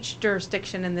 Each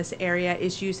jurisdiction in this area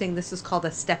is using, this is called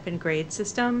a step and grade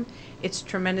system. It's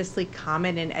tremendously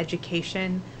common in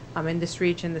education. In this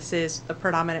region, this is the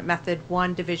predominant method.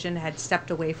 One division had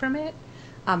stepped away from it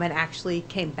and actually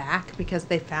came back because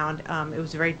they found it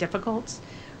was very difficult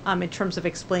in terms of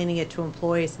explaining it to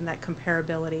employees and that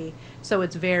comparability. So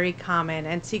it's very common,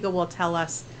 and SIGA will tell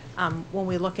us when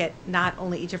we look at not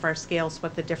only each of our scales,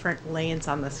 but the different lanes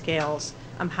on the scales,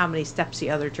 how many steps the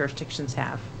other jurisdictions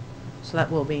have. So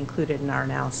that will be included in our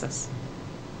analysis.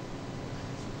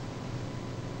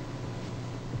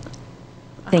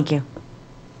 Thank you.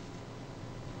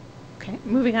 Okay,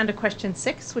 moving on to question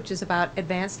 6, which is about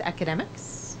advanced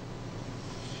academics.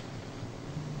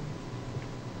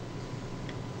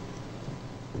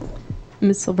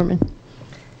 Ms. Silverman.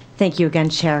 Thank you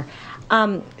again, Chair.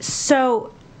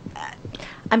 So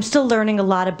I'm still learning a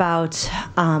lot about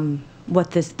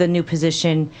what the new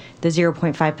position, the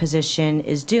 0.5 position,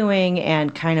 is doing,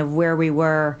 and kind of where we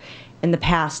were in the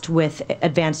past with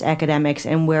advanced academics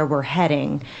and where we're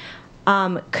heading.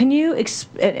 Can you,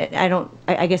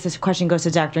 I guess this question goes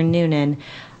to Dr. Noonan.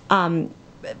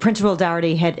 Principal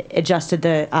Dougherty had adjusted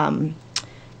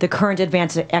the current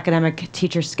advanced academic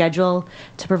teacher schedule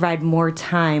to provide more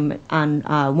time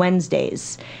on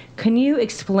Wednesdays. Can you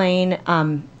explain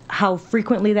how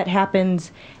frequently that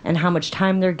happens and how much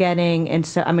time they're getting? And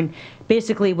so, I mean,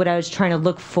 basically what I was trying to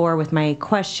look for with my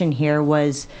question here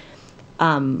was,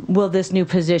 will this new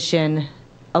position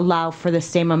allow for the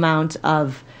same amount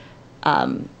of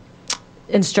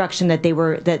instruction that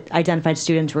that identified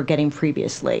students were getting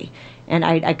previously? And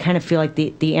I kind of feel like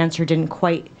the answer didn't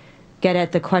quite get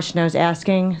at the question I was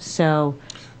asking, so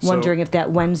wondering if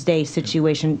that Wednesday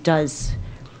situation does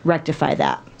rectify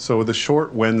that. So the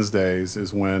short Wednesdays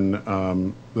is when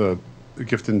the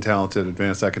gifted and talented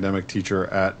advanced academic teacher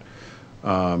at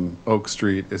Oak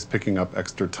Street is picking up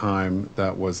extra time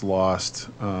that was lost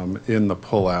in the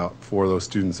pullout for those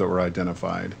students that were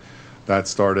identified. That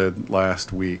started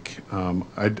last week.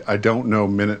 I don't know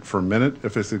minute for minute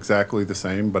if it's exactly the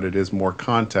same, but it is more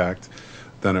contact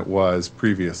than it was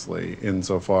previously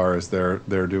insofar as they're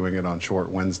doing it on short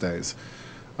Wednesdays.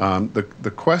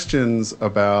 The questions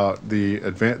about the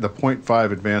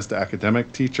 0.5 advanced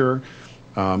academic teacher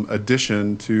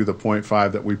addition to the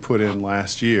 0.5 that we put in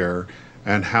last year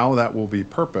and how that will be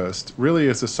purposed really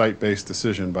is a site-based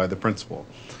decision by the principal.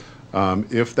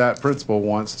 If that principal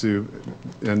wants to,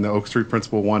 and the Oak Street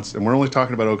principal wants, and we're only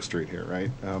talking about Oak Street here, right?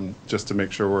 Just to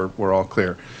make sure we're all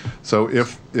clear. So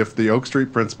if the Oak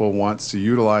Street principal wants to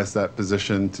utilize that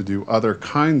position to do other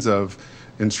kinds of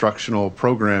instructional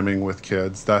programming with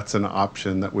kids, that's an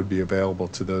option that would be available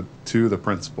to the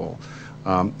principal.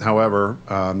 However,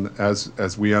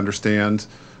 as we understand,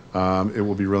 it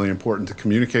will be really important to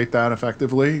communicate that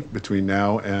effectively between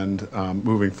now and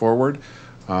moving forward.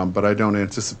 But I don't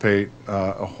anticipate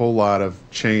a whole lot of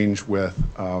change with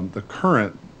the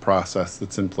current process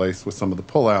that's in place with some of the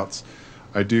pullouts.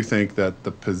 I do think that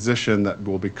the position that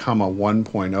will become a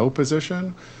 1.0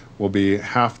 position will be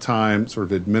half-time sort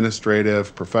of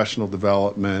administrative, professional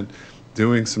development,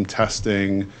 doing some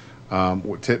testing,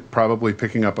 probably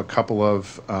picking up a couple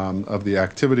of the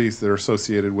activities that are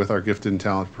associated with our gifted and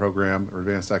talented program or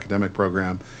advanced academic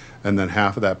program, and then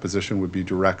half of that position would be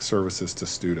direct services to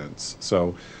students.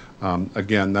 So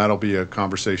again, that'll be a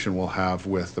conversation we'll have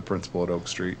with the principal at Oak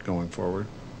Street going forward.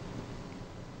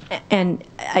 And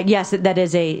yes, that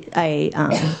is a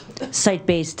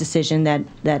site-based decision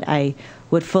that I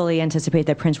would fully anticipate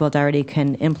that Principal Dougherty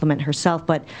can implement herself.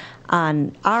 But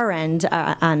on our end,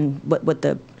 on what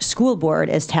the school board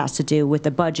is tasked to do with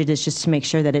the budget is just to make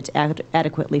sure that it's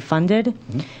adequately funded.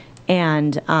 Mm-hmm.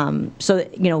 And so,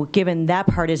 given that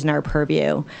part is in our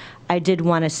purview, I did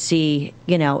want to see,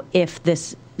 if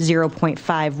this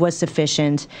 0.5 was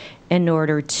sufficient in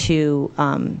order to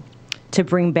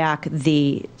bring back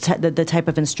the type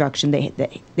of instruction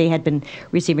they had been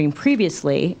receiving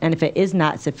previously, and if it is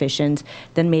not sufficient,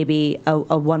 then maybe a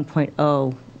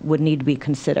 1.0 would need to be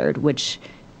considered, which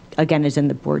again is in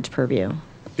the board's purview.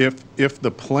 If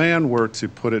the plan were to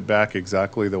put it back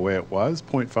exactly the way it was,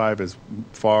 0.5 is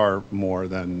far more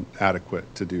than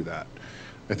adequate to do that.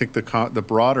 I think the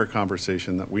broader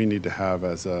conversation that we need to have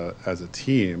as a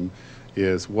team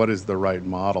is what is the right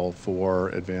model for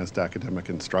advanced academic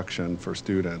instruction for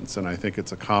students. And I think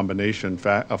it's a combination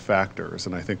of factors.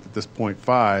 And I think that this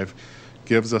 0.5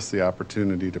 gives us the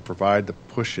opportunity to provide the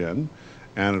push-in,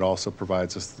 and it also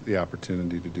provides us the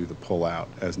opportunity to do the pull-out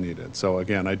as needed. So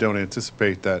again, I don't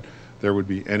anticipate that there would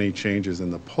be any changes in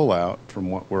the pullout from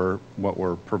what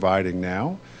we're providing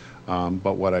now.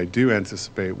 But what I do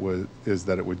anticipate is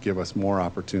that it would give us more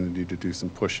opportunity to do some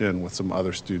push-in with some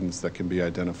other students that can be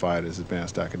identified as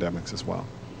advanced academics as well.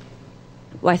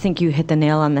 Well, I think you hit the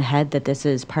nail on the head that this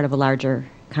is part of a larger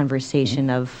conversation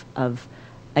of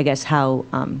I guess, how,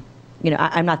 I'm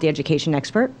not the education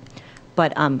expert,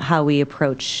 but how we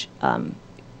approach,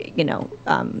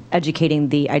 educating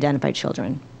the identified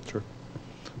children. Sure.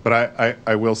 But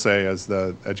I will say, as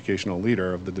the educational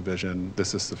leader of the division,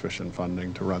 this is sufficient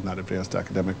funding to run that advanced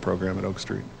academic program at Oak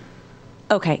Street.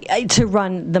 Okay, to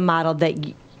run the model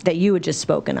that you had just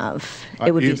spoken of.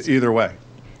 It would be either way.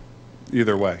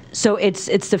 Either way. So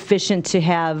it's sufficient to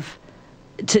have,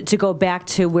 to go back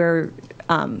to where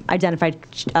identified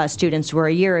students were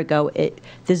a year ago,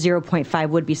 the 0.5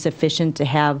 would be sufficient to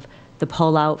have the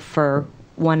pullout for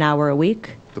 1 hour a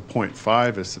week? The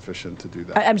 0.5 is sufficient to do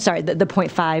that. I'm sorry, the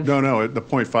 0.5? No, the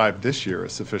 0.5 this year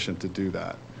is sufficient to do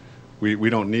that. We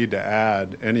don't need to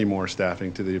add any more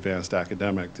staffing to the advanced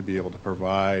academic to be able to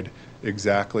provide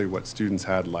exactly what students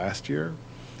had last year.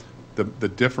 The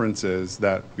difference is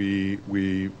that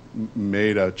we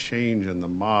made a change in the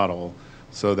model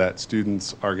so that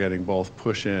students are getting both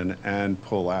push in and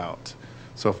pull out.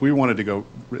 So if we wanted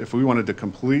to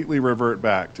completely revert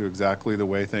back to exactly the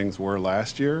way things were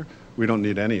last year, we don't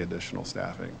need any additional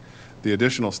staffing. The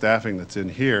additional staffing that's in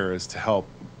here is to help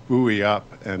buoy up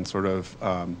and sort of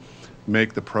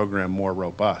make the program more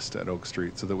robust at Oak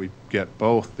Street so that we get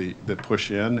both the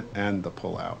push in and the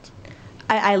pull out.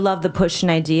 I love the push-in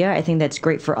idea. I think that's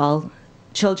great for all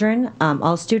children,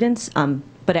 all students.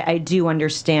 But I do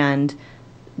understand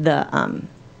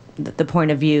the point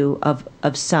of view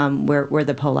of some where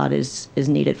the pull-out is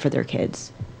needed for their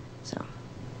kids. So.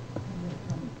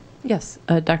 Yes,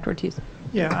 Dr. Ortiz.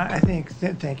 Yeah, I think,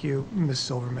 thank you, Ms.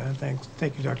 Silverman, and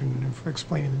thank you, Dr. Noonan, for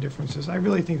explaining the differences. I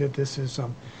really think that this is,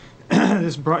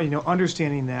 this brought,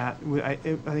 understanding that, I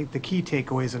think the key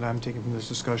takeaways that I'm taking from this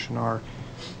discussion are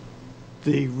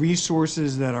the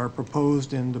resources that are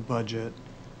proposed in the budget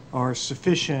are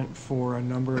sufficient for a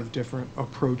number of different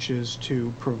approaches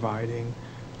to providing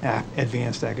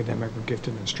advanced academic or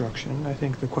gifted instruction. I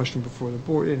think the question before the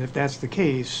board, and if that's the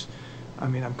case,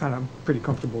 I'm kind of pretty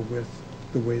comfortable with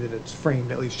the way that it's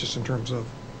framed, at least just in terms of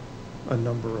a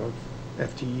number of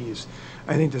FTEs.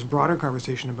 I think this broader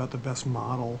conversation about the best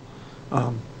model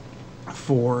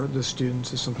for the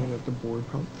students is something that the board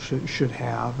should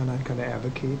have, and I kind of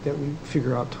advocate that we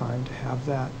figure out time to have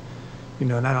that.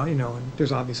 And I don't, and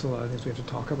there's obviously a lot of things we have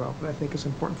to talk about, but I think it's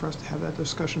important for us to have that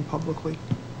discussion publicly.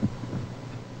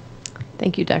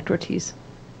 Thank you, Dr. Ortiz.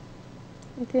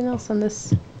 Anything else on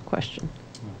this question?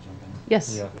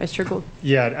 Yes, Yeah. Vice Chair Gould.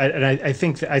 Yeah,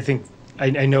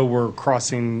 I know we're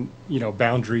crossing,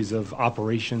 boundaries of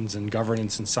operations and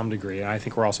governance in some degree, and I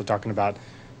think we're also talking about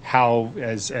how,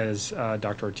 as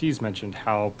Dr. Ortiz mentioned,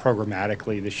 how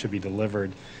programmatically this should be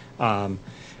delivered.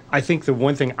 I think the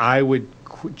one thing I would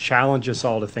challenge us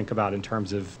all to think about in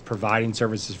terms of providing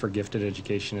services for gifted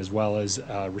education, as well as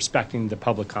respecting the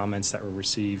public comments that were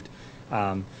received,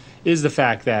 is the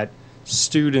fact that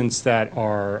students that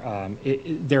are,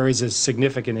 there is a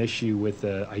significant issue with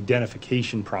the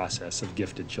identification process of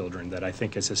gifted children that I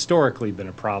think has historically been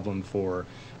a problem for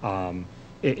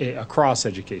across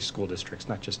education school districts,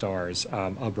 not just ours,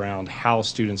 around how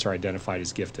students are identified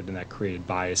as gifted, and that created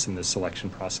bias in the selection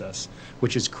process,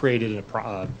 which has created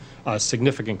a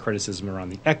significant criticism around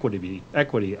the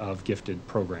equity of gifted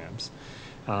programs.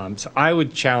 So I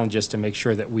would challenge us to make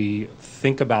sure that we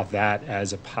think about that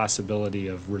as a possibility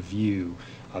of review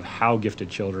of how gifted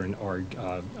children are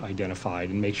identified,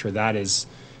 and make sure that is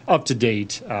up to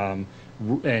date,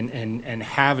 and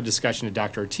have a discussion that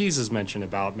Dr. Ortiz has mentioned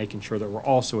about making sure that we're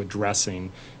also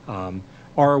addressing,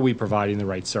 are we providing the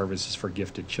right services for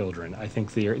gifted children? I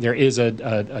think there is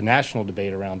a national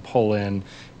debate around pull-in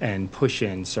and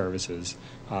push-in services.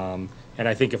 And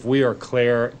I think if we are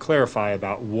clarify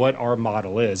about what our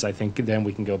model is, I think then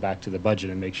we can go back to the budget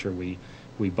and make sure we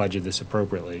budget this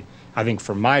appropriately. I think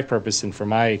for my purpose and for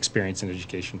my experience in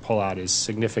education, pull-out is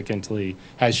significantly,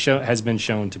 has been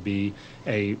shown to be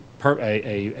a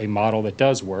model that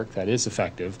does work, that is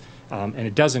effective, and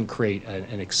it doesn't create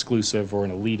an exclusive or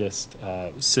an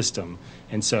elitist system.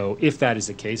 And so if that is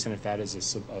the case, and if that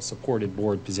is a supported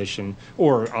board position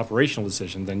or operational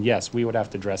decision, then yes, we would have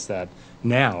to address that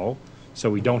now, so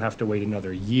we don't have to wait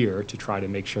another year to try to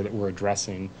make sure that we're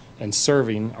addressing and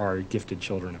serving our gifted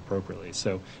children appropriately.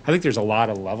 So I think there's a lot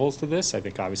of levels to this. I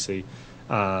think obviously,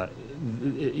 I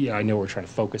know we're trying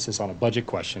to focus this on a budget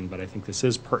question, but I think this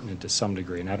is pertinent to some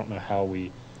degree, and I don't know how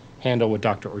we handle what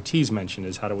Dr. Ortiz mentioned,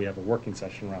 is how do we have a working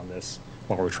session around this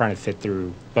while we're trying to fit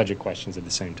through budget questions at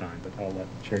the same time. But I'll let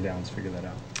Chair Downs figure that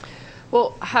out.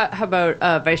 Well, how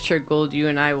about Vice Chair Gould, you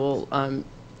and I will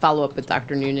follow up with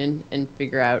Dr. Noonan and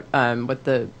figure out what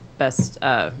the best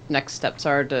next steps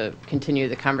are to continue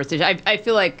the conversation. I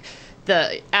feel like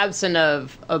the absent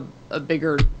of a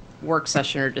bigger work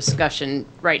session or discussion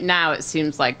right now, it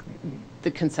seems like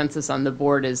the consensus on the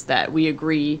board is that we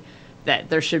agree that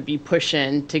there should be push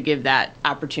in to give that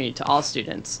opportunity to all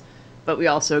students. But we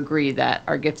also agree that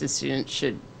our gifted students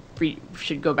should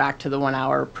go back to the 1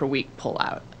 hour per week pull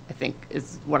out, I think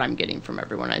is what I'm getting from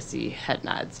everyone. I see head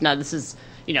nods. Now this is,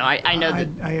 I know that.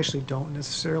 I actually don't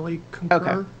necessarily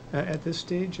concur at this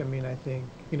stage. I mean, I think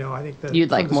that you'd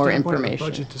like from the more standpoint of the information.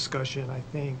 budget discussion, I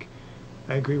think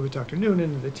I agree with Dr.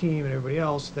 Noonan and the team and everybody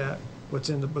else that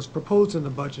what's proposed in the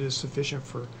budget is sufficient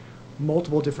for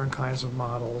multiple different kinds of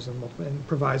models and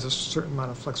provides a certain amount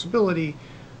of flexibility.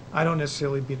 I don't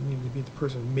necessarily need to be the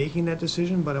person making that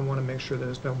decision, but I want to make sure that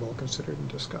it's been well considered and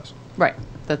discussed. Right,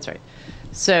 that's right.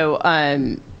 So,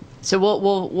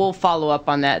 we'll follow up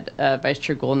on that. Vice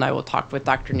Chair Gould and I will talk with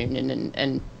Dr. Noonan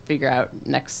and figure out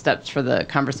next steps for the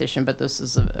conversation. But this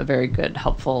is a very good,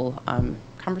 helpful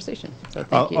conversation. So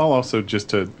thank you. I'll also just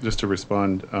to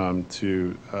respond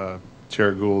to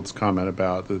Chair Gould's comment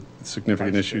about the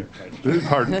significant issue.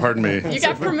 Pardon me. You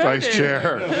got promoted. Vice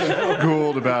Chair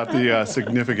Gould about the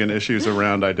significant issues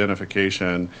around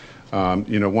identification.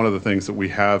 One of the things that we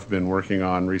have been working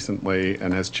on recently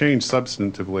and has changed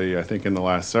substantively, I think, in the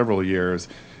last several years,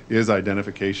 is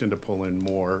identification to pull in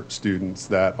more students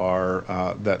that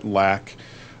lack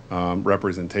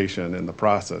representation in the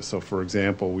process. So, for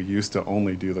example, we used to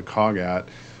only do the COGAT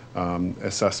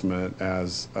assessment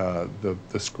as the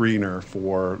screener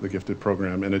for the gifted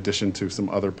program, in addition to some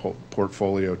other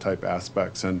portfolio type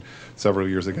aspects. And several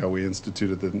years ago, we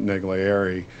instituted the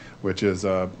Neglieri, which is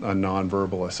a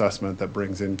nonverbal assessment that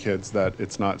brings in kids that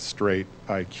it's not straight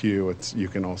IQ. You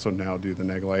can also now do the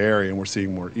Neglieri, and we're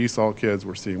seeing more ESOL kids.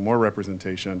 We're seeing more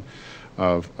representation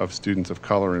of students of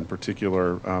color in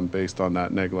particular based on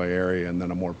that Neglieri, and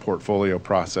then a more portfolio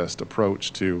processed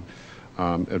approach to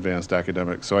advanced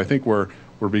academics. So I think we're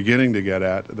beginning to get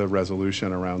at the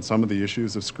resolution around some of the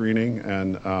issues of screening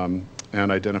and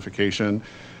identification,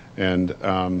 and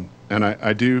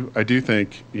I do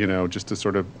think, just to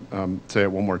sort of say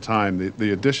it one more time,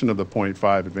 the addition of the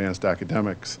 0.5 advanced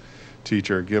academics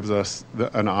teacher gives us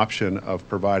an option of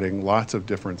providing lots of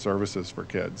different services for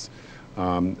kids.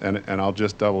 And I'll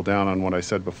just double down on what I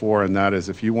said before, and that is,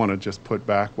 if you want to just put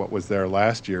back what was there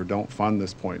last year, don't fund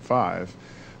this 0.5.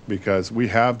 Because we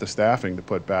have the staffing to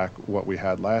put back what we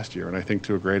had last year. And I think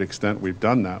to a great extent we've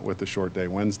done that with the short day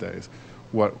Wednesdays.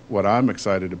 What I'm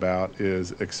excited about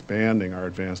is expanding our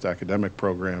advanced academic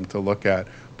program to look at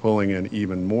pulling in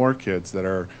even more kids that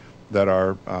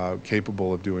are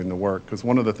capable of doing the work. Because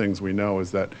one of the things we know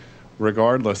is that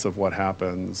regardless of what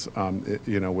happens,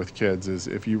 with kids, is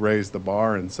if you raise the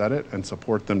bar and set it and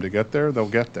support them to get there, they'll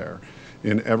get there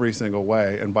in every single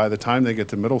way. And by the time they get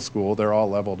to middle school, they're all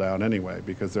leveled out anyway,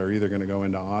 because they're either going to go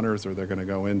into honors or they're going to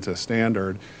go into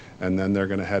standard, and then they're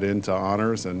going to head into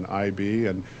honors and IB.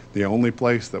 And the only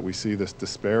place that we see this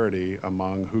disparity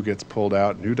among who gets pulled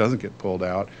out and who doesn't get pulled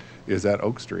out is at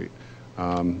Oak Street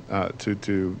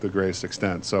to the greatest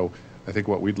extent. So I think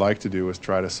what we'd like to do is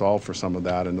try to solve for some of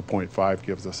that, and the 0.5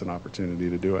 gives us an opportunity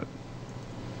to do it.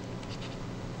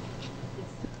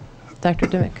 Dr.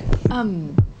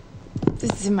 Dimick.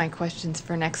 This is in my questions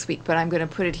for next week, but I'm going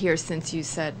to put it here since you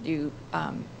said you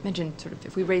mentioned sort of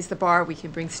if we raise the bar, we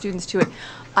can bring students to it.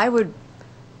 I would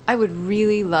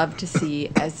really love to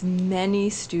see as many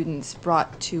students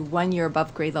brought to 1 year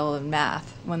above grade level in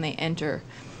math when they enter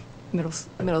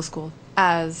middle school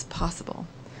as possible.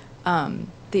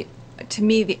 To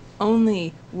me, the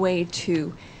only way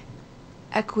to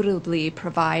equitably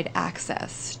provide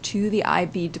access to the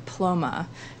IB diploma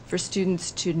for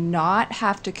students to not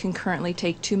have to concurrently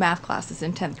take 2 math classes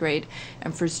in 10th grade,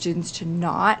 and for students to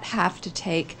not have to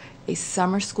take a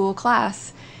summer school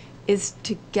class, is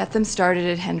to get them started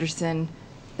at Henderson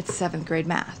at 7th grade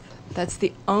math. That's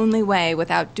the only way,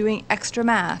 without doing extra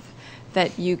math,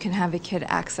 that you can have a kid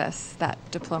access that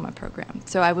diploma program.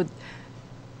 So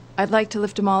I'd like to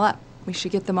lift them all up. We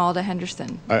should get them all to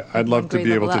Henderson. I'd love to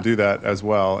be able to do that as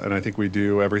well, and I think we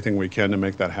do everything we can to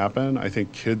make that happen. I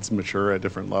think kids mature at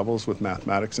different levels with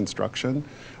mathematics instruction.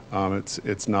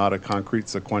 It's not a concrete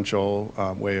sequential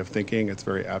way of thinking. It's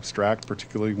very abstract,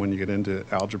 particularly when you get into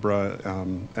algebra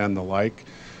and the like.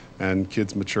 and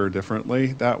kids mature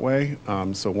differently that way.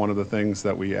 So one of the things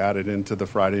that we added into the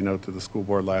Friday note to the school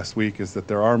board last week is that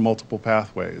there are multiple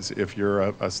pathways. If you're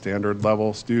a standard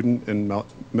level student in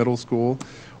middle school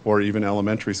or even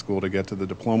elementary school to get to the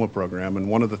diploma program. And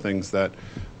one of the things that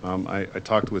I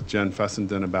talked with Jen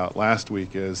Fessenden about last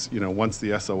week is, once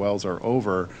the SOLs are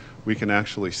over, we can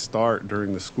actually start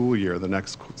during the school year, the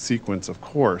next sequence of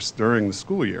course during the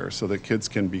school year, so that kids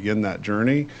can begin that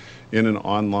journey in an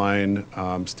online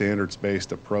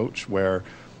standards-based approach where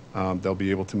they'll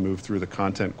be able to move through the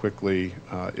content quickly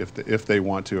if they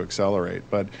want to accelerate.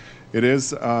 But it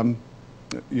is, it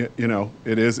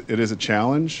is a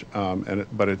challenge, and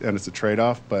it's a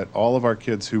trade-off. But all of our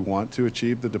kids who want to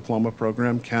achieve the diploma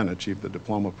program can achieve the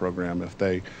diploma program if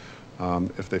they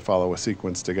follow a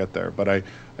sequence to get there. But I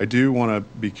do want to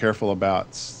be careful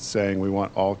about saying we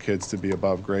want all kids to be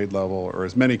above grade level, or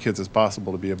as many kids as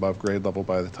possible to be above grade level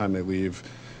by the time they leave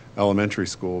elementary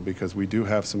school, because we do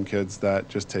have some kids that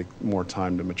just take more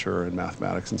time to mature in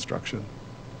mathematics instruction.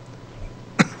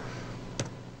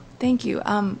 Thank you.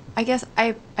 I guess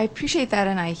I appreciate that,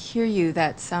 and I hear you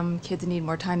that some kids need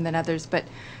more time than others, but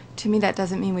to me that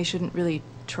doesn't mean we shouldn't really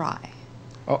try.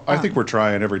 Oh, I think we're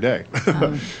trying every day.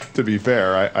 To be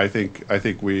fair, I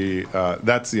think we.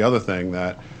 That's the other thing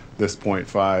that this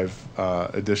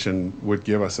 .5 edition would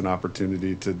give us an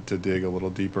opportunity to dig a little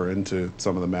deeper into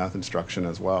some of the math instruction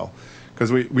as well,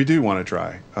 because we do want to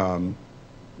try.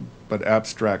 But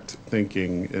abstract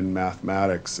thinking in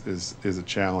mathematics is a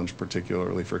challenge,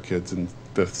 particularly for kids in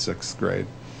 5th, 6th grade.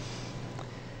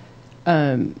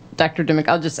 Dr. Dimick,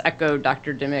 I'll just echo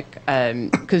Dr. Dimick,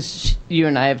 because you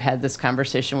and I have had this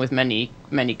conversation with many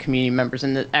community members,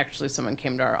 and actually someone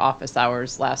came to our office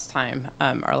hours last time,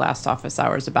 our last office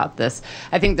hours, about this.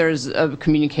 I think there's a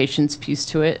communications piece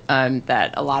to it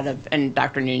that a lot of, and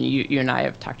Dr. Noonan, you and I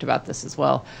have talked about this as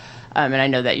well, and I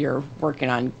know that you're working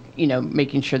on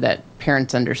making sure that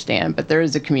parents understand, but there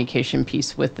is a communication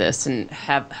piece with this, and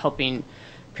helping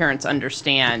parents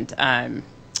understand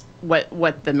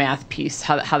what the math piece,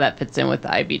 how that fits in with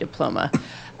the IB diploma.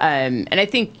 And I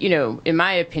think, in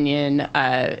my opinion,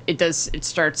 it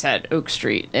starts at Oak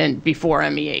Street and before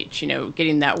MEH,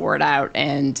 getting that word out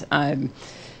and,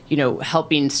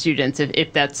 helping students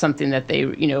if that's something that they,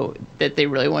 that they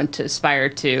really want to aspire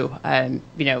to,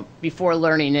 before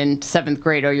learning in 7th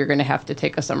grade, you're going to have to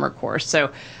take a summer course.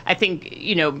 So I think,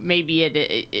 maybe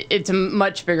it's a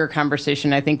much bigger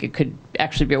conversation. I think it could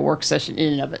actually be a work session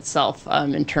in and of itself,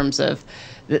 in terms of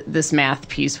this math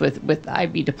piece with the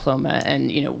IB diploma. And,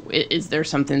 is there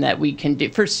something that we can do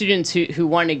for students who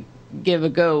want to give a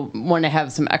go, want to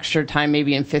have some extra time,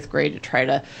 maybe in 5th grade, to try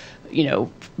to,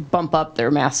 bump up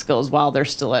their math skills while they're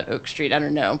still at Oak Street. I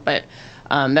don't know, but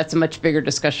that's a much bigger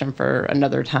discussion for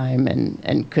another time,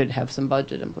 and could have some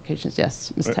budget implications.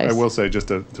 Yes, Ms. Tice. I will say, just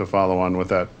to follow on with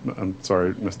that, I'm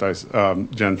sorry, Ms. Tice,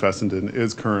 Jen Fessenden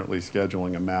is currently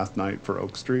scheduling a math night for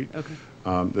Oak Street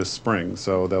this spring,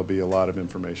 so there'll be a lot of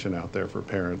information out there for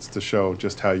parents to show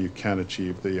just how you can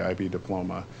achieve the IB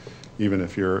diploma, even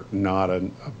if you're not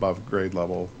an above grade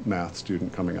level math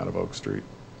student coming out of Oak Street.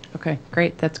 Okay,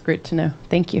 great. That's great to know.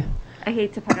 Thank you. I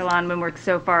hate to pile on when we're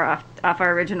so far off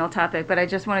our original topic, but I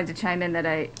just wanted to chime in that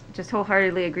I just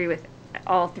wholeheartedly agree with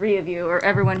all three of you, or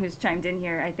everyone who's chimed in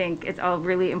here. I think it's all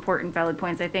really important, valid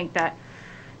points. I think that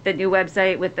the new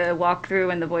website with the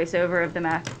walkthrough and the voiceover of the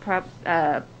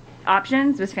math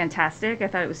options was fantastic. I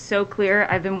thought it was so clear.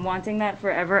 I've been wanting that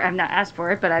forever. I've not asked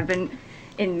for it, but I've been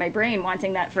in my brain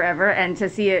wanting that forever, and to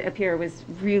see it appear was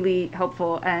really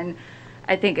helpful. And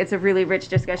I think it's a really rich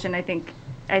discussion. I think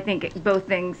both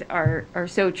things are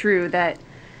so true that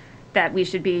we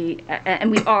should be,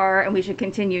 and we should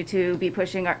continue to be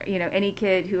pushing our, any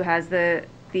kid who has the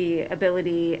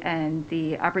ability and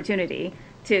the opportunity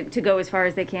to go as far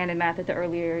as they can in math at the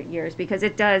earlier years, because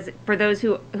it does, for those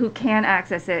who can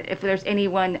access it, if there's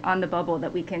anyone on the bubble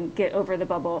that we can get over the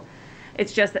bubble,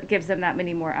 it's just that gives them that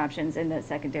many more options in the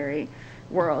secondary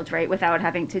world, right, without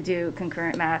having to do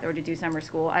concurrent math or to do summer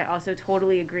school. I also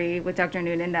totally agree with Dr.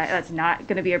 Noonan that that's not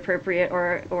going to be appropriate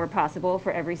or possible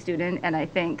for every student, and I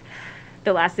think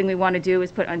the last thing we want to do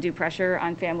is put undue pressure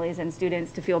on families and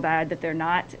students to feel bad that they're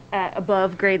not at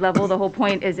above grade level. The whole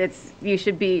point is you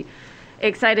should be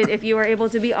excited if you are able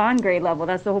to be on grade level.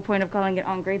 That's the whole point of calling it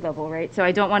on grade level, right? So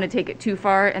I don't want to take it too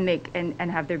far and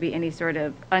have there be any sort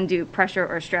of undue pressure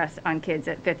or stress on kids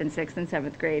at 5th and 6th and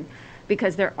 7th grade,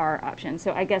 because there are options.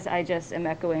 So I guess I just am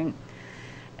echoing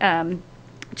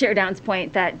Chair Downs'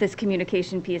 point that this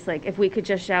communication piece, like if we could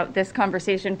just shout this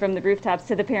conversation from the rooftops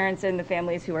to the parents and the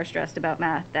families who are stressed about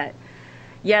math, that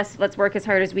yes, let's work as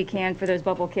hard as we can for those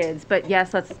bubble kids, but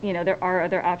yes, let's, there are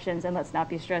other options, and let's not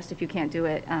be stressed if you can't do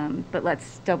it, but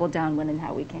let's double down when and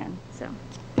how we can. So,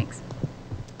 thanks.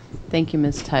 Thank you,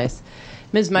 Ms. Tice.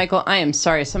 Ms. Michael, I am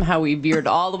sorry. Somehow we veered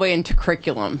all the way into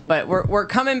curriculum, but we're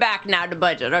coming back now to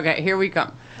budget. Okay, here we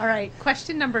come. All right,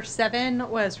 question number 7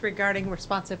 was regarding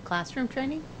responsive classroom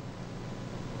training.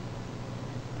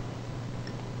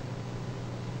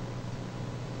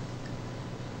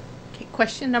 Okay,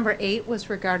 question number 8 was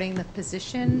regarding the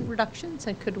position reductions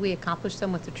and could we accomplish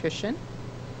them with attrition?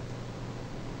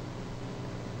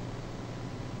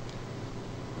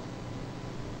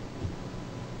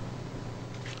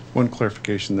 One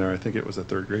clarification there, I think it was a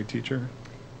third grade teacher.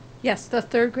 Yes, the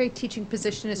 3rd grade teaching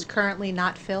position is currently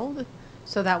not filled,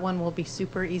 so that one will be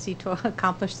super easy to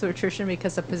accomplish through attrition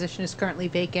because the position is currently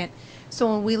vacant.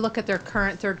 So when we look at their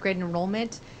current 3rd grade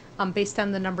enrollment, based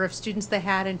on the number of students they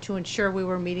had and to ensure we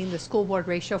were meeting the school board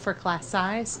ratio for class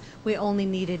size, we only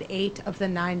needed 8 of the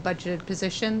 9 budgeted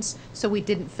positions, so we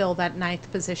didn't fill that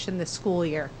 9th position this school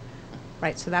year.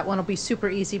 Right, so that one will be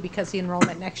super easy because the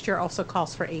enrollment next year also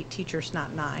calls for 8 teachers,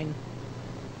 not 9.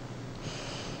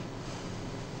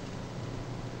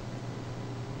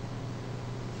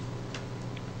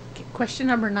 Okay, question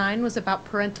number 9 was about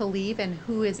parental leave and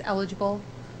who is eligible,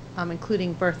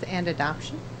 including birth and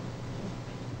adoption.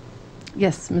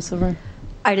 Yes, Ms. Silver.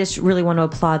 I just really want to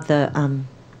applaud the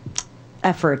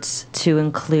efforts to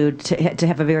include, to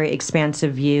have a very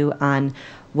expansive view on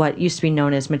what used to be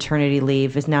known as maternity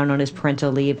leave is now known as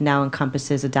parental leave, now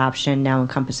encompasses adoption, now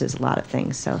encompasses a lot of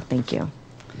things. So thank you.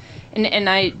 And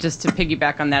I, just to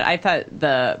piggyback on that, I thought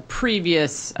the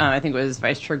previous, I think it was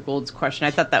Vice Chair Gould's question,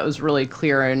 I thought that was really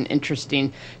clear and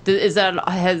interesting.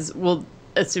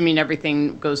 Assuming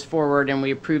everything goes forward and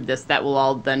we approve this, that will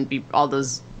all then be, all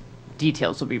those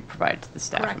details will be provided to the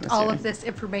staff. Correct. All of this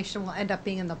information will end up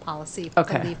being in the policy,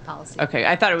 okay. the leave policy. Okay.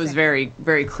 I thought it was very,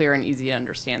 very clear and easy to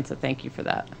understand, so thank you for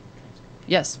that.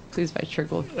 Yes, please, Vice Chair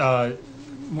Gould.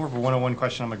 More of a one-on-one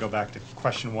question. I'm going to go back to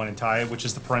question 1 entirely, which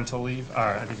is the parental leave.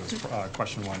 I think it was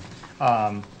question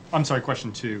 1. I'm sorry,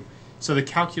 question 2. So the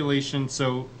calculation,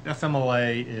 so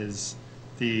FMLA is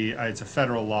it's a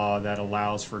federal law that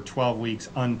allows for 12 weeks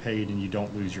unpaid and you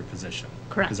don't lose your position.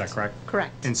 Correct. Is that correct?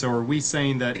 Correct. And so are we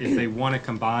saying that if they want to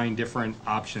combine different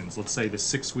options, let's say the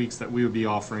 6 weeks that we would be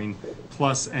offering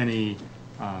plus any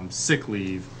sick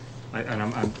leave,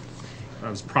 I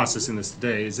was processing this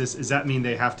today, does that mean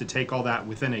they have to take all that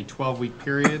within a 12-week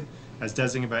period as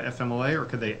designated by FMLA, or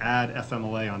could they add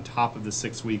FMLA on top of the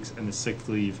 6 weeks and the sick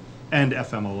leave and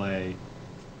FMLA?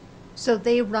 So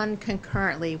they run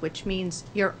concurrently, which means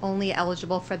you're only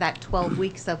eligible for that 12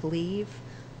 weeks of leave.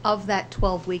 Of that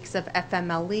 12 weeks of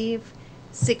FML leave,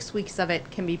 6 weeks of it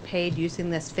can be paid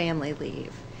using this family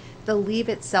leave. The leave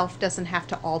itself doesn't have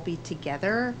to all be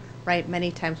together, right? Many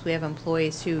times we have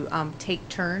employees who take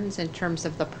turns in terms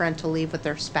of the parental leave with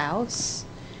their spouse.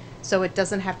 So it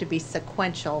doesn't have to be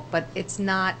sequential, but it's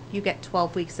not, you get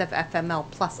 12 weeks of FML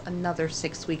plus another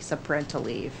 6 weeks of parental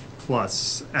leave.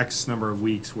 Plus X number of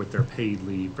weeks with their paid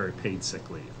leave, or paid sick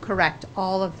leave. Correct.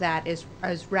 All of that is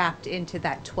wrapped into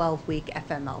that 12-week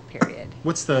FML period.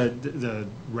 What's the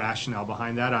rationale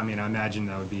behind that? I mean, I imagine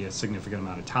that would be a significant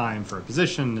amount of time for a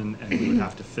position, and we would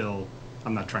have to fill.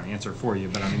 I'm not trying to answer for you,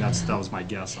 but I mean, that was my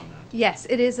guess on that. Yes,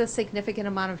 it is a significant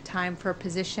amount of time for a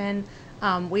position.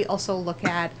 We also look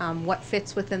at what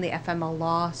fits within the FML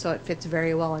law, so it fits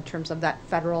very well in terms of that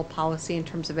federal policy, in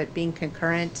terms of it being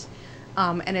concurrent.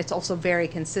 And it's also very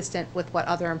consistent with what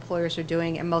other employers are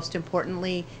doing, and most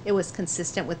importantly, it was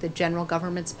consistent with the general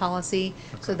government's policy.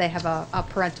 Okay. So they have a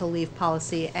parental leave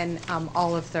policy, and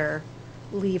all of their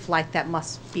leave like that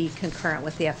must be concurrent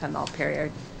with the FML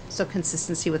period. So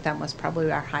consistency with them was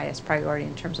probably our highest priority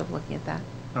in terms of looking at that.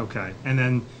 Okay, and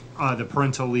then the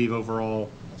parental leave overall.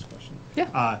 Last question.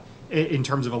 Yeah. In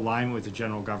terms of alignment with the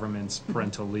general government's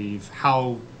parental leave,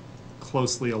 how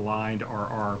closely aligned are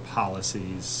our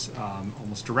policies?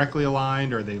 Almost directly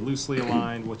aligned? Are they loosely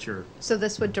aligned? What's your? So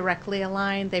this would directly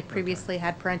align. They previously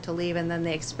had parental leave, and then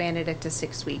they expanded it to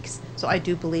 6 weeks. So I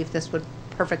do believe this would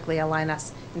perfectly align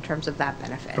us in terms of that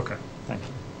benefit. Okay, thank you.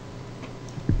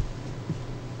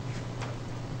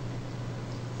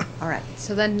 All right,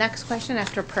 so the next question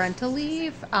after parental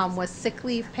leave was sick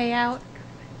leave payout.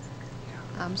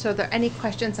 So are there any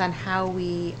questions on how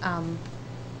we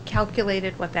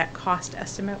calculated what that cost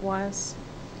estimate was?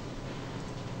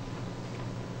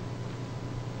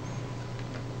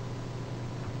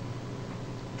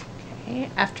 Okay,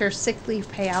 after sick leave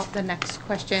payout, the next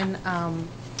question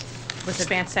was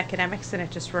advanced academics, and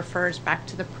it just refers back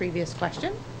to the previous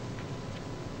question.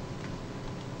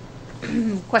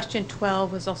 Question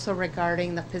 12 was also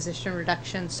regarding the position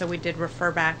reduction, so we did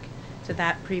refer back to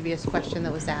that previous question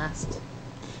that was asked.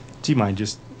 Do you mind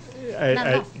just,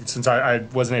 since I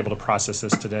wasn't able to process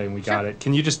this today and we got it,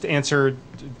 can you just answer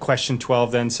question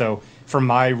 12 then? So from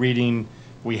my reading,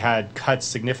 we had cuts,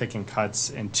 significant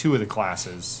cuts in 2 of the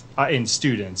classes, in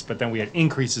students, but then we had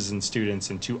increases in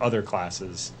students in 2 other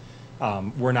classes.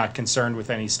 We're not concerned with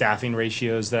any staffing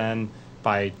ratios then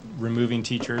by removing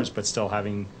teachers, but still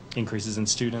having increases in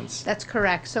students? That's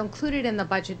correct. So included in the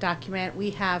budget document, we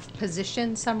have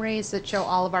position summaries that show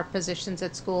all of our positions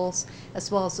at schools,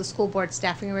 as well as the school board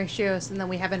staffing ratios, and then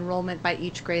we have enrollment by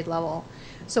each grade level.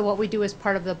 So what we do as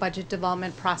part of the budget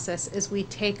development process is we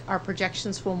take our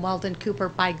projections from Weldon Cooper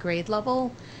by grade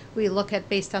level. We look at,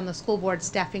 based on the school board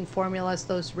staffing formulas,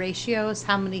 those ratios,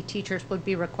 how many teachers would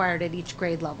be required at each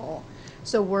grade level.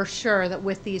 So we're sure that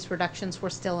with these reductions, we're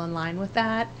still in line with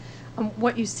that.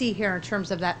 What you see here in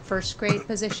terms of that first grade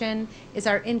position is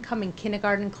our incoming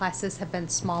kindergarten classes have been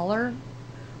smaller,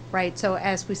 right? So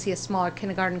as we see a smaller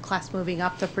kindergarten class moving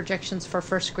up, the projections for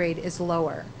first grade is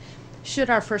lower. Should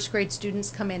our first grade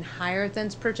students come in higher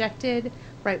than's projected,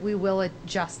 right, we will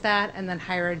adjust that and then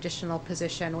hire additional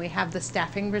position. We have the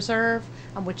staffing reserve,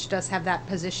 which does have that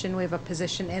position. We have a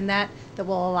position in that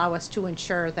will allow us to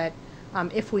ensure that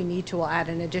if we need to, we'll add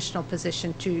an additional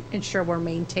position to ensure we're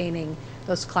maintaining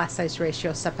those class size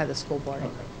ratios set by the school board. Okay,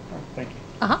 all right, thank you.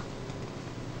 Uh-huh.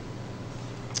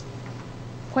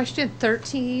 Question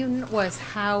 13 was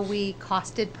how we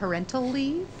costed parental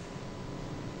leave.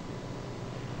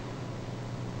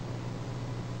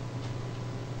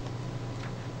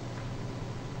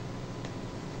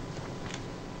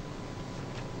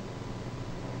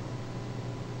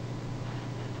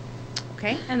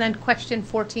 Okay, and then question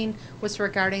 14 was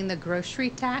regarding the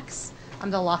grocery tax,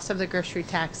 the loss of the grocery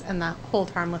tax and the hold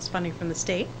harmless funding from the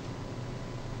state.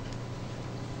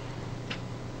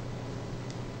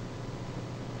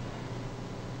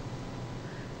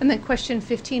 And then question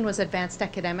 15 was advanced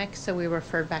academics, so we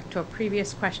referred back to a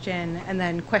previous question. And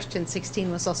then question 16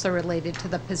 was also related to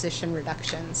the position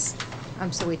reductions,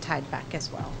 so we tied back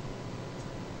as well.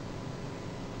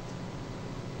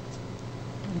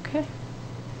 Okay.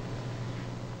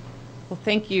 Well,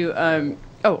 thank you.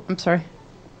 Oh, I'm sorry.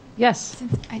 Yes.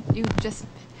 Since you just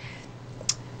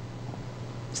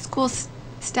school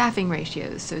staffing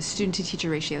ratios, so student to teacher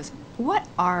ratios. What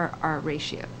are our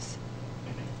ratios?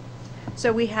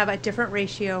 So we have a different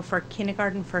ratio for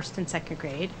kindergarten, first, and second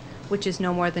grade, which is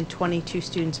no more than 22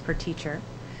 students per teacher.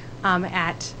 On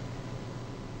average.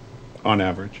 On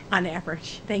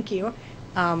average. Thank you.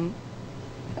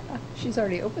 She's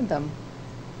already opened them.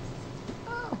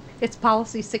 It's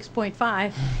policy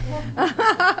 6.5.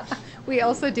 We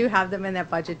also do have them in that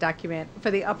budget document.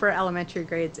 For the upper elementary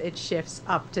grades, it shifts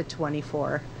up to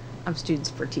 24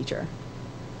 students per teacher.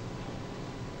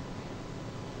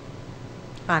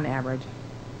 On average.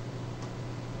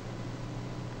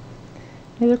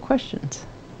 Any other questions?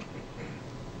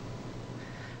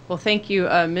 Well, thank you,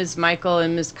 Ms. Michael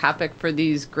and Ms. Kopic, for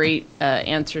these great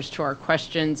answers to our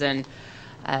questions. And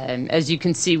as you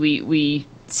can see, we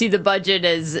see the budget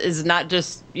as not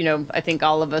just, I think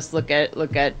all of us look at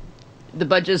the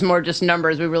budget as more just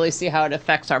numbers. We really see how it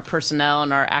affects our personnel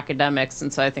and our academics.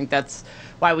 And so I think that's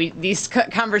why these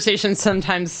conversations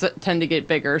sometimes tend to get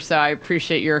bigger. So I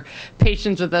appreciate your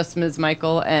patience with us, Ms.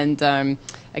 Michael. And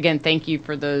again, thank you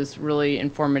for those really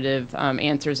informative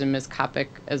answers, and Ms. Kopic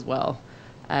as well.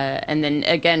 And then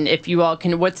again, if you all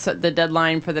can, what's the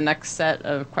deadline for the next set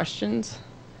of questions?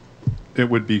 It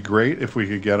would be great if we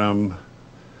could get them.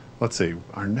 Let's see,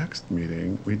 our next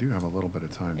meeting, we do have a little bit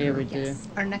of time here. Yeah, we do. Yes.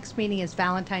 Our next meeting is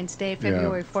Valentine's Day,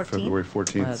 February 14th. February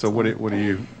 14th. That's So what do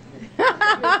you?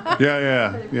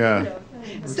 Yeah.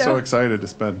 I'm so excited to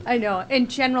spend. I know. In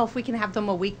general, if we can have them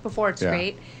a week before, it's Yeah.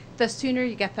 great. The sooner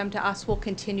you get them to us, we'll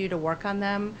continue to work on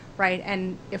them, right?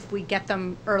 And if we get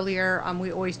them earlier,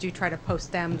 we always do try to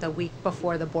post them the week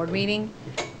before the board meeting.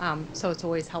 So it's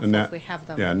always helpful if we have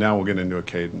them. Yeah, now we'll get into a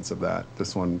cadence of that.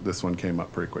 This one came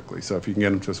up pretty quickly. So if you can get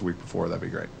them to us a week before, that'd be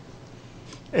great.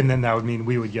 And then that would mean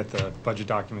we would get the budget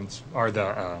documents or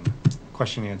the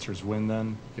question and answers when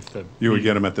then? You would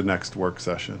get them at the next work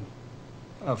session.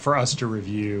 For us to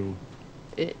review.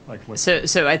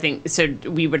 So I think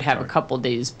we would have a couple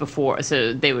days before,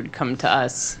 so they would come to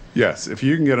us. Yes, if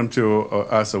you can get them to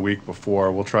us a week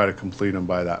before, we'll try to complete them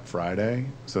by that Friday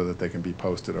so that they can be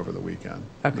posted over the weekend.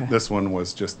 Okay. This one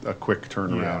was just a quick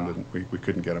turnaround, and we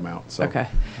couldn't get them out. So. Okay.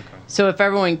 So if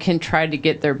everyone can try to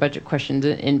get their budget questions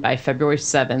in by February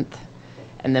 7th,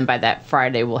 and then by that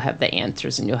Friday we'll have the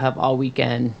answers, and you'll have all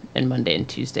weekend and Monday and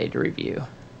Tuesday to review.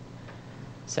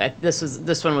 So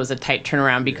this one was a tight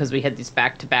turnaround because we had these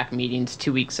back-to-back meetings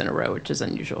 2 weeks in a row, which is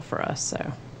unusual for us.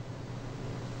 So,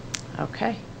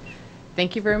 okay.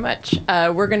 Thank you very much.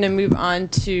 We're going to move on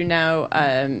to now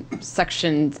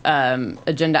section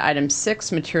agenda item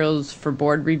 6, materials for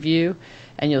board review.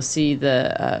 And you'll see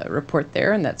the report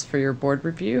there, and that's for your board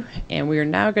review. And we are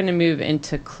now going to move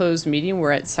into closed meeting.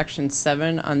 We're at section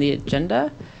 7 on the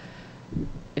agenda.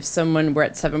 We're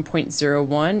at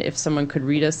 7.01. If someone could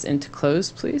read us into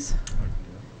closed, please.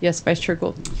 Yes, Vice Chair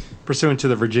Gould. Pursuant to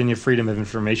the Virginia Freedom of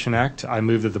Information Act, I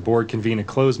move that the board convene a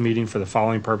closed meeting for the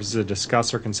following purposes: to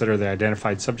discuss or consider the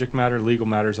identified subject matter, legal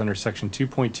matters under section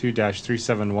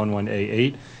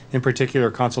 2.2-3711A8, in particular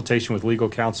consultation with legal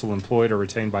counsel employed or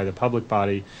retained by the public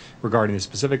body regarding the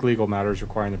specific legal matters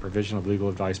requiring the provision of legal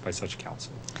advice by such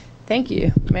counsel. Thank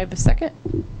you. May I have a second?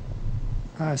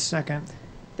 Second.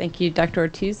 Thank you, Dr.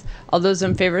 Ortiz. All those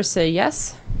in favor say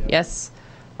yes. Yes.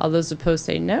 All those opposed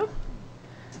say no.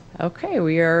 Okay,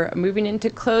 we are moving into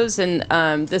close, and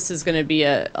this is going to be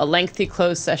a lengthy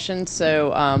closed session,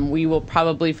 so we will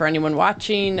probably, for anyone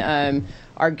watching,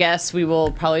 our guests, we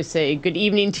will probably say good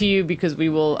evening to you because we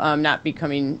will not be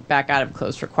coming back out of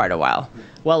close for quite a while,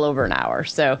 well over an hour.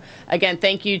 So again,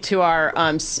 thank you to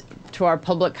our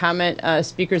public comment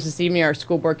speakers this evening, our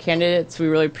school board candidates. We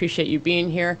really appreciate you being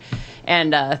here,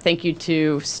 and thank you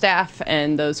to staff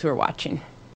and those who are watching.